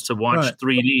glasses to watch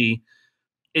 3D.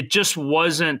 It just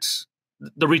wasn't,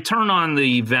 the return on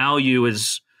the value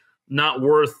is not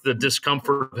worth the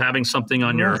discomfort of having something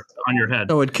on your head.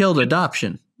 So it killed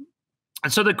adoption.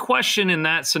 And so the question in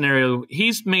that scenario,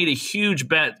 he's made a huge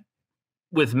bet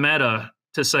with Meta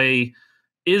to say,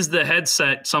 is the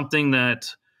headset something that,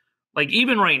 like,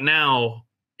 even right now,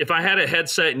 if I had a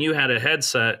headset and you had a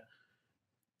headset,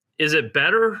 is it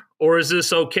better or is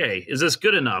this okay? Is this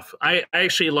good enough? I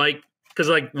actually because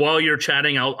like while you're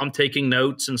chatting, I'm taking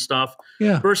notes and stuff.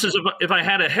 Yeah. Versus if I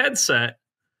had a headset,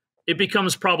 it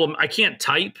becomes problem. I can't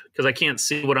type because I can't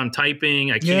see what I'm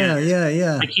typing. I can't.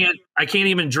 Yeah. I can't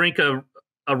even drink a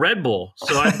Red Bull.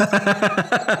 So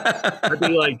I'd be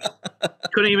like,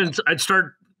 I'd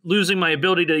start losing my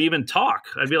ability to even talk.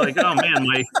 I'd be like, oh man,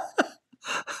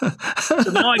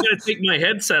 so now I got to take my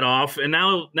headset off, and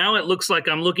now it looks like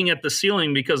I'm looking at the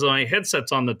ceiling because my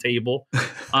headset's on the table,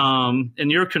 and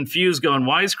you're confused, going,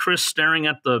 "Why is Chris staring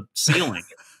at the ceiling?"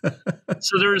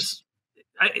 So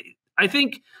I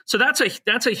think so. That's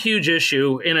a huge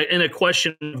issue in a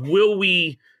question. Will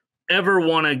we ever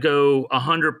want to go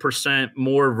 100%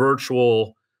 more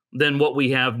virtual than what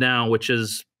we have now, which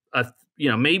is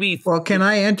maybe. Well, can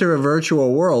I enter a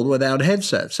virtual world without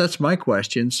headsets? That's my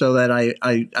question, so that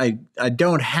I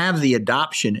don't have the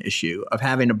adoption issue of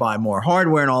having to buy more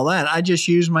hardware and all that. I just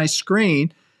use my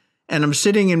screen, and I'm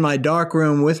sitting in my dark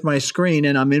room with my screen,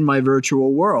 and I'm in my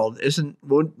virtual world.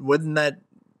 Wouldn't that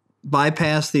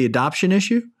bypass the adoption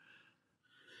issue?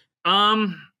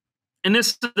 And this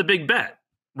is the big bet,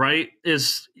 right?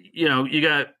 Is you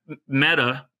got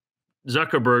Meta,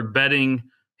 Zuckerberg betting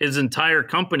his entire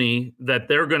company that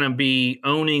they're going to be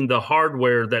owning the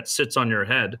hardware that sits on your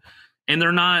head. And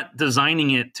they're not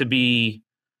designing it to be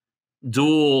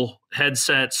dual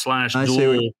headset /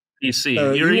 dual PC.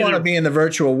 So you want to be in the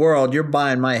virtual world, you're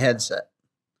buying my headset.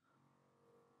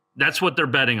 That's what they're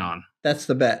betting on. That's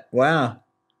the bet. Wow.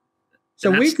 So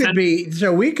we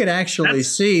could actually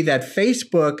see that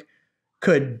Facebook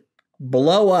could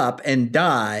blow up and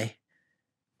die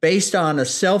based on a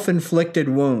self-inflicted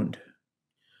wound.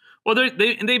 Well,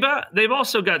 they've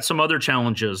also got some other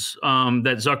challenges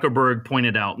that Zuckerberg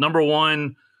pointed out. Number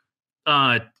one,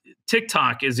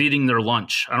 TikTok is eating their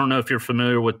lunch. I don't know if you're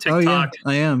familiar with TikTok.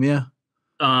 Oh, yeah, I am, yeah.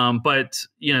 But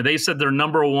they said their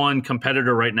number one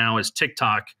competitor right now is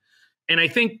TikTok, and I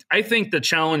think the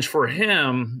challenge for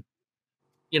him,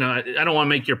 I don't want to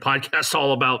make your podcast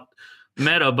all about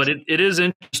Meta, but it is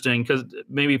interesting because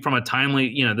maybe from a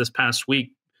timely, this past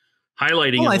week.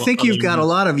 Highlighting. Well, I think you've got a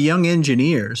lot of young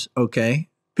engineers, okay?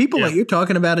 People that you're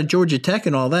talking about at Georgia Tech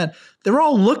and all that, they're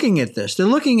all looking at this. They're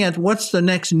looking at what's the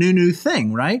next new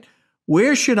thing, right?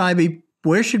 Where should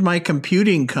my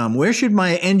computing come? I'm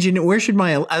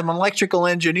an electrical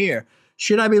engineer.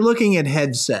 Should I be looking at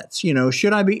headsets?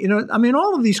 Should I be,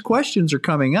 all of these questions are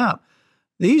coming up.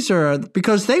 These are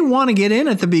because they want to get in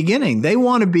at the beginning. They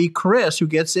want to be Chris, who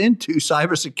gets into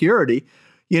cybersecurity,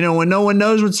 when no one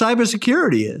knows what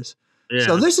cybersecurity is. Yeah.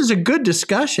 So this is a good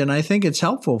discussion. I think it's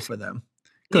helpful for them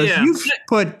because you've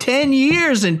put 10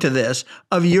 years into this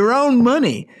of your own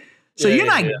money. So you're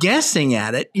not guessing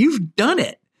at it. You've done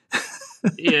it.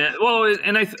 Yeah. Well,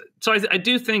 and I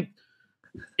do think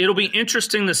it'll be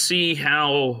interesting to see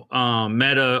how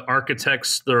Meta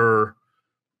architects their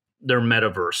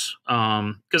metaverse,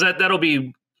 because that'll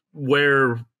be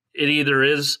where it either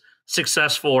is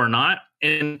successful or not.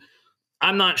 And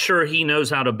I'm not sure he knows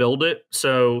how to build it.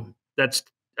 So that's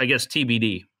I guess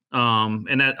TBD.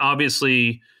 And that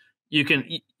obviously you can,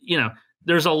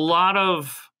 there's a lot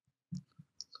of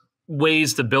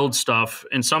ways to build stuff.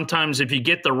 And sometimes if you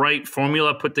get the right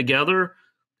formula put together,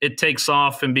 it takes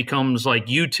off and becomes like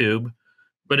YouTube.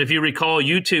 But if you recall,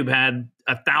 YouTube had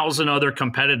 1,000 other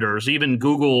competitors, even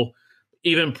Google,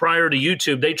 even prior to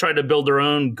YouTube, they tried to build their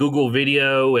own Google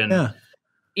video and,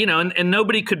 and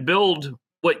nobody could build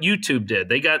what YouTube did.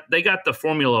 They got the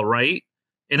formula right,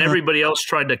 and everybody else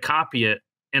tried to copy it.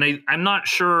 And I'm not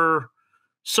sure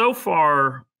so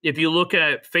far, if you look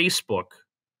at Facebook,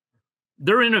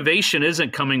 their innovation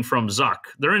isn't coming from Zuck.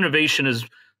 Their innovation is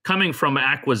coming from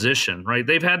acquisition, right?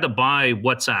 They've had to buy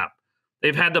WhatsApp.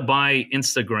 They've had to buy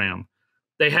Instagram.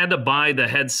 They had to buy the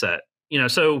headset.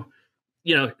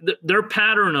 Their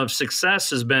pattern of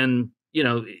success has been,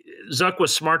 Zuck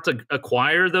was smart to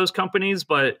acquire those companies,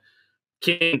 but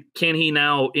can he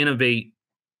now innovate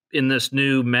in this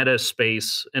new meta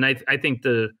space? And I think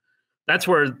that's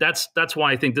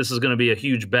why I think this is going to be a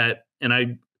huge bet. And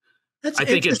I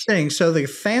think interesting. So the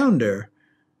founder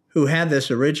who had this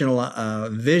original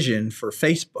vision for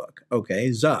Facebook,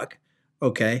 Zuck,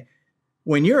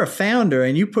 when you're a founder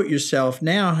and you put yourself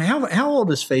now, how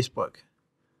old is Facebook?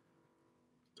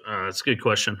 That's a good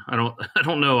question. I don't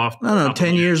know. I don't know,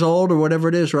 10 years old or whatever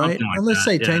it is, right? Like let's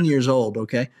say 10 years old,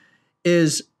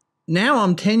 is now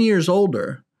I'm 10 years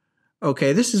older.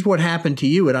 This is what happened to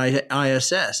you at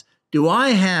ISS. Do I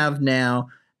have now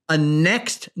a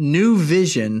next new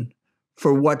vision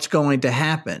for what's going to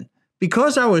happen?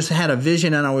 Because I had a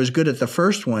vision and I was good at the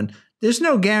first one, there's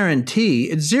no guarantee.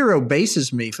 It zero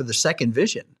bases me for the second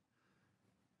vision.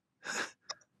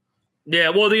 Yeah,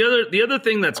 well, the other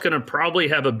thing that's going to probably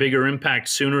have a bigger impact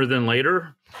sooner than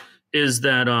later is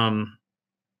that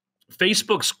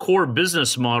Facebook's core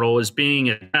business model is being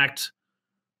attacked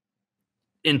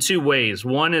in two ways.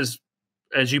 One is,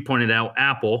 as you pointed out,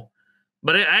 Apple,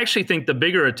 but I actually think the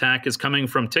bigger attack is coming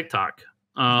from TikTok.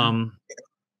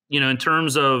 In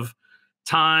terms of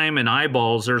time and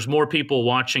eyeballs, there's more people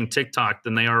watching TikTok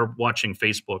than they are watching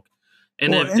Facebook,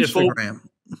 and Instagram.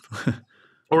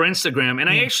 Or Instagram. And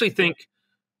I actually think,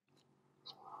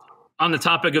 on the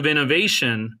topic of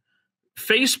innovation,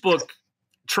 Facebook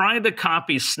tried to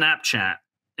copy Snapchat,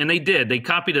 and they did. They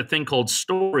copied a thing called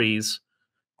Stories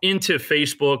into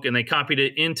Facebook, and they copied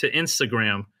it into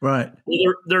Instagram. Right.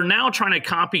 Well, they're now trying to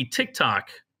copy TikTok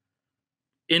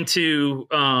into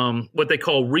what they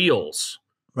call Reels,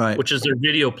 right, which is their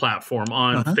video platform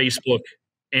on Facebook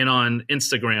and on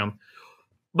Instagram.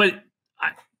 But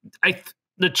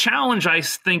the challenge I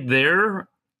think there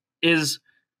is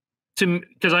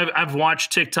because I've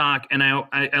watched TikTok and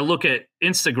I look at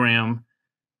Instagram,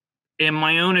 and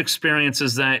my own experience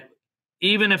is that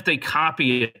even if they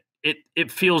copy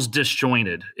it feels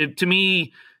disjointed. To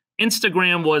me,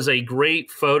 Instagram was a great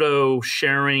photo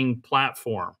sharing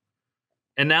platform,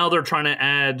 and now they're trying to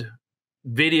add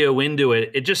video into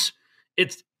it.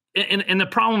 And the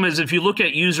problem is, if you look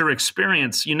at user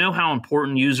experience, you know how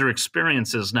important user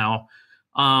experience is now.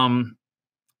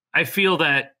 I feel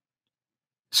that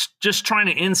just trying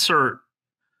to insert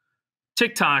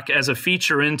TikTok as a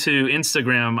feature into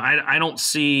Instagram, I don't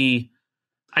see.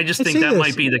 I just think that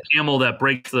might be the camel that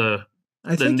breaks the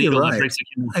needle that breaks the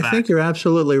camel's back. I think you're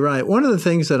absolutely right. One of the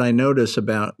things that I notice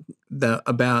about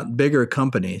bigger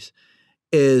companies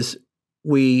is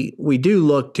we do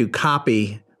look to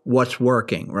copy what's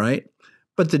working, right?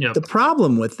 But the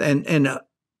problem with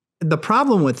the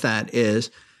problem with that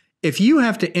is, if you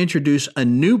have to introduce a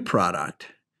new product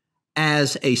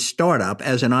as a startup,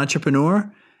 as an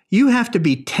entrepreneur, you have to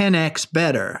be 10x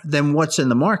better than what's in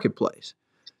the marketplace.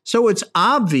 So it's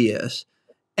obvious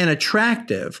and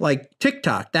attractive, like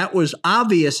TikTok, that was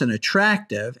obvious and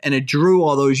attractive, and it drew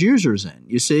all those users in.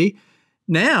 You see,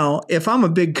 now if I'm a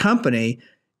big company,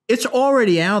 it's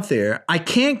already out there. I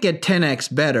can't get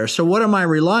 10x better. So what am I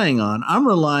relying on? I'm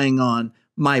relying on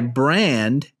my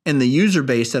brand and the user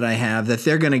base that I have, that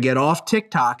they're going to get off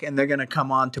TikTok and they're going to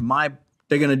come on to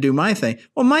they're going to do my thing.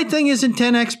 Well, my thing isn't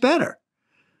 10x better.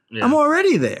 Yeah. I'm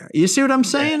already there. You see what I'm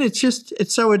saying? Yeah.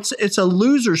 It's a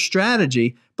loser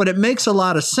strategy, but it makes a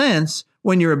lot of sense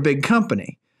when you're a big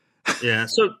company. Yeah.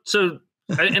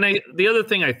 The other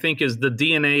thing I think is the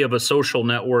DNA of a social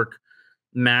network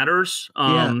matters.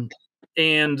 And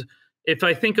if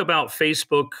I think about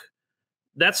Facebook,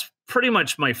 that's pretty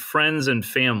much my friends and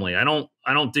family. I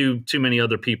don't do too many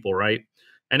other people, right?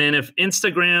 And then if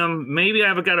Instagram, maybe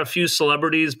I've got a few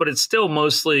celebrities, but it's still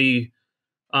mostly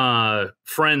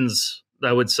friends,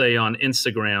 I would say, on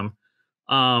Instagram.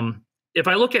 If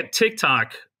I look at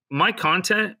TikTok, my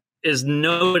content is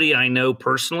nobody I know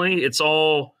personally. It's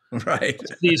all Right.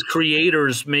 these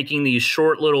creators making these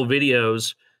short little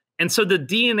videos. And so the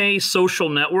DNA social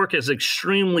network is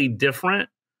extremely different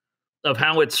of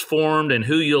how it's formed and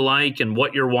who you like and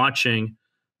what you're watching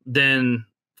than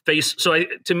face. So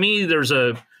to me, it's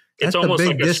That's a almost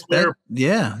like big a square.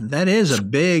 that is a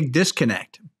big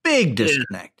disconnect. Big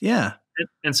disconnect. Yeah.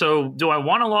 And so do I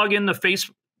want to log into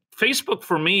Facebook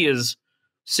for me is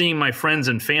seeing my friends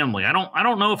and family. I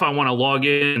don't know if I want to log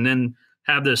in and then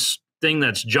have this thing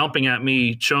that's jumping at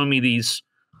me, showing me these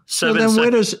So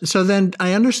then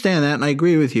I understand that and I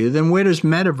agree with you. Then where does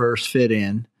metaverse fit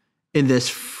in this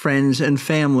friends and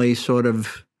family sort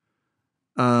of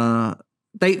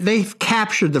they've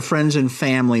captured the friends and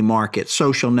family market,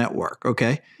 social network,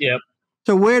 okay? Yep.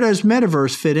 So where does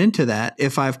metaverse fit into that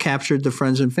if I've captured the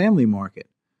friends and family market?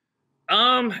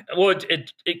 Well,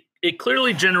 it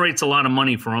clearly generates a lot of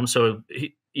money for them. So,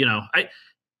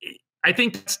 I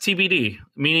think that's TBD,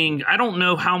 meaning I don't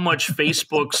know how much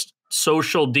Facebook's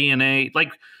social DNA,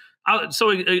 like,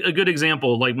 so a good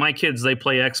example, like my kids, they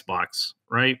play Xbox,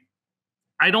 right?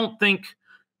 I think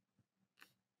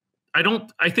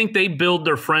they build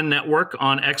their friend network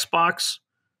on Xbox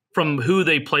from who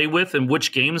they play with and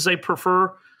which games they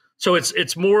prefer. So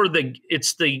it's more the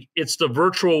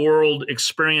virtual world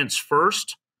experience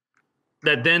first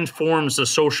that then forms the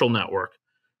social network.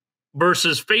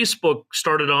 Versus Facebook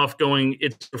started off going,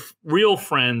 it's your real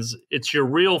friends, it's your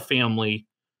real family,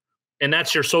 and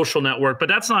that's your social network. But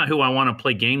that's not who I want to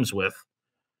play games with.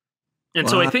 And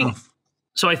Wow.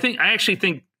 I actually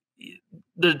think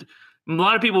a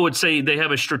lot of people would say they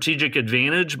have a strategic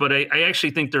advantage, but I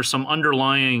actually think there's some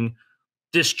underlying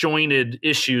disjointed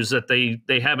issues that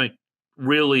they haven't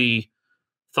really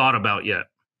thought about yet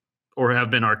or have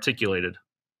been articulated.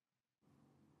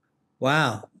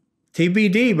 Wow.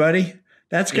 TBD, buddy.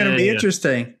 That's going to be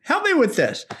interesting. Help me with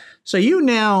this. So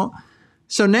now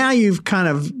you've kind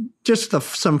of just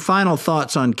some final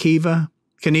thoughts on Keniva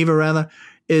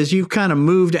is you've kind of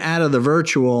moved out of the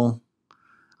virtual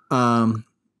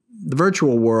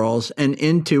worlds and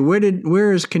into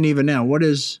where is Keniva now? What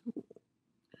is?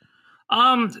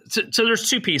 So there's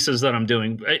two pieces that I'm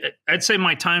doing. I'd say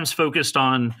my time's focused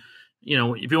on,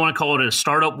 if you want to call it a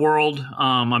startup world,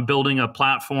 I'm building a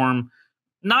platform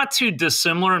not too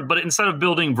dissimilar, but instead of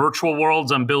building virtual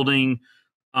worlds, I'm building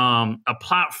a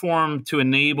platform to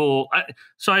enable.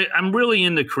 I'm really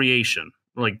into creation.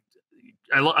 Like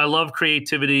I love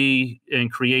creativity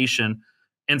and creation.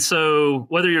 And so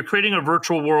whether you're creating a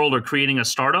virtual world or creating a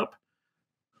startup,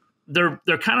 they're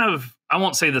kind of, I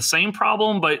won't say the same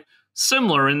problem, but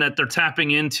similar in that they're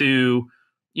tapping into,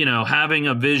 having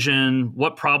a vision,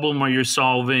 what problem are you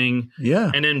solving? Yeah.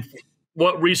 And then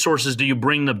what resources do you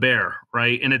bring to bear,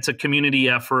 right? And it's a community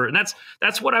effort. And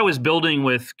that's what I was building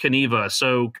with Keniva.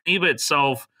 So Keniva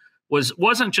itself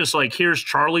wasn't just like, here's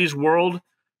Charlie's world,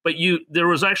 but there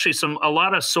was actually a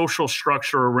lot of social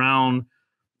structure around,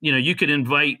 you could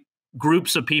invite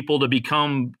groups of people to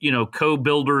become,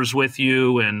 co-builders with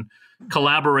you and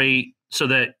collaborate so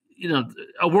that,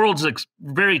 a world's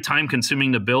very time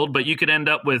consuming to build, but you could end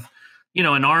up with,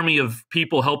 an army of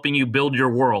people helping you build your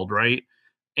world, right?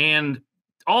 And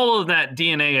all of that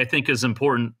DNA, I think, is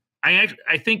important. I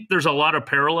think there's a lot of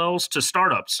parallels to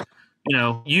startups.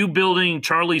 You building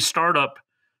Charlie's startup,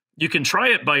 you can try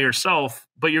it by yourself,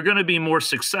 but you're going to be more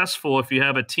successful if you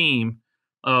have a team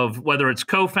of whether it's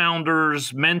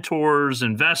co-founders, mentors,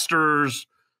 investors,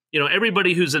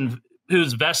 everybody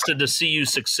who's vested to see you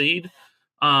succeed.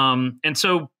 And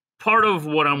so part of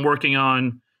what I'm working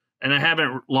on, and I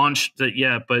haven't launched it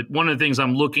yet, but one of the things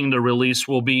I'm looking to release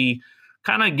will be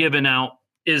kind of given out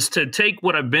is to take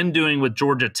what I've been doing with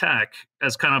Georgia Tech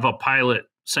as kind of a pilot,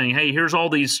 saying, hey, here's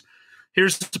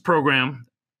the program.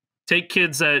 Take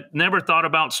kids that never thought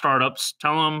about startups,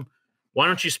 tell them, why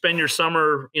don't you spend your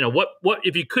summer, what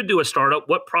if you could do a startup,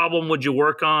 what problem would you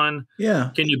work on?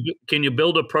 Yeah. Can you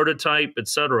build a prototype, et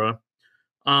cetera?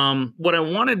 What I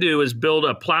want to do is build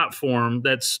a platform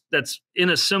that's in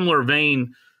a similar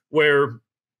vein where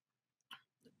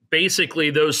basically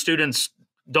those students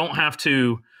don't have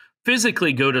to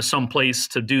physically go to some place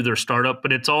to do their startup,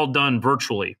 but it's all done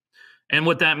virtually. And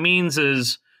what that means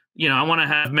is, I want to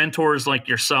have mentors like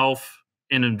yourself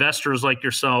and investors like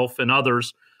yourself and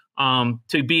others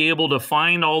to be able to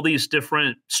find all these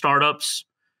different startups,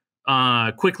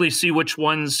 quickly see which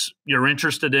ones you're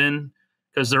interested in,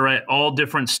 because they're at all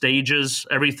different stages,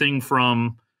 everything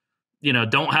from,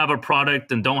 don't have a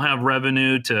product and don't have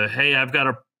revenue to, hey, I've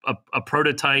got a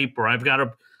prototype, or I've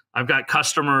got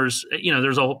customers.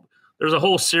 There's a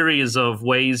whole series of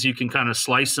ways you can kind of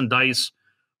slice and dice.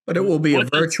 But it will be a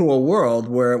virtual world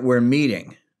where we're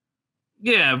meeting.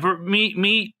 Yeah,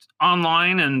 meet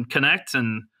online and connect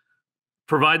and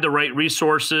provide the right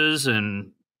resources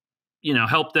and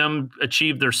help them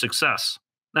achieve their success.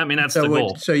 I mean, that's the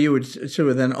goal. So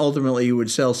then ultimately you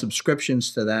would sell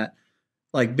subscriptions to that,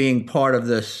 like being part of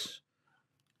this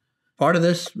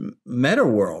meta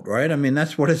world, right? I mean,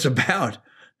 that's what it's about.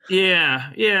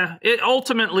 Yeah, yeah. It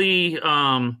ultimately,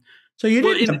 So you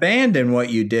didn't abandon what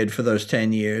you did for those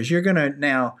 10 years. You're going to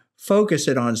now focus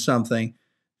it on something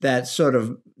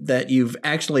that you've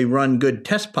actually run good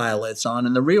test pilots on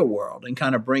in the real world and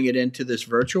kind of bring it into this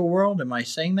virtual world. Am I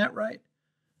saying that right?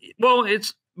 Well,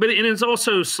 it's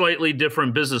also a slightly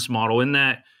different business model in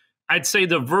that I'd say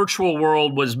the virtual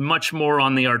world was much more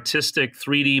on the artistic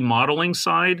 3D modeling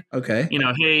side. Okay.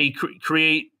 Hey,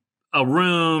 create a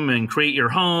room and create your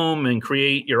home and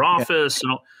create your office,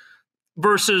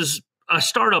 versus a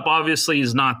startup obviously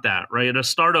is not that, right? A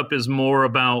startup is more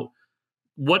about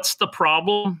what's the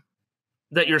problem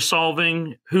that you're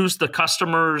solving, who's the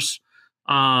customers,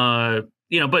 but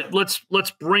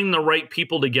let's bring the right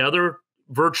people together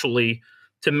virtually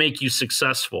to make you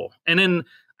successful. And then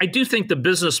I do think the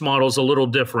business model is a little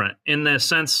different in the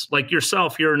sense, like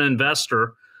yourself, you're an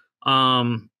investor.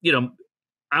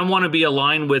 I want to be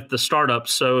aligned with the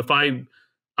startups. So if I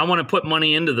want to put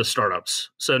money into the startups.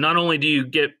 So not only do you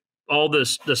get all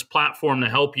this platform to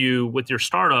help you with your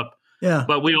startup,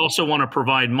 but we also want to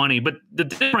provide money. But the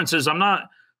difference is I'm not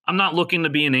looking to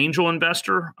be an angel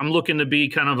investor. I'm looking to be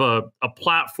kind of a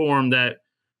platform that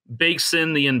bakes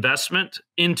in the investment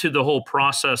into the whole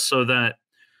process so that,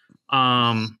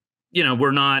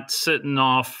 we're not sitting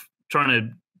off trying to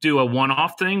do a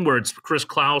one-off thing where it's Chris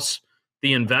Klaus,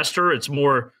 the investor. It's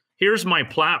more, here's my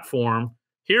platform.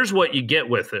 Here's what you get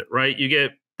with it, right? You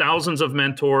get thousands of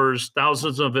mentors,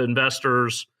 thousands of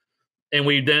investors, and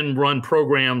we then run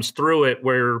programs through it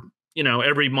where,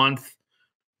 every month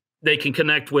they can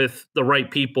connect with the right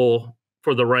people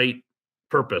for the right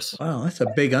purpose. Wow, that's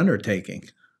a big undertaking.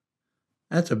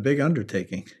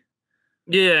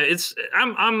 Yeah,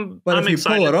 But if you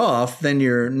excited. pull it off, then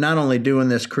you're not only doing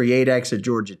this Create X at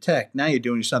Georgia Tech, now you're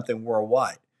doing something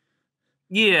worldwide.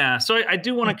 Yeah, so I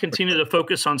do want to continue to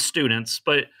focus on students,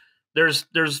 but there's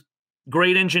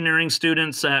great engineering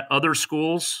students at other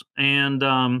schools, and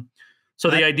so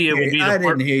the idea would be. I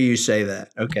didn't hear you say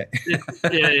that. Okay.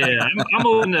 Yeah. I'm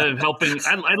open to helping.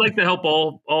 I'd like to help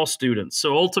all students.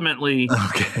 So ultimately,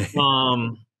 okay.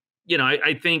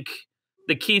 I think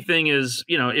the key thing is,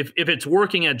 if it's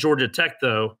working at Georgia Tech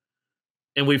though,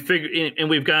 and we've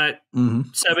got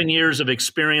 7 years of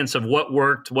experience of what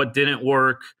worked, what didn't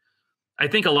work. I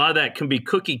think a lot of that can be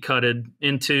cookie cutted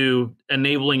into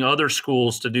enabling other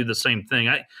schools to do the same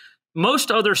thing. Most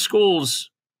other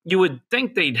schools, you would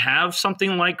think they'd have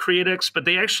something like CreateX, but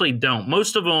they actually don't.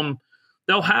 Most of them,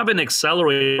 they'll have an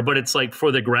accelerator, but it's like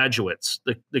for the graduates,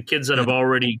 the kids that have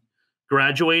already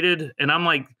graduated. And I'm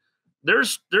like,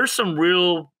 there's some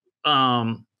real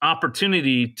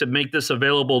opportunity to make this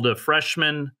available to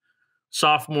freshmen,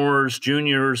 sophomores,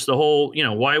 juniors, the whole,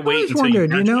 why wait until you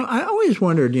graduate? I always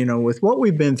wondered, with what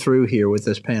we've been through here with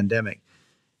this pandemic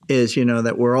is,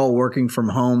 that we're all working from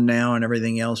home now and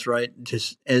everything else, right?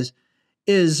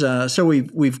 So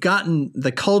we've gotten,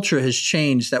 the culture has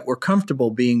changed that we're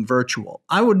comfortable being virtual.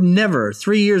 I would never,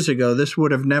 3 years ago, this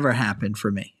would have never happened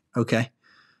for me. Okay.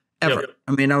 Ever. Yep.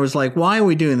 I mean, I was like, why are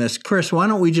we doing this? Chris, why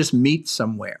don't we just meet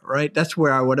somewhere? Right. That's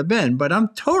where I would have been, but I'm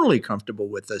totally comfortable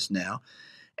with this now.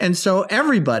 And so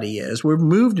everybody is. We've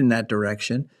moved in that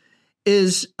direction.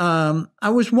 I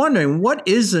was wondering, what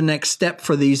is the next step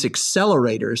for these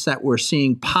accelerators that we're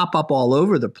seeing pop up all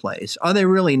over the place? Are they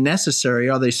really necessary?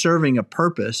 Are they serving a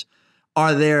purpose?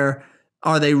 Are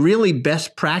they really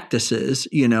best practices,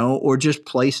 or just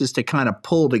places to kind of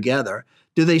pull together?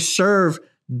 Do they serve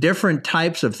different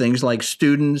types of things like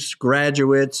students,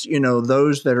 graduates,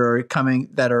 those that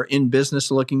are in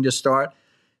business looking to start?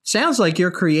 Sounds like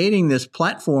you're creating this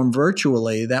platform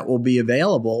virtually that will be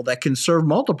available that can serve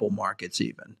multiple markets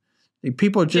even.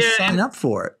 People just sign up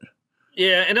for it.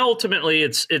 Yeah, and ultimately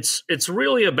it's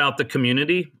really about the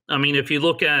community. I mean, if you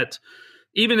look at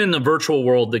even in the virtual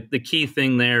world, the key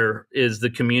thing there is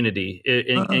the community,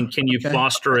 and can you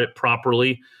foster it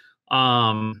properly?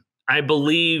 I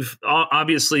believe,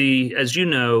 obviously, as you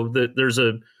know, that there's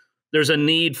a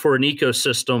need for an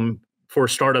ecosystem for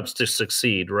startups to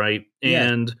succeed, right?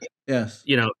 And yes.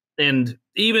 And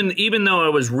even though I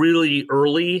was really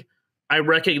early, I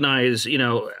recognize,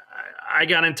 I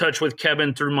got in touch with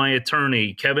Kevin through my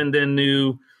attorney. Kevin then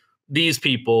knew these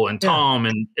people and Tom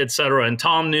and et cetera. And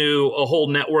Tom knew a whole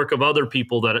network of other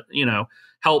people that,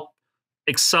 help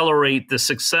accelerate the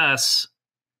success.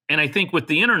 And I think with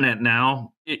the internet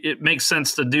now, it makes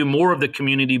sense to do more of the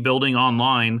community building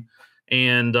online.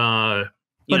 And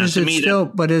but is it still?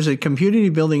 But is it community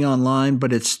building online?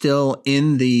 But it's still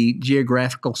in the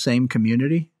geographical same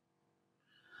community.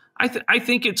 I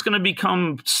think it's going to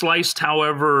become sliced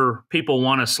however people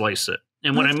want to slice it.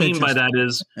 And what I mean by that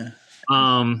is,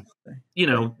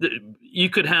 you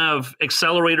could have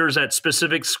accelerators at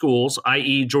specific schools,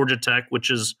 i.e. Georgia Tech, which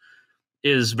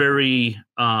is very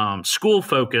school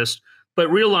focused, but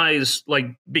realize, like,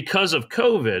 because of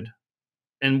COVID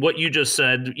and what you just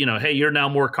said, hey, you're now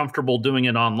more comfortable doing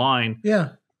it online. Yeah.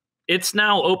 It's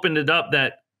now opened it up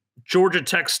that Georgia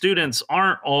Tech students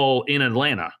aren't all in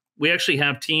Atlanta. We actually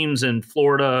have teams in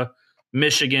Florida,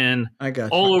 Michigan,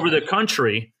 all over the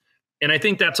country. And I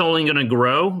think that's only going to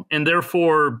grow. And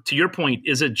therefore, to your point,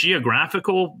 is it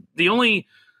geographical?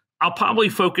 I'll probably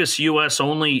focus U.S.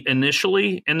 only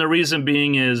initially. And the reason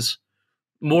being is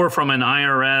more from an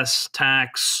IRS,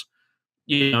 tax,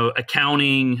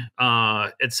 accounting,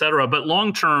 et cetera. But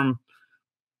long term,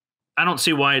 I don't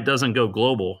see why it doesn't go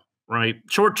global. Right.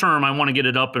 Short term, I want to get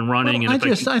it up and running. Well,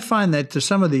 and I find that to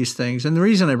some of these things, and the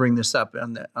reason I bring this up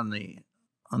on the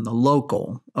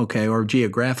local, or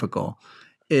geographical,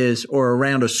 is or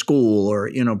around a school or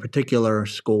particular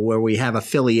school where we have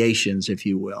affiliations, if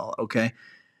you will. Okay,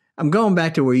 I'm going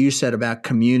back to where you said about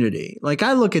community. Like,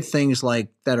 I look at things like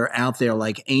that are out there,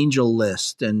 like Angel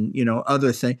List and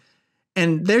other things,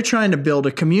 and they're trying to build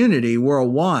a community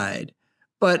worldwide.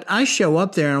 But I show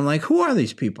up there and I'm like, who are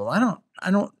these people? I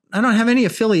don't have any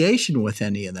affiliation with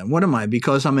any of them. What am I?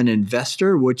 Because I'm an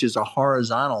investor, which is a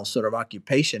horizontal sort of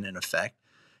occupation in effect,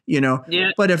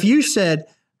 Yeah. But if you said,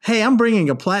 hey, I'm bringing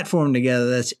a platform together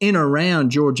that's in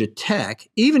around Georgia Tech,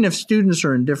 even if students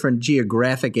are in different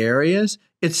geographic areas,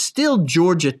 it's still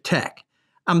Georgia Tech.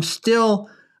 I'm still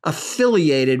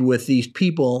affiliated with these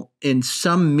people in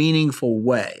some meaningful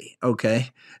way. Okay.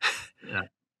 Yeah.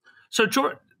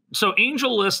 So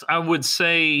Angel List, I would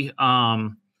say,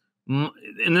 and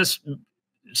this,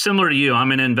 similar to you,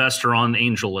 I'm an investor on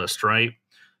Angel List, right?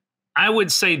 I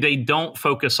would say they don't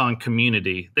focus on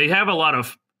community. They have a lot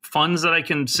of funds that I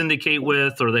can syndicate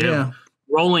with, or they have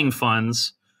rolling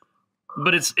funds,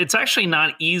 but it's actually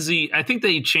not easy. I think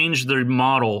they changed their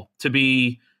model to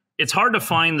be, it's hard to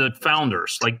find the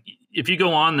founders. Like, if you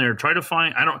go on there, try to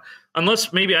find,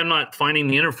 unless maybe I'm not finding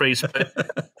the interface, but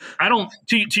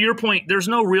to your point, there's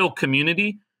no real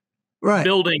community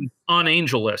building on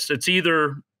Angel List. It's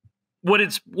either what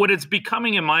it's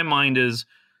becoming in my mind is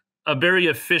a very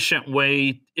efficient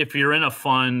way, if you're in a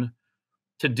fund,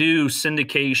 to do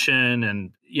syndication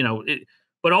and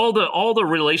but all the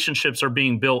relationships are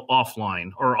being built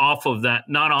offline or off of that,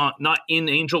 not in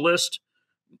Angel List.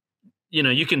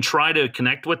 You can try to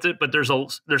connect with it, but there's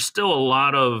still a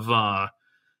lot of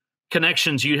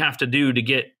connections you have to do to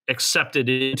get accepted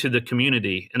into the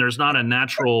community, and there's not a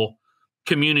natural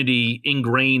community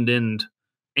ingrained in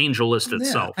Angel List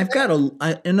itself.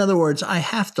 In other words, I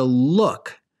have to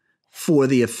look for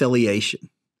the affiliation.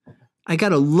 I got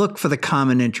to look for the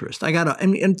common interest.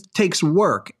 And it takes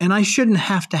work, and I shouldn't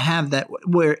have to have that.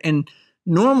 Where in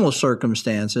normal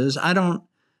circumstances, I don't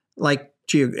like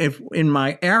if in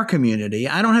our community,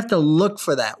 I don't have to look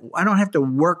for that. I don't have to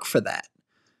work for that.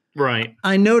 Right.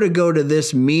 I know to go to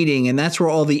this meeting, and that's where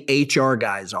all the HR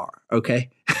guys are. Okay.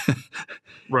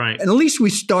 Right. And at least we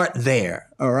start there.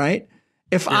 All right.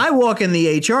 If I walk in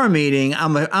the HR meeting,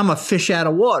 I'm a fish out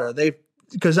of water.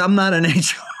 Because I'm not an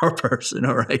HR person.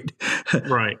 All right.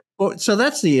 Right. Well, so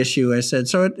that's the issue. I said,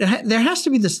 so there has to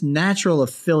be this natural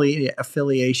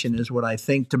affiliation is what I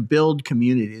think to build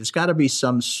community. There's got to be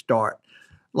some start.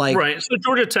 Right. So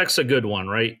Georgia Tech's a good one,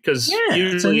 right? Because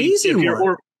usually it's an easy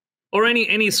one. Or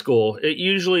any school, it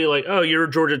usually like, oh, you're a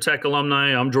Georgia Tech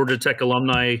alumni. I'm Georgia Tech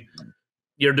alumni.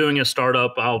 You're doing a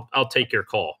startup. I'll take your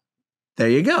call. There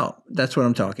you go. That's what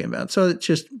I'm talking about. So it's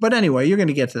just, but anyway, you're going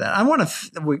to get to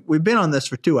that. We've been on this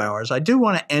for 2 hours. I do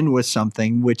want to end with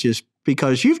something, which is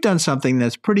because you've done something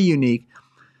that's pretty unique.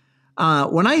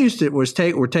 When I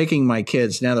we're taking my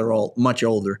kids, now they're all much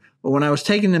older, but when I was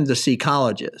taking them to see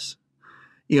colleges,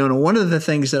 one of the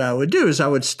things that I would do is I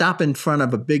would stop in front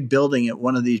of a big building at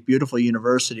one of these beautiful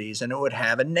universities, and it would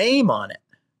have a name on it.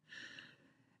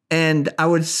 And I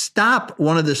would stop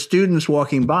one of the students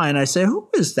walking by, and I say, who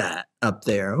is that up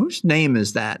there? Whose name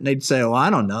is that? And they'd say, oh, I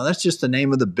don't know. That's just the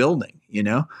name of the building,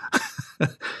 You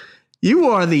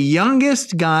are the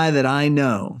youngest guy that I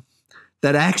know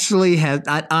that actually has,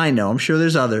 I know, I'm sure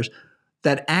there's others,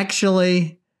 that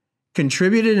actually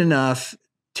contributed enough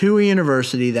to a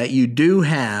university that you do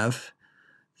have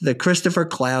the Christopher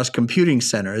Klaus Computing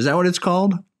Center. Is that what it's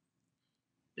called?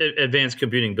 Advanced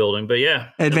Computing Building, but yeah.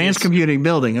 Advanced Computing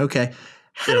Building, okay.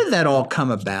 How did that all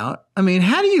come about? I mean,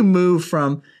 how do you move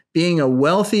from being a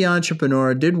wealthy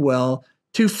entrepreneur, did well,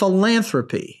 to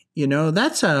philanthropy? You know,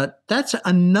 that's like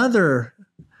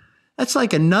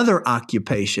another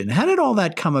occupation. How did all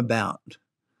that come about?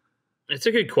 It's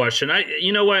a good question.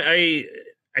 You know what, I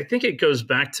think it goes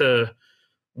back to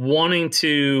wanting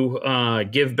to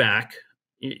give back.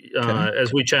 Okay.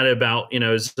 As we chatted about,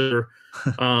 is there,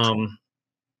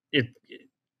 it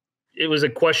it was a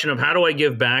question of how do I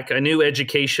give back? I knew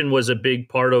education was a big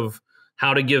part of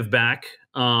how to give back,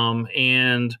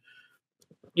 and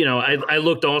I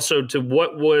looked also to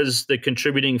what was the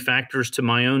contributing factors to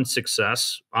my own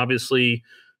success. Obviously,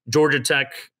 Georgia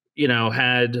Tech,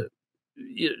 had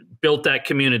built that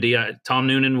community. Tom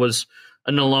Noonan was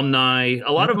an alumni.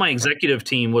 A lot of my executive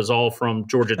team was all from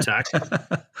Georgia Tech.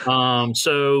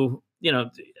 So,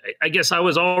 I guess I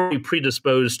was already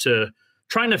predisposed to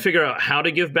trying to figure out how to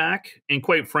give back. And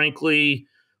quite frankly,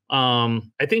 I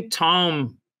think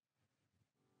Tom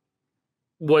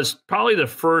was probably the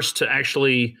first to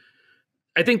actually,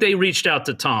 I think they reached out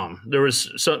to Tom. There was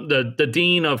the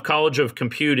dean of College of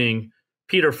Computing,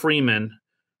 Peter Freeman,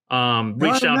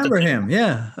 reached I out remember to him.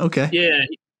 Yeah. Okay. Yeah,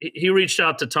 he reached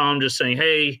out to Tom just saying,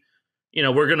 "Hey, we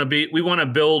want to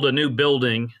build a new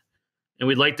building, and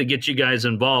we'd like to get you guys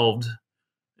involved."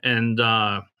 And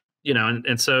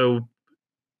and so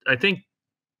I think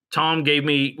Tom gave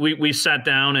me. We sat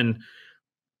down, and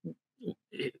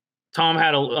Tom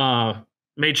had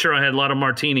made sure I had a lot of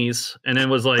martinis, and then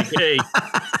was like, "Hey,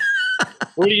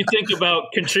 what do you think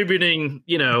about contributing?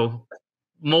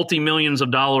 Multi-millions of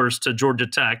dollars to Georgia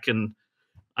Tech?" And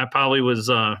I probably was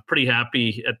pretty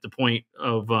happy at the point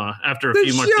of after a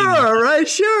few martinis. Sure, right?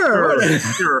 Sure.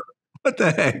 Sure. What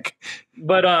the heck?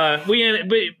 But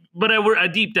I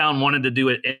deep down wanted to do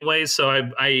it anyway. So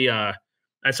I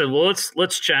said, well,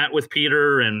 let's chat with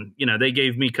Peter, and they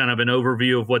gave me kind of an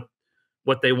overview of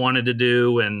what they wanted to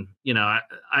do, and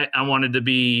I wanted to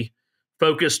be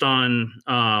focused on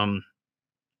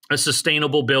a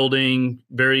sustainable building,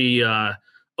 very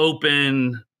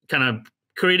open, kind of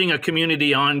creating a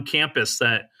community on campus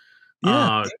that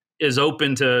is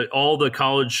open to all the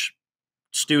college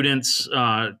students,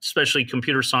 especially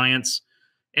computer science.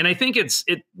 And I think it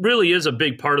really is a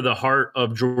big part of the heart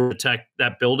of Georgia Tech,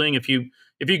 that building. If you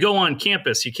go on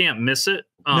campus, you can't miss it.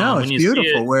 No, it's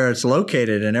beautiful where it's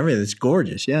located and everything. It's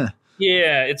gorgeous. Yeah.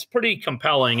 Yeah, it's pretty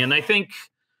compelling. And I think,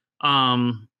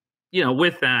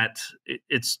 with that,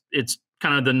 it's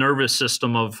kind of the nervous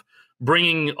system of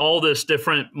bringing all this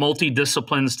different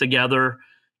multidisciplines together.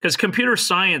 Because computer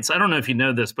science, I don't know if you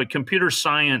know this, but computer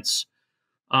science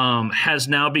has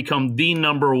now become the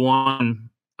number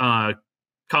one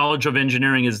college of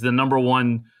engineering, is the number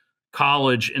one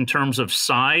college in terms of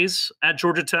size at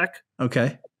Georgia Tech.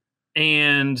 Okay.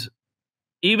 And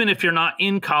even if you're not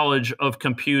in College of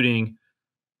Computing,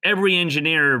 every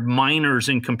engineer minors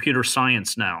in computer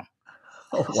science now.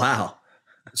 Oh, wow.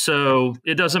 So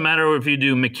it doesn't matter if you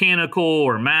do mechanical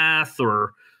or math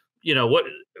or, what,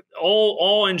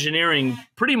 all engineering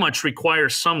pretty much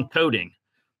requires some coding.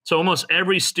 So almost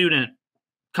every student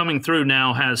coming through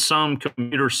now has some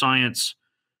computer science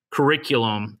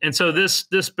curriculum. And so this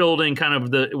building kind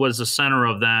of was the center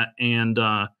of that. And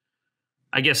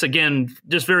I guess, again,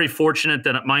 just very fortunate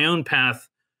that my own path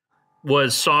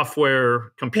was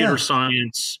software, computer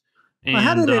science. And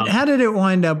well, how did it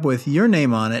wind up with your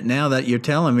name on it? Now that you're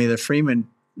telling me that Freeman,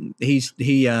 he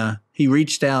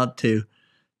reached out to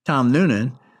Tom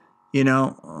Noonan,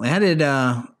 how did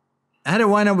it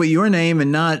wind up with your name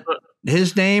and not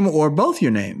his name or both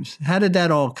your names? How did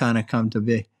that all kind of come to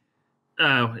be?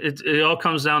 It all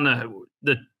comes down to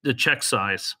the check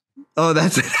size. Oh,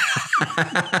 that's it.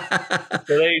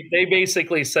 So they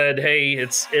basically said, hey,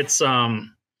 it's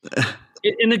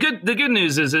and the good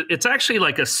news is it's actually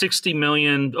like a $60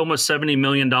 million, almost $70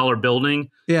 million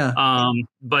building. Yeah.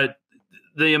 But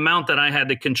the amount that I had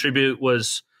to contribute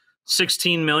was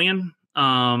 $16 million.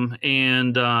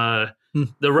 And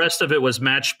the rest of it was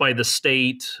matched by the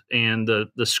state and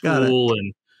the school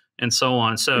and so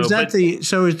on. So is that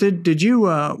did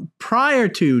you prior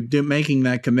to making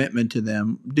that commitment to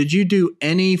them, did you do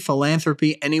any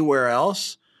philanthropy anywhere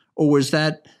else, or was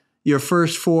that your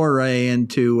first foray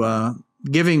into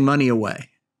giving money away?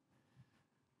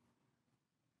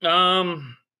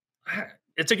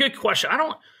 It's a good question.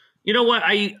 You know what?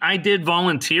 I did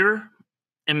volunteer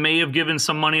and may have given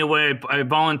some money away. I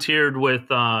volunteered with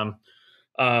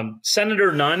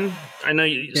Senator Nunn. I know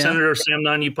Senator Sam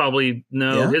Nunn, you probably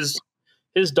know. Yeah.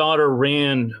 His daughter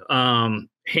ran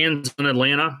Hands in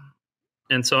Atlanta.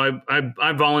 And so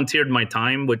I volunteered my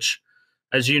time, which,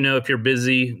 as you know, if you're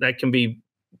busy, that can be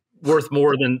worth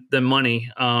more than money,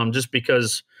 just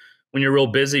because when you're real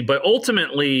busy. But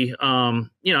ultimately,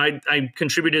 I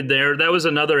contributed there. That was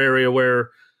another area where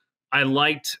I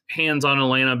liked Hands-on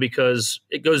Atlanta because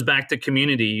it goes back to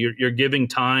community. You're giving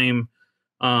time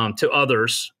to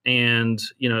others, and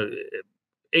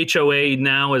HOA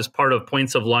now is part of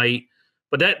Points of Light.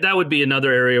 But that would be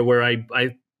another area where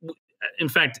I in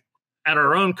fact, at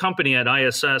our own company at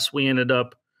ISS, we ended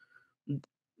up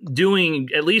doing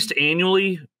at least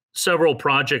annually several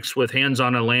projects with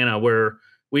Hands-on Atlanta where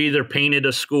we either painted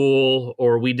a school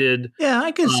or we did. Yeah,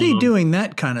 I can see doing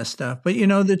that kind of stuff. But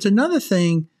there's another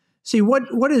thing. See,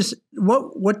 the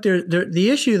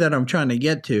issue that I'm trying to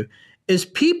get to is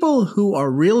people who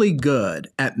are really good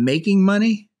at making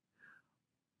money,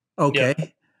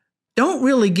 don't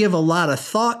really give a lot of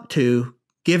thought to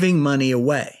giving money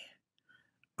away.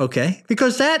 Okay?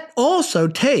 Because that also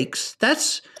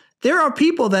there are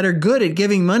people that are good at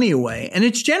giving money away, and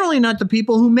it's generally not the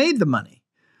people who made the money.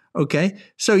 Okay?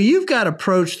 So you've got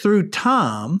approach through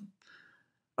Tom.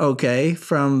 Okay,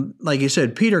 from, like you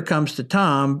said, Peter comes to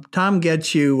Tom. Tom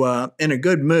gets you in a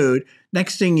good mood.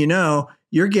 Next thing you know,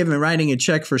 you're writing a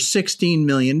check for $16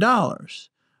 million.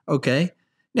 Okay,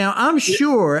 now I'm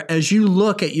sure as you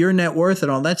look at your net worth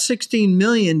and all, that $16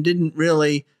 million didn't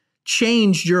really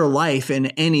change your life in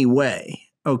any way.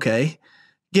 Okay,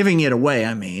 giving it away,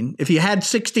 I mean. If you had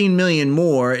 $16 million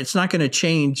more, it's not going to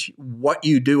change what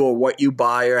you do or what you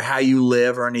buy or how you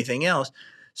live or anything else.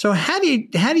 So how do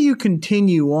you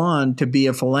continue on to be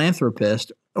a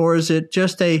philanthropist, or is it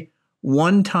just a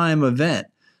one-time event?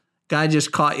 Guy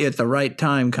just caught you at the right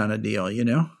time kind of deal,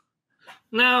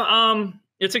 No,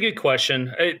 it's a good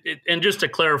question. And just to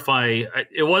clarify,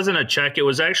 it wasn't a check. It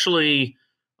was actually,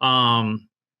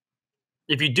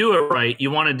 if you do it right,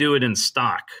 you want to do it in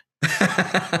stock.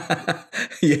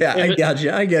 Yeah, I got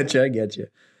you.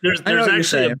 There's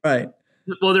actually right.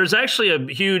 Well, there's actually a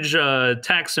huge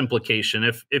tax implication.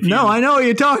 If I know what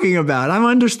you're talking about. I'm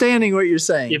understanding what you're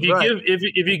saying. If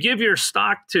you give your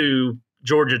stock to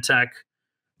Georgia Tech,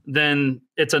 then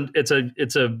it's a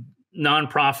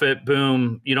nonprofit.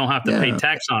 Boom, you don't have to pay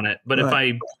tax on it. But if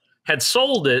I had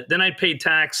sold it, then I paid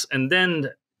tax and then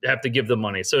have to give the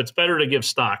money. So it's better to give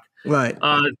stock. Right.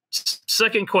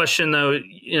 Second question though,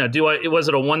 was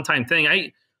it a one-time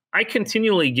thing? I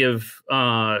continually give.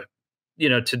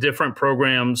 To different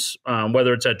programs,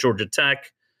 whether it's at Georgia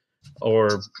Tech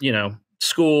or,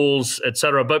 schools, et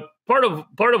cetera. But part of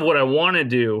what I want to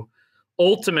do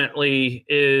ultimately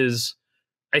is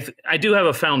I do have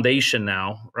a foundation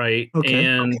now, right? Okay.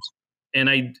 And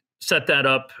I set that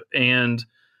up, and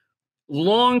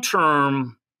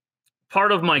long-term,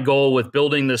 part of my goal with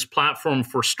building this platform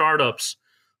for startups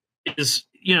is,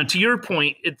 to your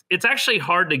point, it's actually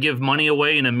hard to give money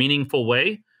away in a meaningful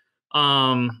way.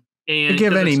 To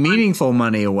give any meaningful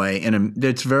money away, and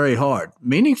it's very hard.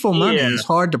 Meaningful money is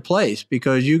hard to place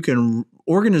because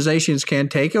organizations can't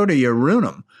take it or you ruin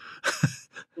them.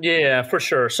 Yeah, for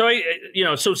sure. So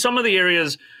so some of the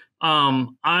areas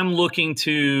I'm looking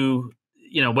to,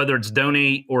 whether it's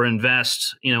donate or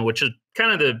invest, which is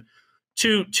kind of the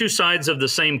two sides of the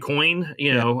same coin,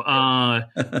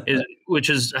 which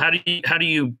is how do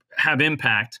you have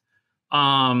impact?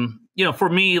 For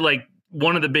me, like,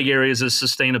 one of the big areas is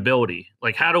sustainability.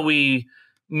 Like, how do we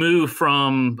move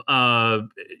from,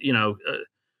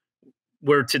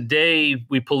 where today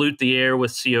we pollute the air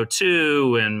with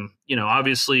CO2 and,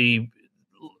 obviously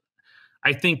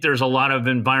I think there's a lot of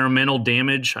environmental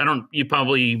damage. You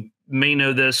probably may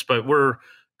know this, but we're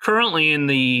currently in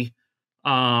the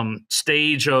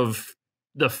stage of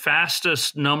the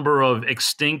fastest number of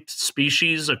extinct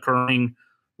species occurring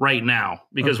right now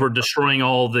because we're destroying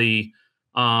all the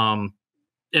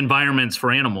environments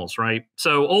for animals, right?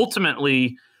 So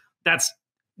ultimately,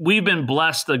 we've been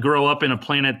blessed to grow up in a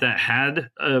planet that had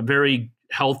a very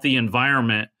healthy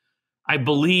environment. I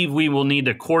believe we will need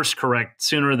to course correct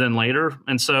sooner than later.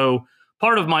 And so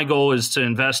part of my goal is to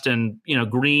invest in,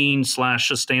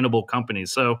 green/sustainable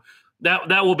companies. So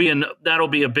that'll be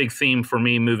a big theme for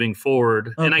me moving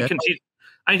forward. Okay. And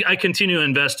I continue to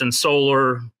invest in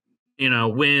solar,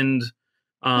 wind.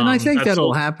 And I think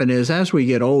that'll happen is as we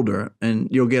get older, and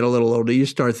you'll get a little older, you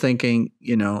start thinking,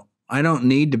 I don't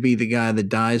need to be the guy that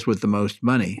dies with the most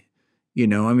money.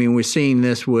 We're seeing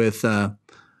this with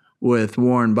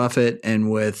Warren Buffett and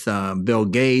with Bill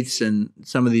Gates and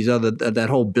some of these other, that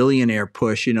whole billionaire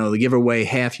push, to give away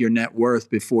half your net worth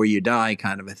before you die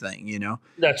kind of a thing,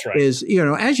 That's right. Is,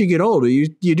 as you get older, you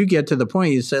do get to the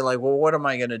point you say like, well, what am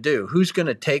I going to do? Who's going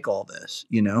to take all this,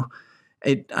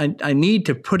 I need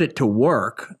to put it to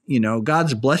work.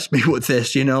 God's blessed me with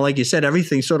this, like you said,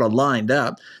 everything's sort of lined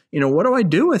up. What do I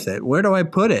do with it? Where do I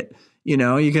put it? You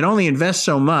can only invest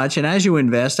so much. And as you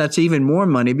invest, that's even more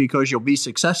money because you'll be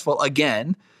successful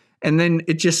again. And then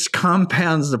it just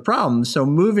compounds the problem. So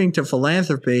moving to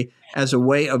philanthropy as a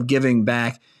way of giving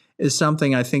back is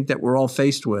something I think that we're all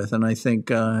faced with. And I think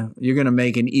you're going to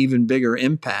make an even bigger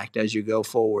impact as you go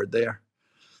forward there.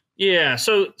 Yeah.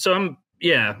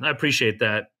 I appreciate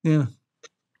that. Yeah.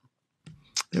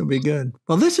 It'll be good.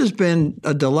 Well, this has been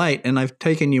a delight, and I've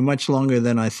taken you much longer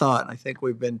than I thought. I think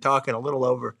we've been talking a little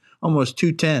over almost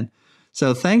 2:10.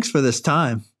 So thanks for this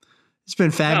time. It's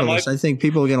been fabulous. I think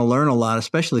people are going to learn a lot,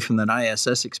 especially from that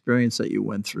ISS experience that you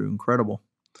went through. Incredible.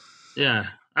 Yeah,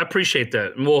 I appreciate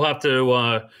that. And we'll have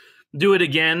to do it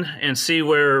again and see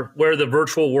where the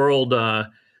virtual world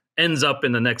ends up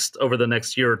over the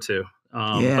next year or two.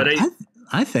 But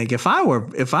I think if I were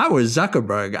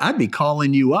Zuckerberg, I'd be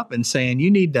calling you up and saying,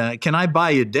 can I buy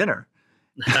you dinner?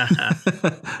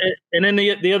 And then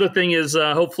the other thing is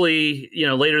hopefully,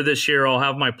 later this year, I'll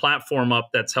have my platform up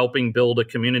that's helping build a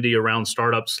community around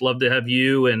startups. Love to have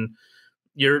you and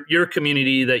your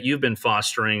community that you've been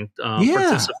fostering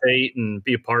participate and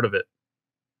be a part of it.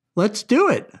 Let's do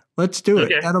it.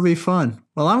 Okay. That'll be fun.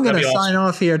 Well, I'm going to sign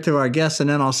off here to our guests, and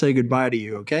then I'll say goodbye to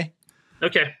you. Okay.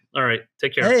 Okay. All right.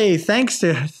 Take care. Hey, thanks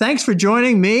for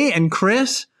joining me and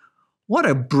Chris. What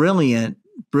a brilliant,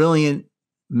 brilliant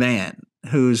man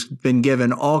who's been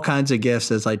given all kinds of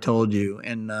gifts, as I told you.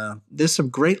 And there's some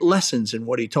great lessons in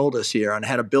what he told us here on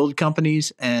how to build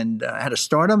companies and how to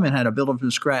start them and how to build them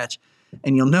from scratch.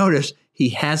 And you'll notice he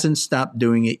hasn't stopped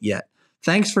doing it yet.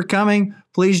 Thanks for coming.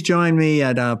 Please join me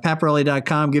at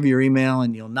paparelli.com. Give your email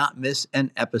and you'll not miss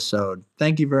an episode.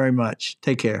 Thank you very much.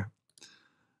 Take care.